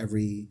go to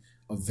every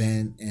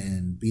event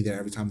and be there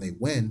every time they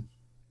win.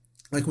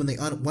 Like, when they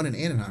won in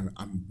Anaheim,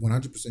 I'm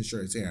 100%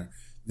 sure it's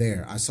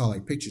there. I saw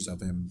like pictures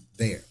of him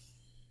there.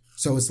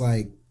 So it's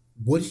like,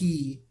 would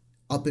he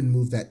up and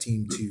move that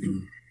team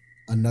to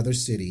another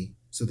city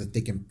so that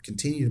they can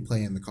continue to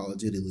play in the Call of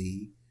Duty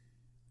League?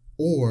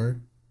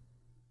 Or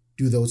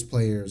do those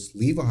players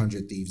leave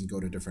 100 Thieves and go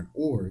to different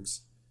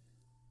orgs?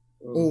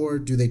 Or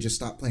do they just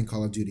stop playing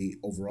Call of Duty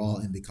overall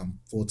and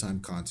become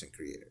full-time content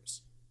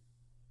creators?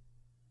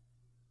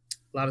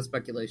 A lot of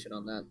speculation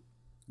on that.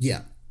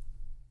 Yeah,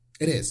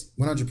 it is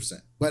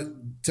 100%.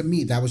 But to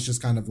me, that was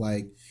just kind of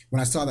like, when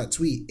I saw that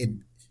tweet, it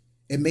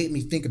made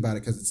me think about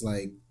it, because it's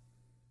like,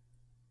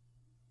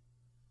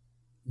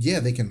 yeah,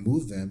 they can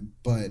move them,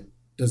 but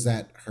does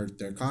that hurt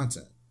their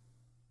content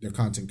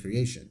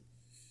creation?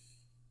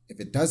 If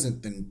it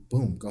doesn't, then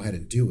boom, go ahead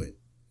and do it.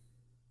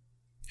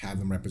 Have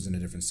them represent a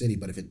different city.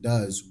 But if it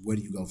does, where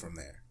do you go from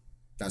there?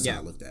 That's how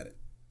I looked at it.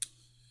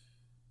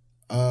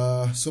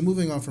 So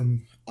moving on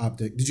from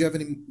Optic, did you have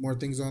any more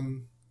things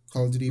on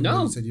Call of Duty?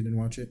 No. You said you didn't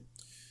watch it.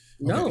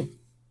 No. Okay.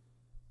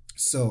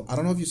 So I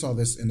don't know if you saw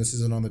this, and this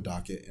isn't on the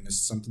docket, and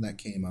it's something that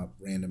came up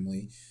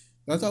randomly.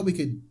 But I thought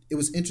it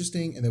was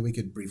interesting, and that we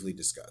could briefly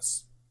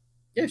discuss.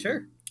 Yeah,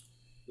 sure.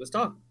 Let's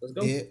talk. Let's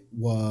go. It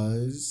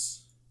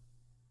was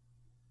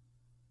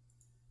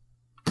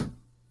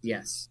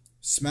Yes.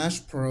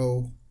 Smash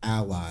Pro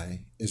ally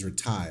is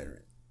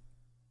retiring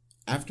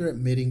after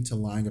admitting to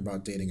lying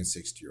about dating a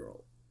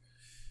 60-year-old.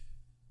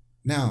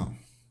 Now,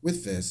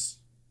 with this,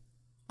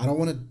 I don't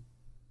want to.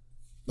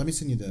 Let me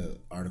send you the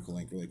article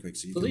link really quick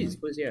so you Please,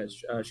 can. yeah,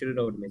 shoot it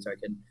over to me so I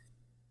can.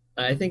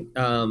 I think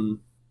Oh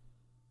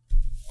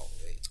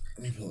wait,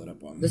 let me pull it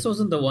up on. This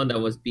wasn't the one that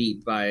was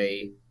beat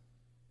by,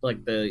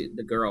 like the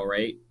girl,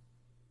 right?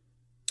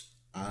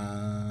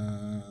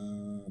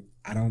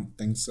 I don't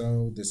think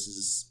so. This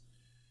is.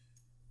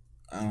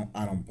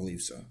 I don't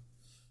believe so.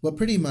 But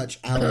pretty much,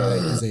 Ally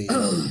is a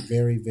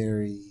very,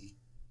 very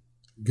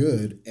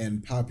good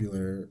and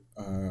popular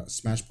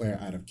Smash player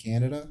out of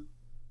Canada.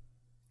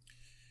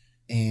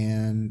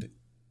 And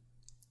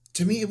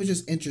to me, it was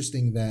just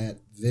interesting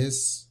that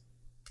this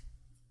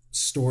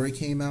story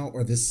came out,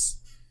 or this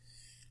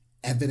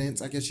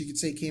evidence, I guess you could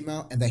say, came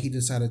out, and that he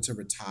decided to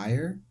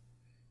retire.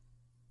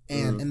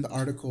 And in the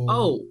article...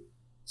 Oh,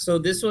 so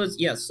this was...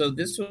 Yes, so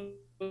this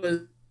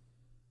was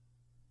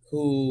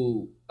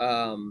who...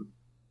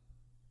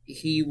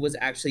 he was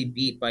actually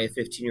beat by a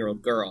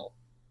 15-year-old girl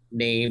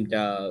named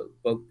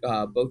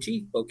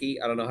Bochi.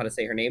 I don't know how to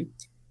say her name.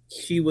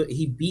 He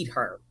beat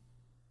her.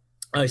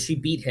 She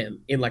beat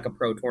him in like a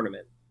pro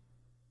tournament.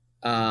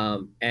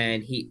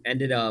 And she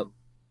ended up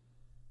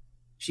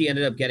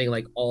getting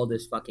like all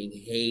this fucking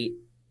hate,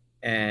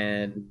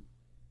 and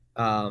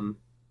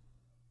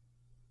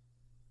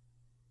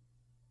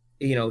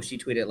she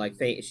tweeted like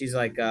she's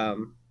like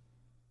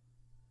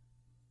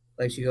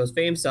she goes,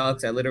 "Fame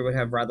sucks. I literally would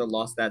have rather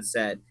lost that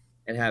set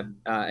and have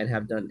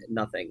done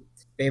nothing.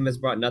 Fame has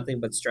brought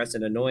nothing but stress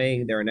and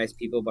annoying. There are nice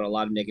people, but a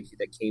lot of negativity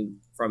that came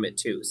from it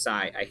too.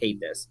 Sigh. I hate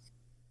this."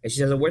 And she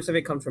says, "The worst of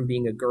it comes from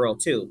being a girl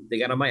too. They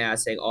got on my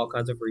ass saying all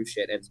kinds of rude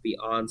shit, and it's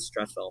beyond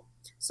stressful.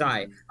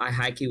 Sigh. I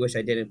high-key wish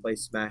I didn't play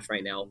Smash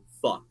right now.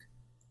 Fuck."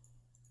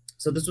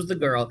 So this was the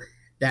girl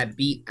that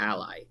beat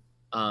Ally.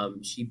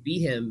 She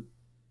beat him,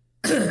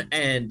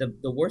 and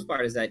the worst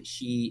part is that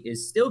she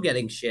is still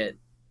getting shit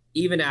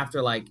even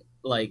after like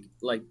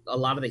a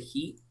lot of the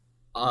heat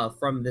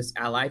from this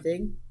Ally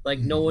thing. Like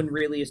no one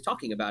really is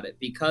talking about it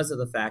because of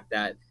the fact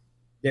that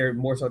they're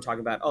more so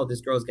talking about, oh, this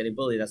girl's getting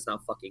bullied. That's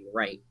not fucking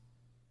right.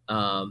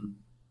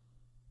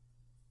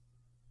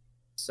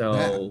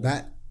 So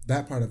that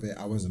part of it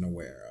I wasn't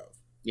aware of.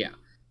 Yeah.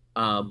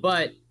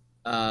 But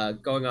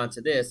going on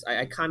to this,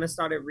 I kind of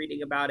started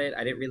reading about it.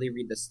 I didn't really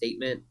read the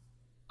statement.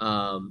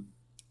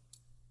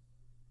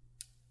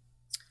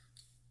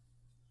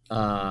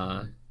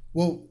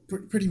 Well,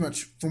 pretty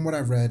much from what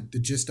I've read, the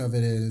gist of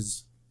it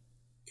is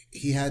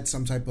he had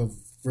some type of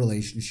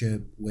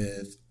relationship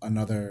with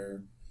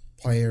another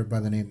player by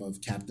the name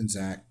of Captain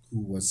Zach,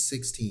 who was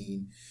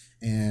 16,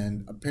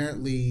 and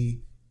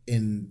apparently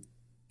I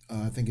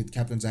think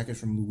Captain Zach is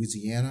from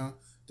Louisiana.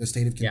 The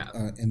state of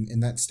in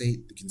that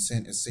state,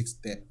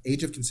 the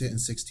age of consent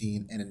is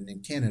 16, and in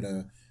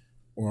Canada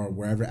or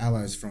wherever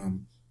Ally is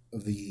from,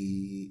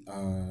 the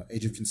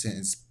age of consent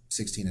is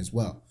 16 as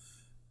well.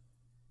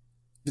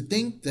 The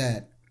thing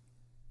that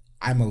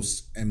I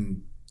most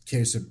am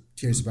curious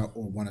about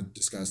or want to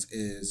discuss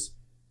is,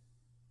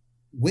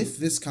 with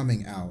this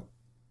coming out,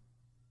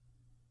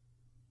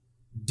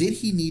 did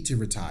he need to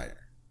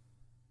retire?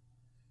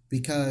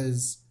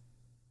 Because,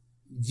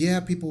 yeah,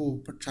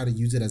 people try to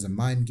use it as a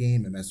mind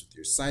game and mess with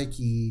your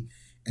psyche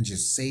and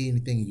just say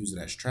anything and use it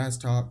as trash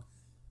talk.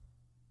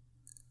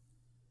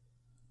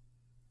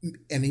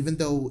 And even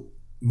though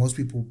most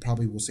people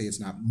probably will say it's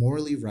not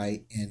morally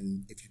right,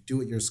 and if you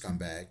do it, you're a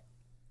scumbag.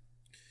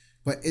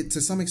 But to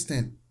some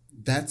extent,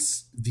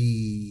 that's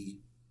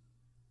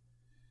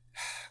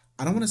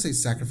I don't want to say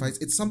sacrifice.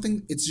 It's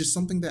just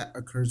something that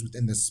occurs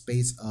within the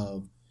space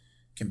of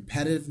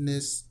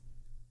competitiveness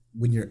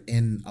when you're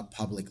in a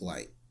public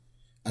light.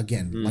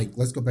 Again, like,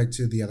 let's go back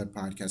to the other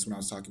podcast when I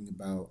was talking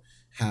about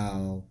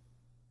how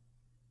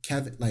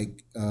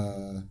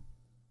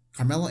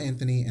Carmelo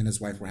Anthony and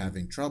his wife were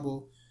having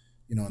trouble,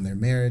 in their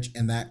marriage,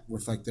 and that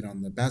reflected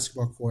on the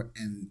basketball court,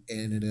 and it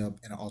ended up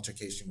in an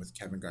altercation with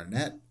Kevin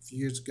Garnett a few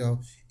years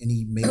ago, and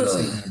he made a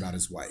statement about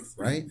his wife,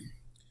 right?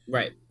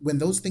 Right. When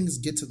those things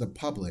get to the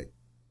public,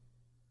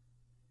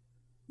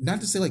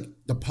 not to say like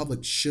the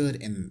public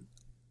should and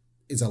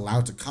is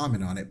allowed to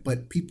comment on it,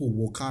 but people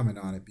will comment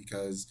on it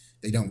because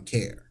they don't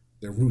care.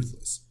 They're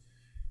ruthless.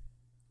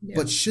 Yeah.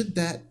 But should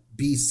that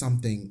be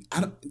something,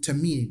 to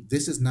me,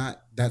 this is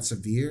not that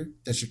severe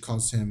that should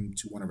cause him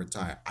to want to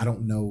retire. I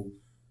don't know.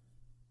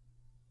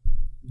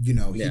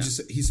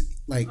 He's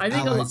like, I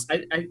think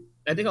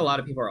a lot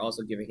of people are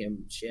also giving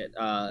him shit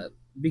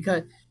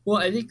because, well,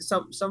 I think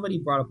somebody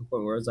brought up a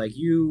point where it's like,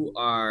 you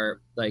are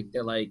like,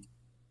 they're like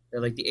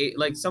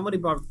somebody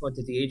brought up a point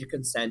that the age of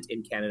consent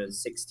in Canada is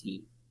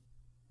 16.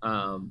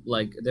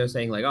 Like they're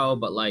saying like, oh,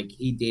 but like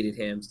he dated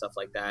him, stuff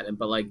like that, and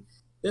but like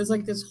there's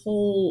like this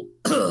whole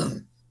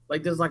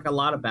like there's like a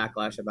lot of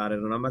backlash about it,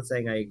 and I'm not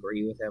saying I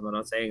agree with him. I'm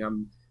not saying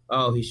I'm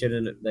oh he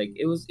shouldn't like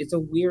it's a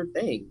weird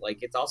thing. Like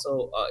it's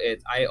also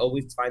I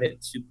always find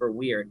it super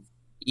weird,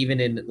 even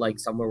in like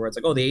somewhere where it's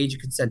like oh the age of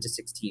consent is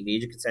 16, the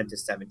age of consent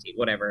is 17,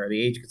 whatever,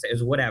 the age of consent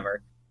is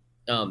whatever.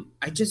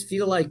 I just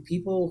feel like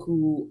people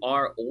who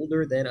are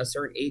older than a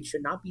certain age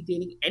should not be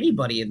dating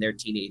anybody in their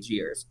teenage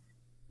years.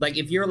 Like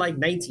if you're like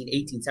 19,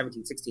 18,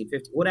 17, 16,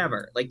 15,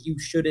 whatever, like you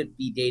shouldn't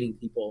be dating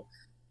people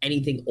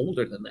anything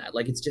older than that.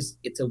 Like it's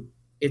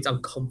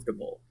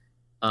uncomfortable.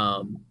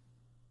 Um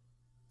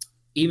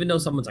Even though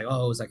someone's like,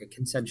 "Oh, it's like a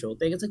consensual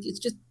thing." It's like it's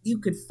just you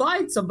could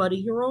find somebody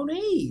your own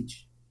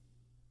age.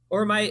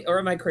 Or am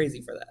I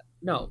crazy for that?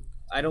 No,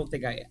 I don't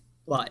think I am.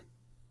 But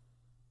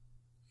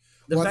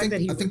the Well, fact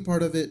that he I think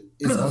part of it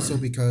is also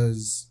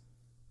because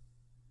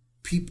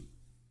people.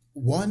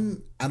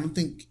 One, I don't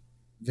think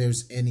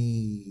there's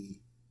any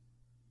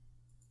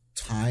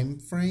time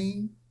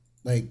frame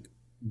like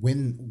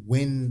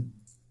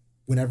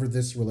whenever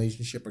this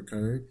relationship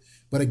occurred.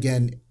 But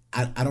again,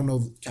 I don't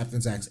know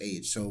Captain Zach's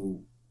age.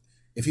 So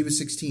if he was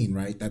 16,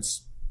 right?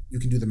 That's you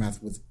can do the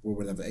math with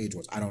whatever the age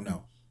was. I don't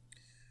know.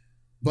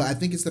 But I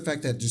think it's the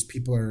fact that just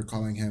people are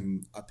calling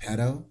him a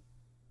pedo,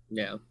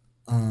 yeah.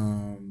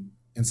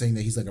 and saying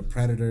that he's like a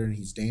predator and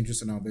he's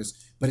dangerous and all this.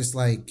 But it's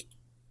like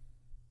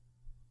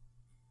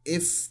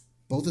if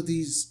both of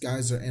these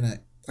guys are in a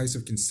place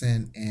of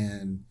consent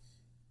and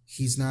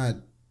he's not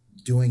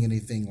doing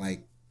anything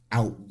like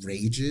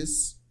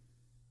outrageous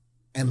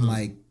and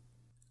like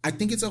I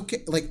think it's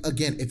okay. Like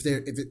again, if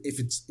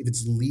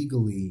it's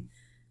legally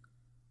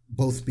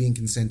both being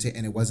consented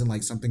and it wasn't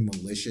like something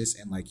malicious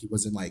and like he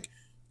wasn't like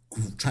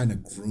trying to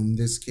groom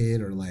this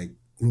kid or like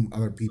groom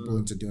other people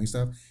into doing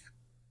stuff.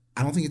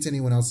 I don't think it's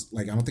anyone else.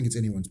 Like I don't think it's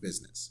anyone's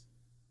business.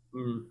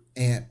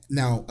 And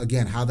now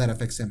again, how that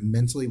affects him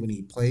mentally when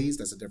he plays,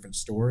 that's a different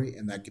story,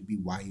 and that could be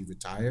why he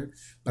retired.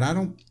 But I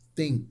don't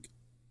think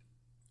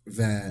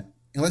that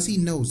unless he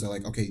knows that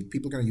like okay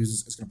people are going to use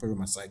this, it's going to play with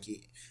my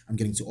psyche, I'm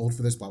getting too old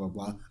for this, blah blah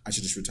blah, I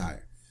should just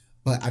retire.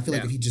 But I feel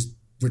like if he just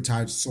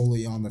retired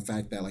solely on the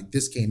fact that like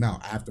this came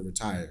out, I have to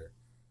retire,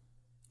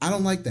 I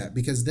don't like that,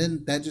 because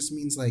then that just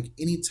means like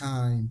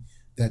anytime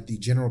that the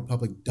general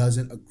public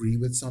doesn't agree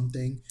with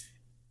something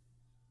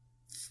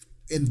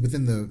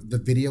within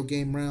the video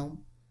game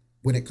realm,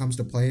 when it comes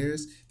to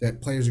players,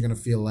 that players are going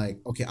to feel like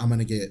okay I'm going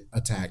to get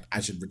attacked,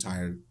 I should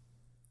retire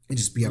and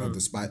just be out of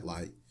the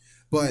spotlight.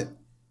 But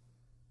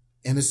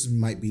and this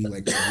might be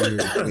like a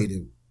weird way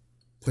to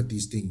put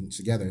these things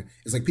together.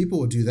 It's like people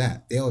will do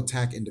that. They'll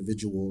attack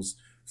individuals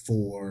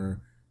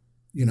for,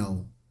 you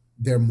know,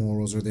 their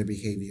morals or their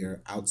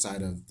behavior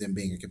outside of them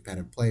being a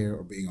competitive player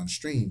or being on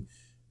stream.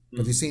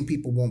 But the same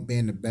people won't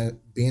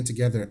band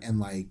together and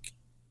like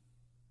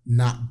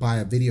not buy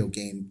a video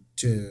game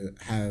to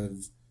have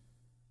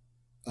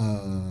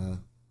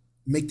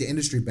make the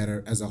industry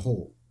better as a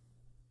whole.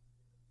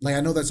 Like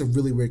I know that's a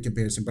really weird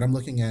comparison, but I'm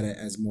looking at it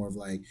as more of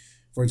like,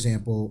 for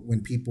example,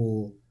 when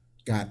people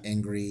got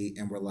angry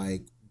and were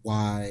like,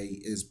 why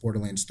is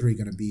Borderlands 3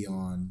 going to be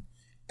on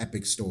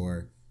Epic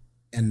Store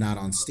and not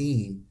on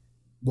Steam?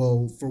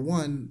 Well, for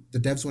one, the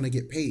devs want to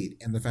get paid.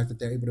 And the fact that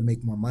they're able to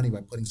make more money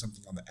by putting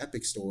something on the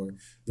Epic Store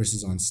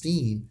versus on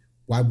Steam,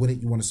 why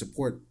wouldn't you want to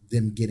support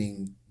them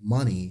getting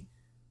money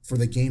for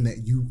the game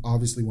that you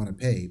obviously want to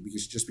pay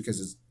because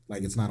it's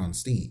like it's not on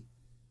Steam?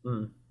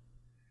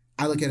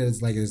 I look at it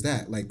as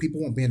that. Like people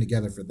won't band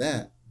together for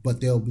that, but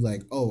they'll be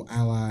like, "Oh,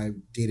 Ally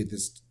dated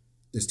this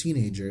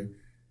teenager,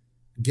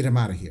 get him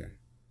out of here."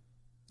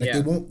 Like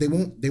they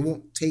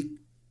won't take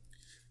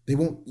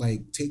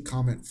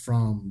comment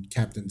from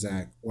Captain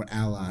Zach or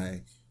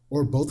Ally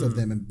or both of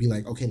them and be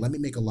like, "Okay, let me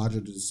make a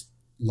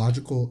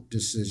logical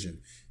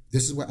decision.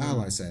 This is what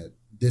Ally said.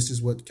 This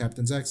is what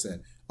Captain Zach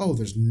said. Oh,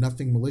 there's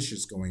nothing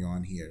malicious going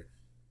on here."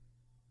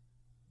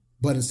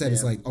 But instead,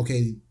 it's like,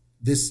 okay,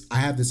 I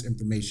have this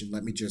information.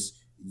 Let me just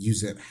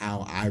use it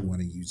how I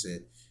want to use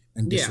it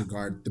and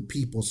disregard the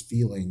people's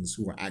feelings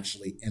who are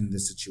actually in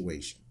this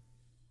situation.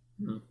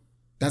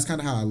 That's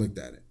kind of how I looked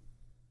at it.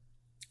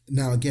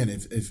 Now, again,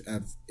 if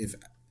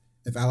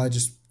Ally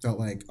just felt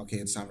like, okay,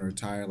 it's time to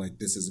retire, like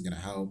this isn't going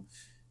to help,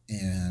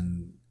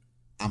 and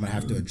I'm going to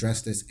have to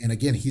address this. And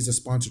again, he's a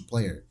sponsored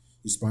player.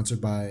 He's sponsored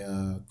by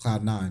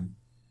Cloud9.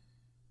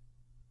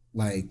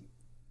 Like,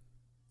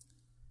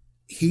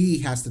 he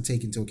has to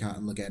take into account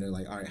and look at it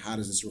like, all right, how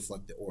does this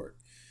reflect the org?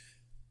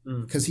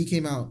 Because he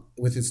came out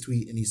with his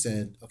tweet and he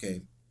said,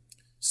 okay,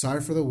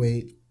 sorry for the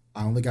wait.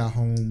 I only got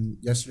home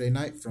yesterday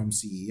night from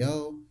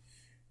CEO.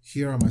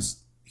 Here are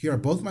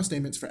both my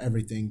statements for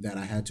everything that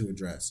I had to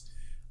address.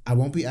 I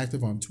won't be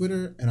active on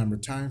Twitter, and I'm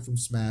retiring from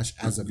Smash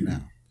as of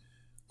now.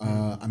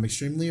 I'm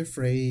extremely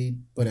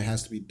afraid, but it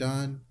has to be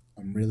done.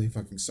 I'm really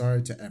fucking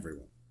sorry to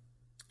everyone.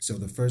 So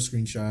the first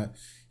screenshot,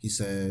 he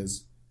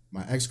says,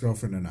 my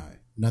ex-girlfriend and I,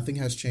 nothing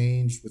has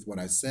changed with what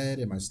I said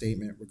in my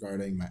statement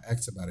regarding my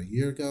ex about a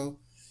year ago.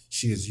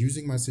 She is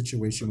using my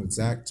situation with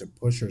Zach to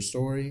push her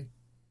story.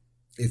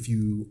 If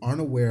you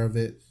aren't aware of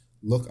it,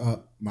 look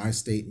up my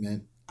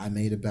statement I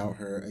made about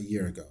her a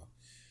year ago.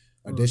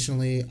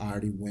 Additionally, I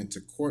already went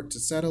to court to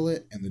settle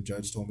it, and the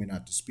judge told me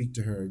not to speak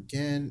to her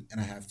again, and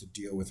I have to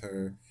deal with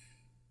her.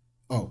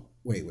 Oh,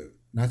 wait.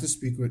 Not to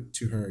speak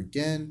to her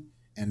again,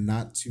 and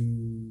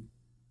to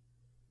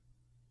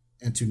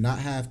not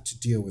have to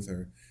deal with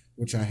her,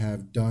 which I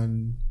have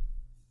done,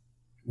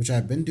 which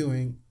I've been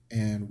doing,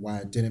 and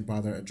why I didn't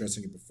bother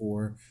addressing it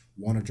before,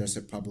 won't address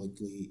it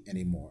publicly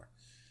anymore.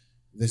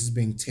 This is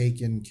being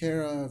taken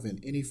care of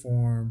in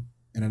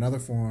another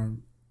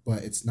form,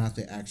 but it's not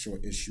the actual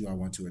issue I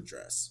want to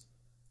address.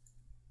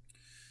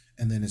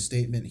 And then his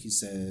statement, he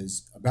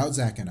says, about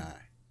Zach and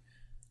I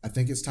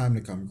think it's time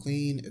to come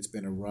clean. It's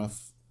been a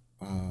rough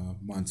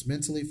months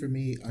mentally for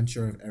me,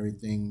 unsure if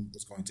everything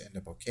was going to end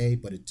up okay,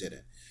 but it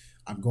didn't.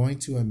 I'm going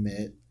to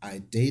admit I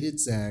dated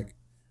Zach.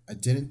 I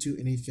didn't do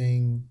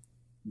anything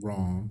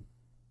wrong,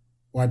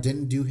 or I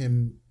didn't do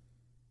him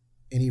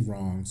any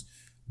wrongs,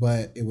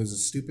 but it was a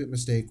stupid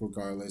mistake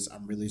regardless.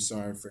 I'm really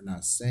sorry for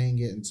not saying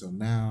it until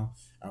now.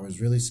 I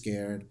was really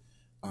scared.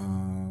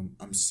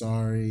 I'm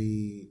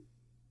sorry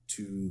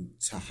to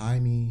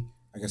Tahimi.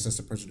 I guess that's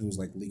the person who was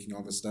like leaking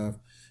all this stuff,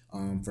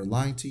 for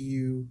lying to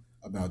you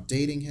about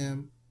dating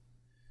him.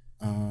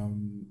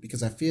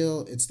 Because I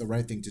feel it's the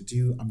right thing to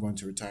do. I'm going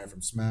to retire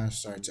from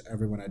Smash. Sorry to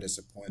everyone I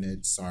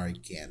disappointed. Sorry,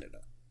 Canada.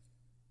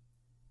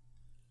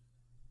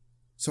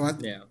 So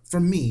for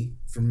me,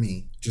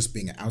 just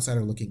being an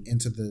outsider looking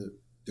into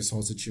this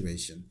whole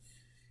situation,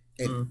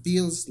 it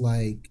feels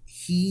like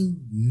he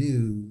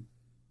knew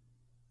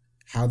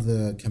how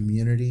the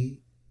community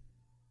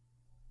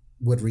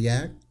would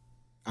react.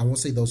 I won't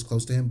say those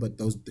close to him, but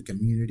the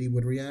community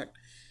would react.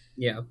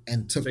 Yeah.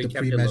 And took the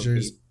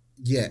pre-measures.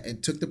 Yeah,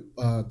 and took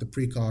the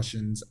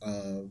precautions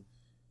of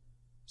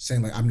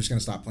saying like, I'm just gonna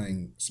stop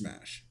playing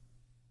Smash,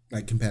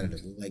 like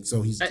competitively. Like,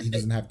 so he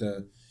doesn't have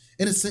to.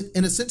 In a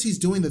sense, he's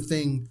doing the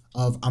thing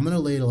of, I'm gonna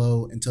lay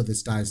low until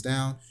this dies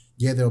down.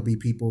 Yeah, there'll be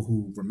people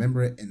who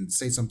remember it and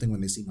say something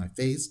when they see my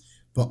face,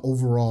 but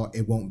overall,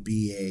 it won't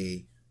be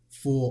a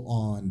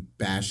full-on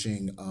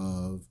bashing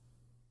of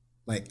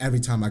like every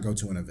time I go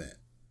to an event.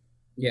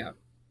 Yeah.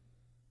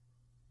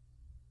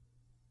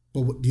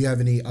 But do you have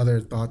any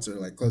other thoughts or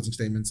like closing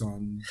statements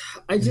on?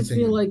 I just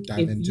feel like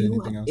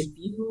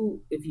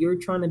if you're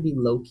trying to be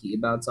low key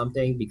about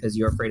something because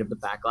you're afraid of the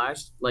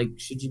backlash, like,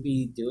 should you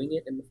be doing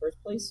it in the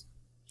first place?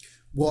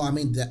 Well, I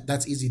mean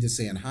that's easy to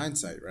say in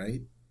hindsight,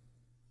 right?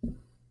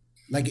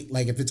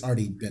 Like if it's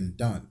already been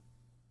done.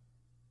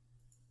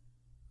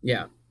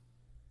 Yeah.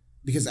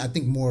 Because I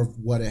think more of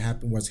what had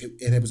happened was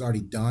it was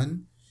already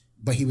done,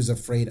 but he was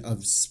afraid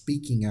of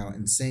speaking out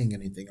and saying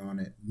anything on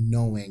it,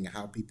 knowing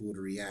how people would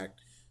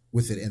react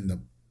with it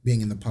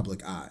being in the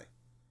public eye.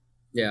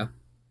 Yeah.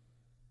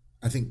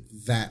 I think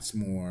that's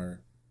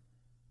more,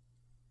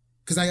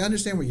 because I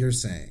understand what you're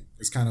saying.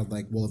 It's kind of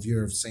like, well, if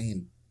you're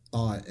saying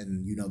thought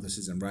and you know this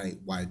isn't right,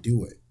 why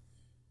do it?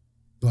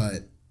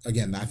 But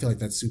again, I feel like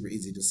that's super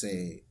easy to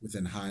say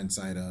within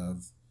hindsight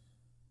of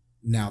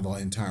now the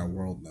entire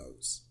world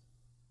knows.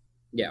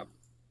 Yeah.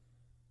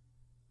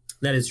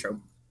 That is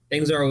true.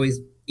 Things are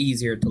always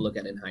easier to look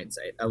at in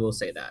hindsight. I will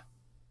say that.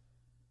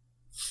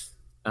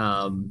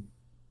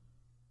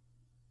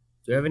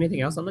 Do you have anything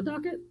else on the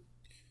docket?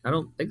 I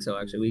don't think so,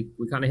 actually.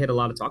 We kind of hit a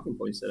lot of talking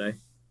points today.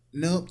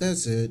 Nope,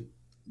 that's it.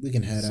 We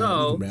can head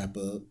out. We can wrap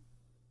up.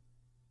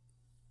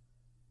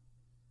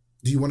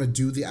 Do you want to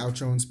do the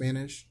outro in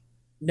Spanish?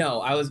 No,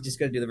 I was just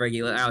going to do the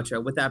regular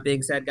outro. With that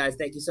being said, guys,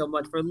 thank you so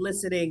much for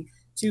listening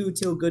to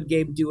Till Good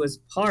Game Do Us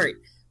Part.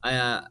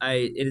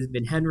 It has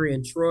been Henry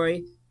and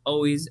Troy,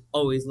 always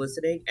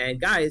listening.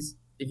 And guys,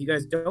 if you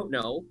guys don't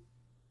know,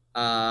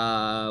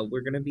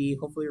 we're gonna be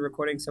hopefully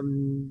recording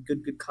some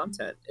good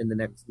content in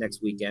the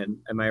next weekend.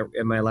 Am I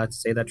allowed to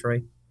say that,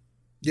 Troy?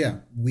 Yeah,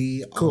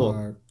 we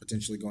are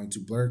potentially going to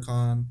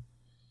BlurCon.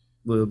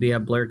 We'll be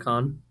at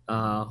BlurCon.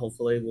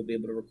 Hopefully we'll be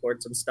able to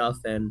record some stuff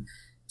and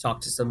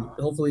talk to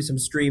some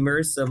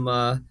streamers,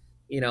 and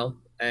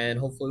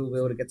hopefully we'll be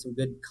able to get some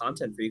good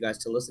content for you guys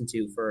to listen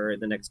to for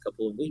the next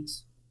couple of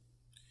weeks.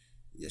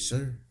 Yes,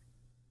 sir.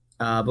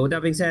 But with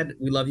that being said,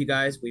 we love you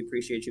guys. We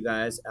appreciate you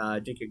guys.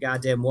 Drink your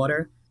goddamn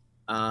water.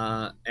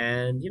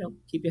 And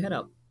keep your head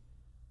up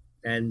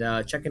and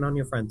check in on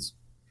your friends.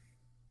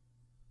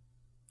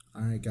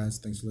 All right, guys.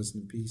 Thanks for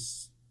listening.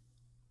 Peace.